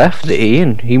 he left the E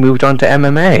and he moved on to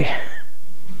MMA.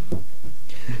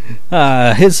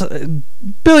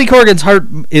 Billy Corgan's heart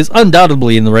is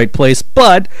undoubtedly in the right place,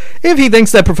 but if he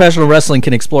thinks that professional wrestling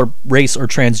can explore race or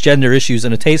transgender issues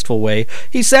in a tasteful way,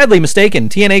 he's sadly mistaken.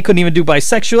 TNA couldn't even do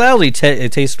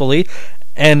bisexuality tastefully,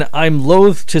 and I'm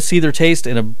loath to see their taste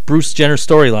in a Bruce Jenner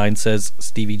storyline, says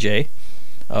Stevie J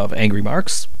of Angry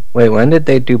Marks. Wait, when did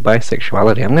they do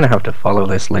bisexuality? I'm going to have to follow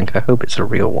this link. I hope it's a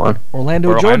real one.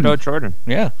 Orlando Jordan.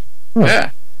 Yeah.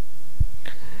 Yeah.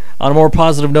 On a more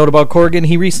positive note about Corgan,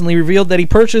 he recently revealed that he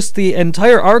purchased the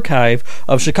entire archive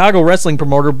of Chicago wrestling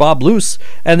promoter Bob Luce,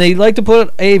 and they'd like to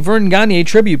put a Vern Gagne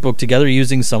tribute book together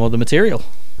using some of the material.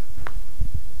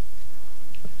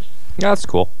 Yeah, that's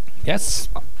cool. Yes.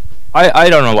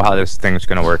 I don't know how this thing's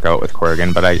going to work out with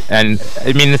Corgan, but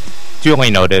I mean,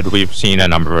 duly noted, we've seen a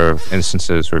number of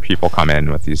instances where people come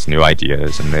in with these new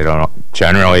ideas and they don't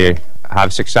generally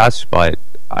have success, but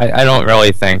I don't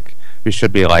really think we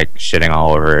should be like shitting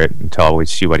all over it until we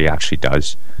see what he actually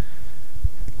does.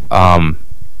 I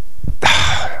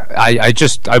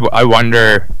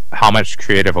wonder how much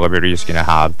creative liberty he's going to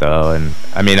have, though. And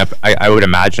I mean, I would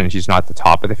imagine he's not the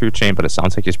top of the food chain, but it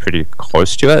sounds like he's pretty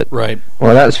close to it. Right.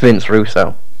 Well, that's Vince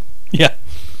Russo. Yeah.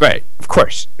 Right. Of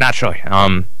course. Naturally.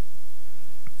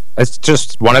 It's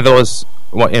just one of those.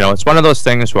 It's one of those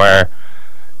things where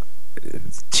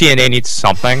TNA needs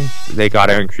something. They got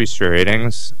to increase their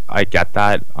ratings. I get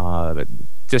that. But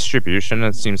distribution,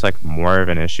 it seems like more of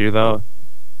an issue, though,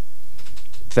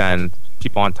 than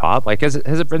people on top. Like, has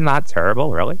it been that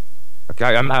terrible, really?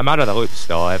 Okay, I'm out of the loop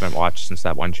still. I haven't watched since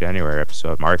that one January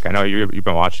episode. Mark, I know you've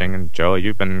been watching, and Joe,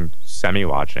 you've been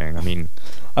semi-watching. I mean,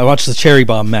 I watched the Cherry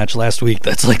Bomb match last week.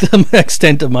 That's like the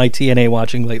extent of my TNA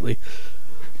watching lately.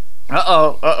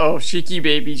 Shiki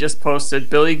Baby just posted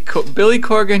Billy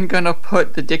Corgan gonna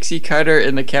put the Dixie Cutter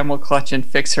in the camel clutch and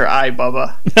fix her eye,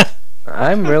 Bubba.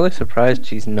 I'm really surprised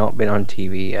she's not been on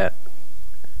TV yet.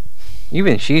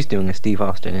 Even she's doing a Steve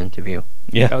Austin interview.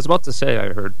 Yeah, I was about to say,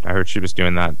 I heard she was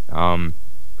doing that.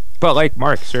 But like,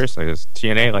 Mark, seriously, is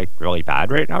TNA like really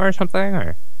bad right now or something?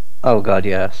 Or? Oh God,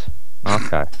 yes.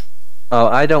 Okay. Oh,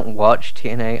 I don't watch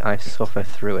TNA. I suffer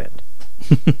through it.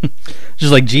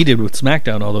 Just like G did with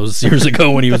SmackDown all those years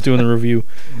ago when he was doing the review.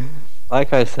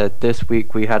 Like I said, this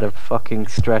week we had a fucking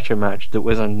stretcher match that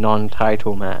was a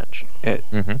non-title match.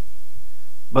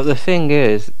 But the thing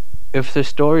is, if the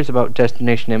stories about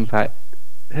Destination Impact,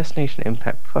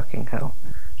 fucking hell,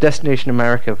 Destination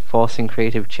America forcing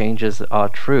creative changes are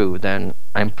true, then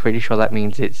I'm pretty sure that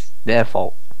means it's their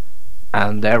fault,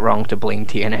 and they're wrong to blame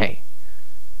TNA.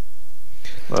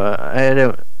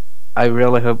 But I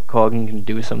really hope Corgan can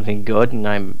do something good, and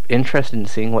I'm interested in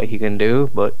seeing what he can do,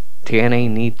 but TNA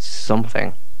needs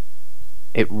something.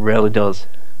 It really does.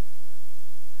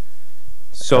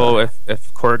 So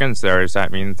if Corgan's there, does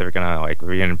that mean they're gonna like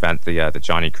reinvent the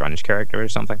Johnny Grunge character or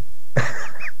something?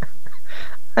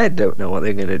 I don't know what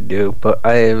they're gonna do, but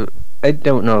I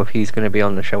don't know if he's gonna be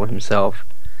on the show himself.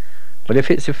 But if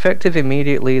it's effective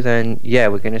immediately, then yeah,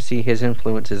 we're gonna see his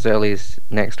influence as early as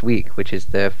next week, which is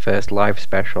their first live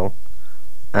special,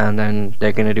 and then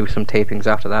they're gonna do some tapings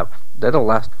after that. That'll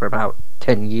last for about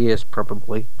 10 years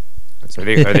probably. So are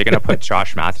they gonna put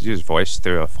Josh Matthews' voice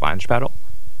through a flange pedal?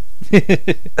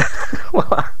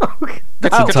 Wow.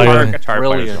 Guitar players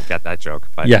don't get that joke.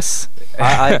 But yes,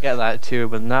 I get that too,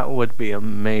 but that would be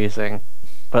amazing.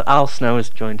 But Al Snow has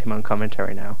joined him on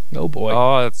commentary now. Oh boy.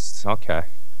 Oh, it's okay.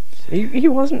 He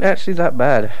wasn't actually that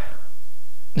bad.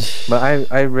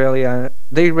 But I really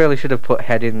they really should have put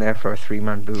Head in there for a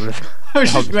 3-man booth. I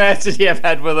was just mad. Did he have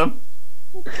Head with him?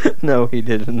 No, he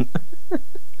didn't.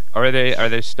 Are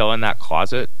they still in that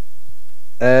closet?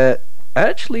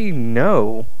 Actually,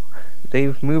 no.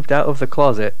 They've moved out of the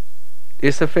closet.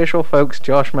 It's official, folks.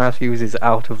 Josh Matthews is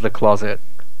out of the closet.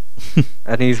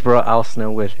 And he's brought Al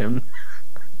Snow with him.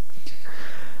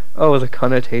 Oh, the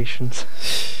connotations.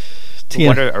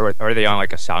 What are they on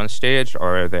like a sound stage,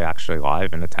 or are they actually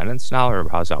live in attendance now, or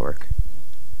how's that work?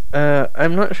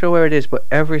 I'm not sure where it is, but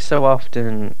every so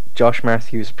often Josh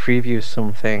Matthews previews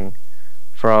something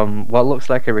from what looks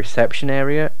like a reception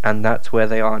area, and that's where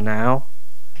they are now.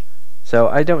 So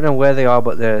I don't know where they are,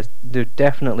 but they're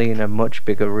definitely in a much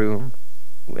bigger room.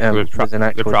 They're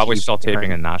probably still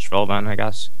taping in Nashville then, I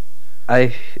guess.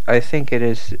 I think it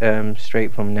is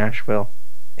straight from Nashville,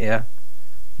 yeah,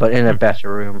 but in a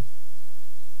better room.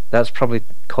 That's probably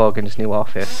Corgan's new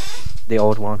office, the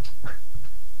old one.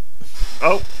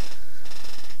 Oh.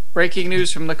 Breaking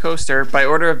news from the coaster. By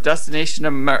order of Destination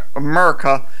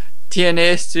America,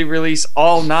 TNA is to release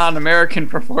all non-American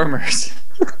performers.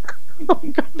 Oh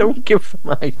God, don't give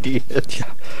them ideas.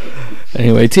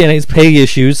 Anyway, TNA's pay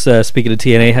issues, speaking of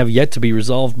TNA, have yet to be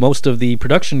resolved. Most of the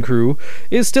production crew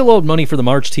is still owed money for the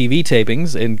March TV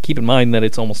tapings, and keep in mind that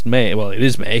it's almost May. Well, it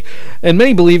is May, and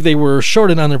many believe they were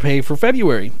shorted on their pay for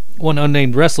February. One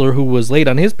unnamed wrestler who was late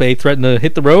on his pay threatened to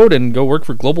hit the road and go work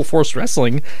for Global Force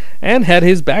Wrestling, and had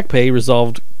his back pay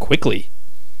resolved quickly.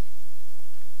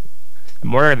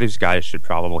 More of these guys should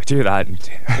probably do that and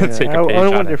take a page I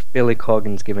wonder if Billy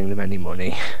Corgan's giving them any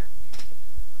money.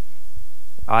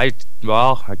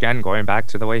 Well, again, going back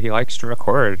to the way he likes to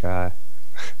record,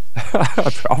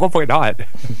 probably not.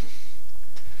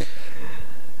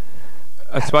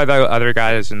 That's why the other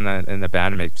guys in the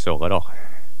band make so little.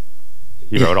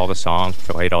 He wrote all the songs,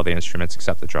 played all the instruments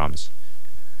except the drums.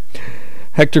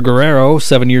 Hector Guerrero,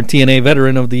 7-year TNA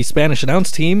veteran of the Spanish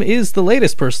announce team, is the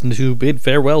latest person to bid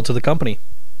farewell to the company.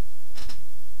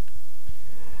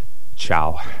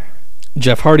 Ciao.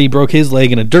 Jeff Hardy broke his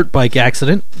leg in a dirt bike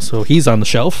accident, so he's on the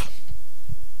shelf.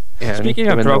 Yeah, Speaking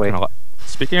of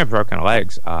broken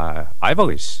legs,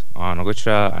 Ivelisse on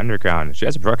Lucha Underground, she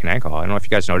has a broken ankle. I don't know if you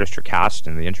guys noticed her cast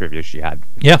in the interview she had.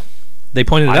 Yeah, they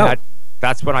pointed it out.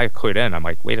 That's when I clued in. I'm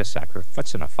like, wait a sec, her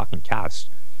foot's in a fucking cast.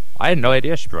 I had no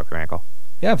idea she broke her ankle.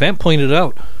 Yeah, Vamp pointed it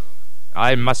out.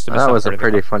 I must have missed that was a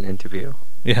pretty fun interview.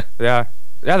 Yeah, that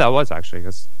was actually.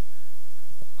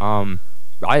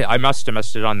 I must have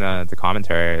missed it on the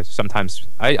commentary. Sometimes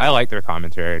I like their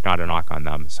commentary, not a knock on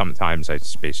them. Sometimes I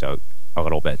space out a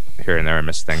little bit here and there and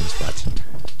miss things, but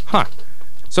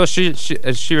So she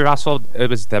wrestled. It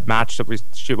was the match that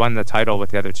she won the title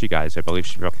with the other two guys. I believe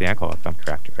she broke the ankle, if I'm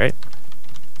correct, right?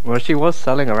 Well, she was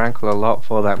selling her ankle a lot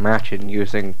for that match and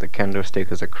using the kendo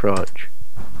stick as a crutch.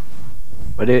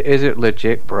 But is it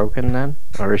legit broken then?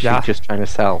 Or is she just trying to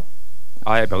sell?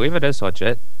 I believe it is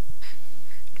legit.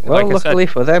 Well, luckily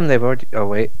for them, they've already... Oh,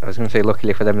 wait. I was going to say,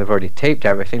 luckily for them, they've already taped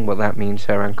everything, but that means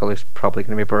her ankle is probably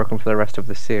going to be broken for the rest of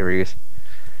the series.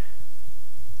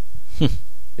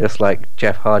 Just like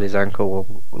Jeff Hardy's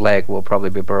leg will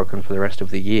probably be broken for the rest of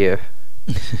the year.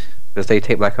 Because they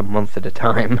tape like a month at a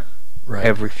time. Right.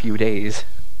 Every few days.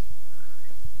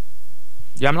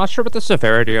 Yeah, I'm not sure what the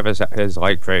severity of his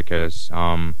leg break is.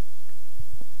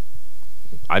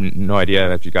 I have no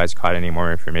idea if you guys caught any more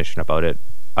information about it.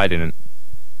 I didn't.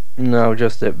 No,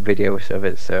 just that videos of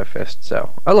it surfaced,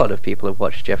 so a lot of people have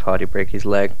watched Jeff Hardy break his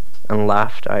leg and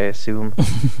laughed, I assume.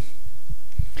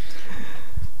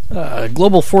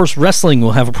 Global Force Wrestling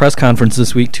will have a press conference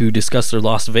this week to discuss their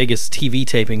Las Vegas TV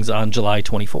tapings on July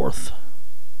 24th.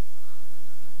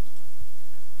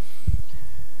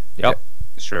 Yep,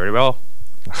 sure will.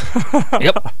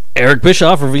 Yep. Eric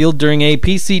Bischoff revealed during a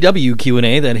PCW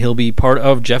Q&A that he'll be part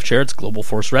of Jeff Jarrett's Global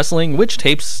Force Wrestling, which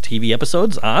tapes TV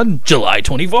episodes on July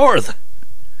 24th.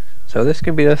 So this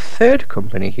could be the third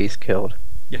company he's killed.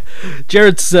 Yeah.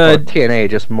 Jarrett's TNA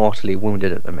just mortally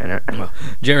wounded at the minute. Well,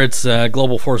 Jarrett's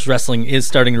Global Force Wrestling is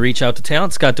starting to reach out to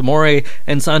talent. Scott D'Amore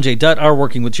and Sanjay Dutt are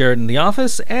working with Jarrett in the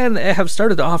office and have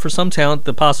started to offer some talent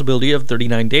the possibility of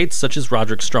 39 dates, such as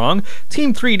Roderick Strong,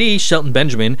 Team 3D, Shelton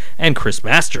Benjamin, and Chris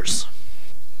Masters.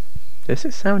 This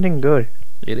is sounding good.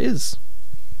 It is.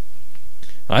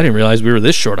 I didn't realize we were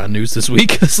this short on news this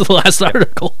week. This is the last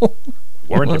article.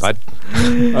 Weren't you, bud?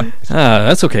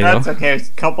 That's okay, though. That's okay. A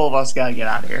couple of us gotta get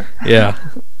out of here. Yeah.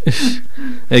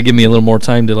 They give me a little more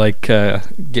time to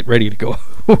get ready to go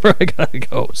where I gotta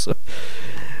go. So,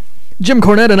 Jim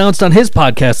Cornette announced on his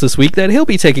podcast this week that he'll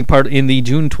be taking part in the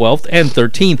June 12th and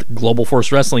 13th Global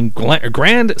Force Wrestling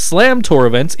Grand Slam Tour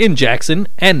events in Jackson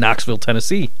and Knoxville,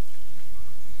 Tennessee.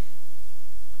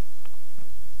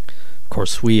 Of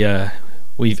course,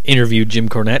 we've interviewed Jim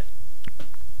Cornette.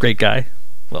 Great guy.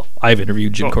 Well, I've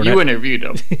interviewed Jim Cornette. You interviewed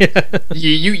him. Yeah.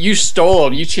 You stole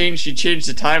him. You changed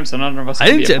the time, so none of us. I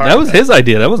didn't. That was his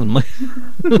idea. That wasn't my.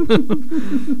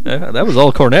 That was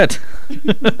all Cornette.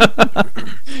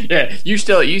 Yeah, you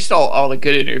stole all the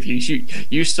good interviews.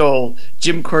 You stole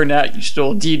Jim Cornette. You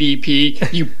stole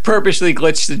DDP. You purposely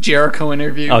glitched the Jericho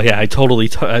interview. Oh yeah, I totally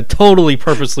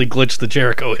purposely glitched the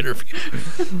Jericho interview.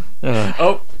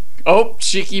 Oh,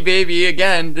 Cheeky Baby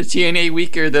again. The TNA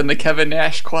weaker than the Kevin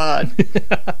Nash quad.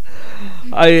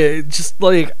 I just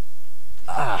like,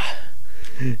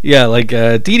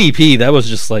 DDP. That was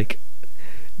just like,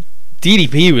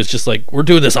 DDP was just like, we're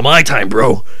doing this on my time,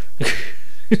 bro.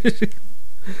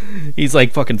 He's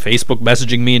like fucking Facebook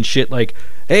messaging me and shit. Like,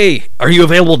 hey, are you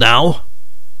available now?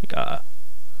 Like,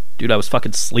 dude, I was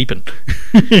fucking sleeping.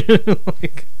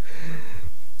 Like,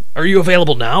 are you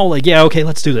available now? Like, yeah, okay,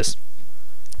 let's do this.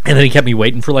 And then he kept me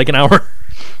waiting for like an hour.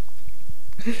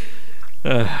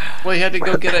 Well, he had to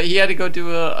go do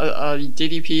a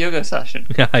DDP yoga session.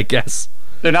 Yeah, I guess.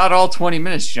 They're not all 20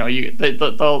 minutes, you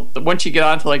know. They'll once you get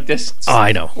onto like this,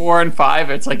 I know 4 and 5,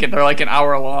 it's like they're like an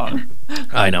hour long.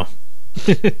 I know.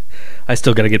 I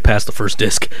still got to get past the first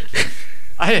disc.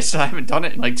 I haven't done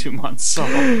it in like 2 months. So.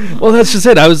 Well, that's just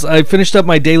it. I finished up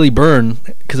my daily burn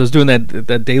because I was doing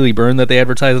that daily burn that they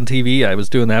advertise on TV. I was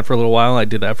doing that for a little while. I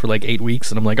did that for like 8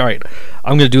 weeks, and I'm like, all right,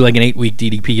 I'm going to do like an 8-week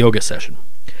DDP yoga session.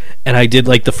 And I did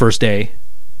like the first day,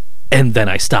 and then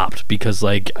I stopped because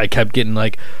like I kept getting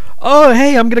like, oh,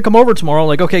 hey, I'm going to come over tomorrow.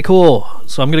 Like, okay, cool.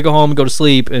 So I'm going to go home and go to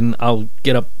sleep, and I'll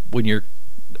get up when you're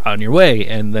on your way.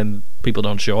 And then people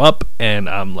don't show up, and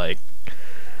I'm like,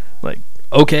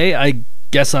 okay, I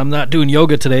guess I'm not doing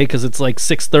yoga today because it's like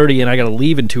 6:30 and I gotta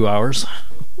leave in 2 hours.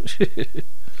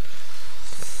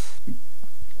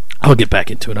 I'll get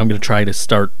back into it. I'm gonna try to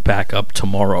start back up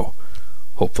tomorrow,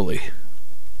 hopefully.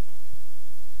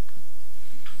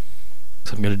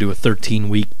 So I'm gonna do a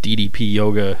 13-week DDP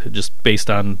yoga just based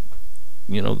on,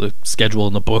 the schedule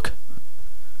in the book.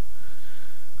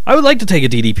 I would like to take a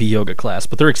DDP yoga class,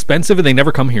 but they're expensive and they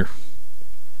never come here.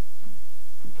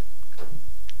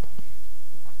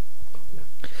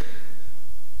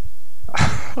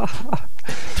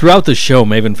 Throughout the show,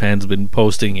 Maven Fan's been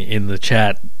posting in the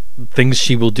chat things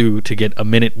she will do to get a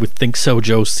minute with Think So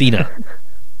Joe Cena.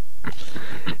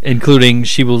 Including,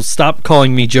 she will stop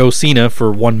calling me Joe Cena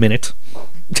for 1 minute.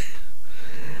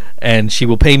 And she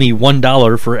will pay me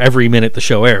 $1 for every minute the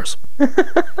show airs. I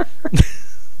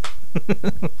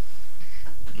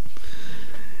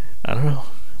don't know.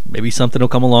 Maybe something will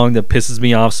come along that pisses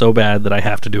me off so bad that I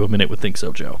have to do a minute with Think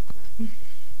So Joe.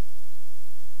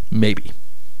 Maybe.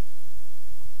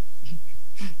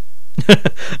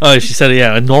 Oh, she said,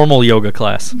 yeah, a normal yoga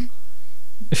class.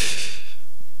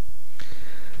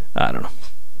 I don't know.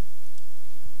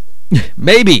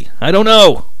 Maybe. I don't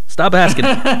know. Stop asking.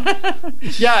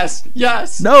 Yes.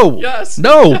 No. Yes.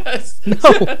 No. Yes.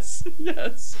 No.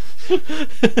 Yes.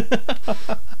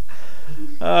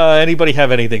 Anybody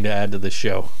have anything to add to this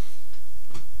show?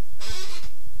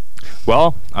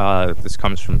 Well, this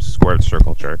comes from Squared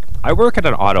Circle Jerk. I work at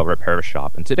an auto repair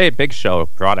shop, and today Big Show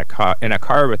brought a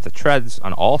car with the treads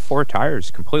on all 4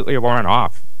 tires completely worn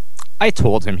off. I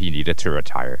told him he needed to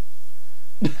retire.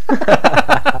 It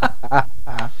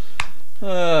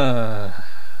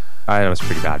was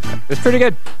pretty bad. But it's pretty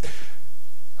good.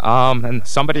 And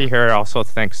somebody here also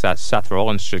thinks that Seth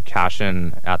Rollins should cash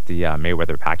in at the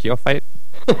Mayweather-Pacquiao fight.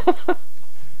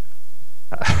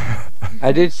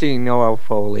 I did see Noel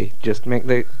Foley just make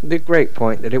the great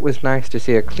point that it was nice to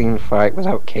see a clean fight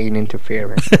without Kane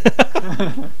interfering.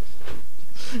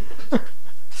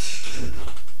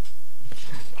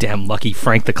 Damn lucky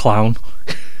Frank the Clown.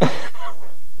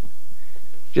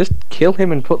 Just kill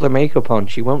him and put the makeup on.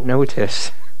 She won't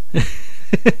notice.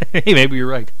 Hey, maybe you're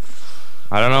right.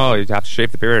 I don't know. You'd have to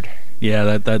shave the beard.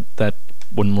 Yeah, that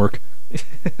wouldn't work.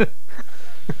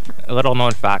 A little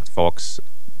known fact, folks.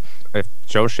 If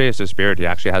Joe shaves his beard, he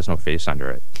actually has no face under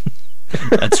it.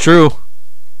 That's true.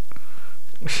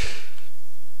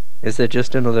 Is there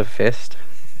just another fist?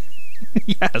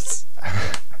 Yes.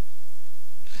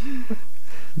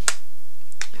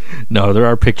 No, there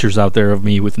are pictures out there of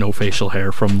me with no facial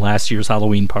hair from last year's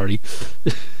Halloween party.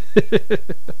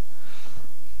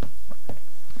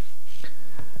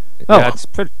 Yeah, it's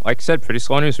pretty, like I said, pretty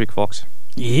slow news week, folks.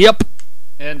 Yep.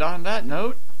 And on that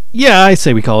note, yeah, I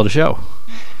say we call it a show.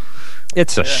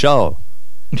 It's a show.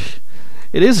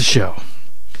 It is a show.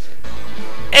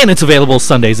 And it's available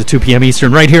Sundays at 2 p.m.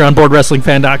 Eastern right here on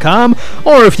BoardWrestlingFan.com.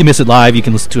 Or if you miss it live, you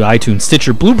can listen to iTunes,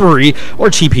 Stitcher, Blueberry, or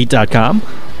CheapHeat.com.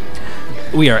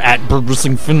 We are at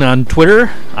BoardWrestlingFan on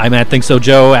Twitter. I'm at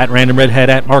ThinkSoJoe, at RandomRedhead,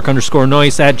 at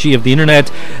Mark_Noyce, at G of the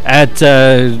Internet, at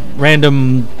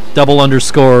random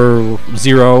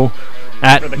 _0,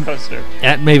 at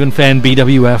MavenFan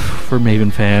BWF for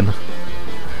MavenFan.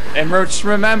 And Roach,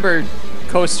 remember,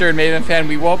 Coaster and MavenFan,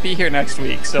 we won't be here next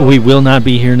week. So we will not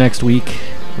be here next week.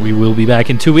 We will be back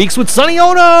in 2 weeks with Sonny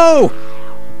Ono!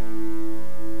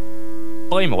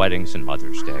 Blame weddings and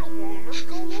Mother's Day.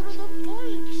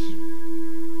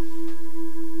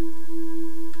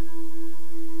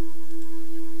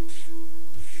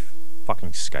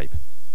 Fucking Skype.